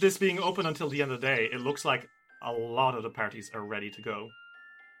 Despite this being open until the end of the day, it looks like a lot of the parties are ready to go.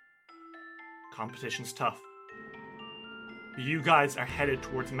 Competition's tough. You guys are headed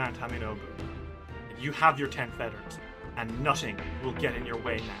towards Mount Haminobu. You have your 10 feathers, and nothing will get in your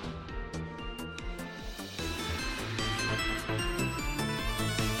way now.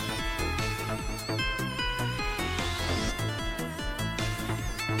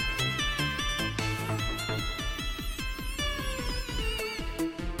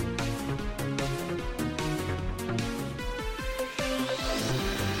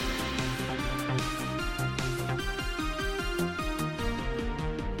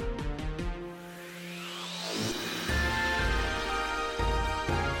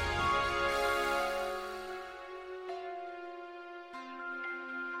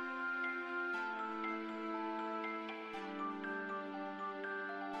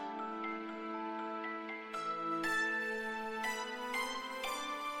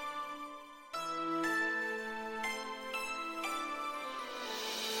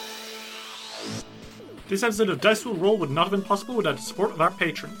 This episode of Dice Will Roll would not have been possible without the support of our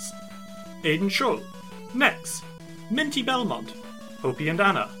patrons. Aiden Scholl, Nex, Minty Belmont, Opie and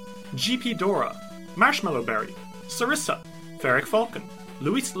Anna, GP Dora, Marshmallow Berry, Sarissa, Ferric Falcon,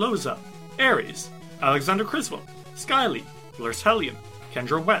 Luis Loza, Aries, Alexander Criswell, Skyly, Lurs Hellion,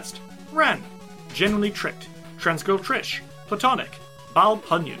 Kendra West, Ren, Genuinely Tricked, Transgirl Trish, Platonic, Bal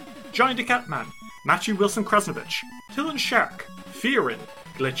Punyon, Johnny the Catman, Matthew Wilson Krasnovich, Tillen Shark, Fiorin,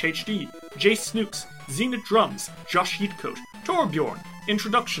 Glitch HD, Jace Snooks, Zenith Drums, Josh Heathcote, Torbjorn,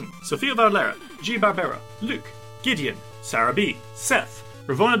 Introduction, Sophia Valera, G. Barbera, Luke, Gideon, Sarah B, Seth,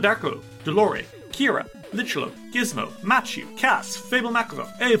 Ravona Darko, Dolore, Kira, Lichelo, Gizmo, Matthew, Cass, Fable Makarov,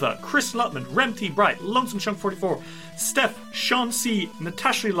 Ava, Chris Lutman, Rem T. Bright, Lonesome Chunk 44, Steph, Sean C,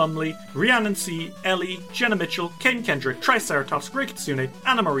 Natasha Lumley, Rhiannon C, Ellie, Jenna Mitchell, Ken Kendrick, Triceratops, Grey Kitsune,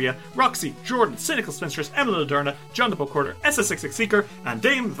 Anna Maria, Roxy, Jordan, Cynical Spinstress, Emily Laderna, John the Bookhoarder, SS66 Seeker, and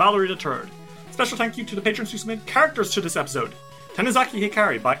Dame Valerie the Turd. Special thank you to the patrons who submitted characters to this episode. Tanizaki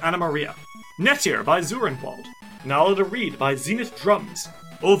Hikari by Anna Maria, Netier by Zurenwald, Nala the Reed by Zenith Drums,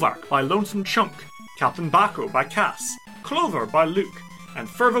 Ovark by Lonesome Chunk, Captain Bako by Cass, Clover by Luke, and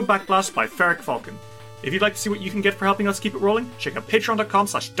Fervo Backblast by Ferric Falcon. If you'd like to see what you can get for helping us keep it rolling, check out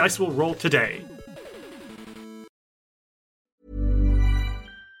patreon.com/dicewillroll today.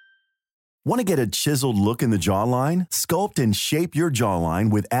 Want to get a chiseled look in the jawline? Sculpt and shape your jawline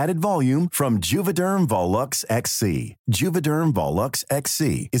with added volume from Juvederm Volux XC. Juvederm Volux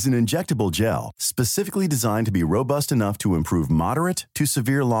XC is an injectable gel specifically designed to be robust enough to improve moderate to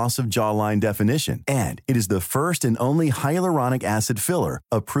severe loss of jawline definition. And it is the first and only hyaluronic acid filler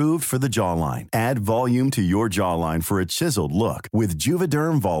approved for the jawline. Add volume to your jawline for a chiseled look with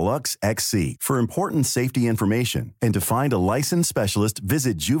Juvederm Volux XC. For important safety information and to find a licensed specialist,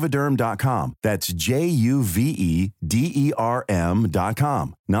 visit Juvederm.com. That's Juvederm.com.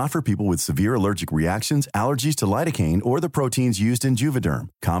 Not for people with severe allergic reactions, allergies to lidocaine, or the proteins used in Juvederm.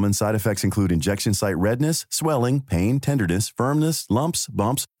 Common side effects include injection site redness, swelling, pain, tenderness, firmness, lumps,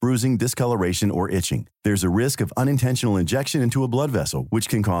 bumps, bruising, discoloration, or itching. There's a risk of unintentional injection into a blood vessel, which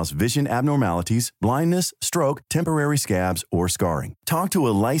can cause vision abnormalities, blindness, stroke, temporary scabs, or scarring. Talk to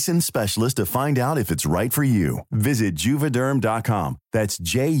a licensed specialist to find out if it's right for you. Visit Juvederm.com. That's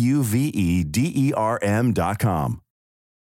Juvederm.com.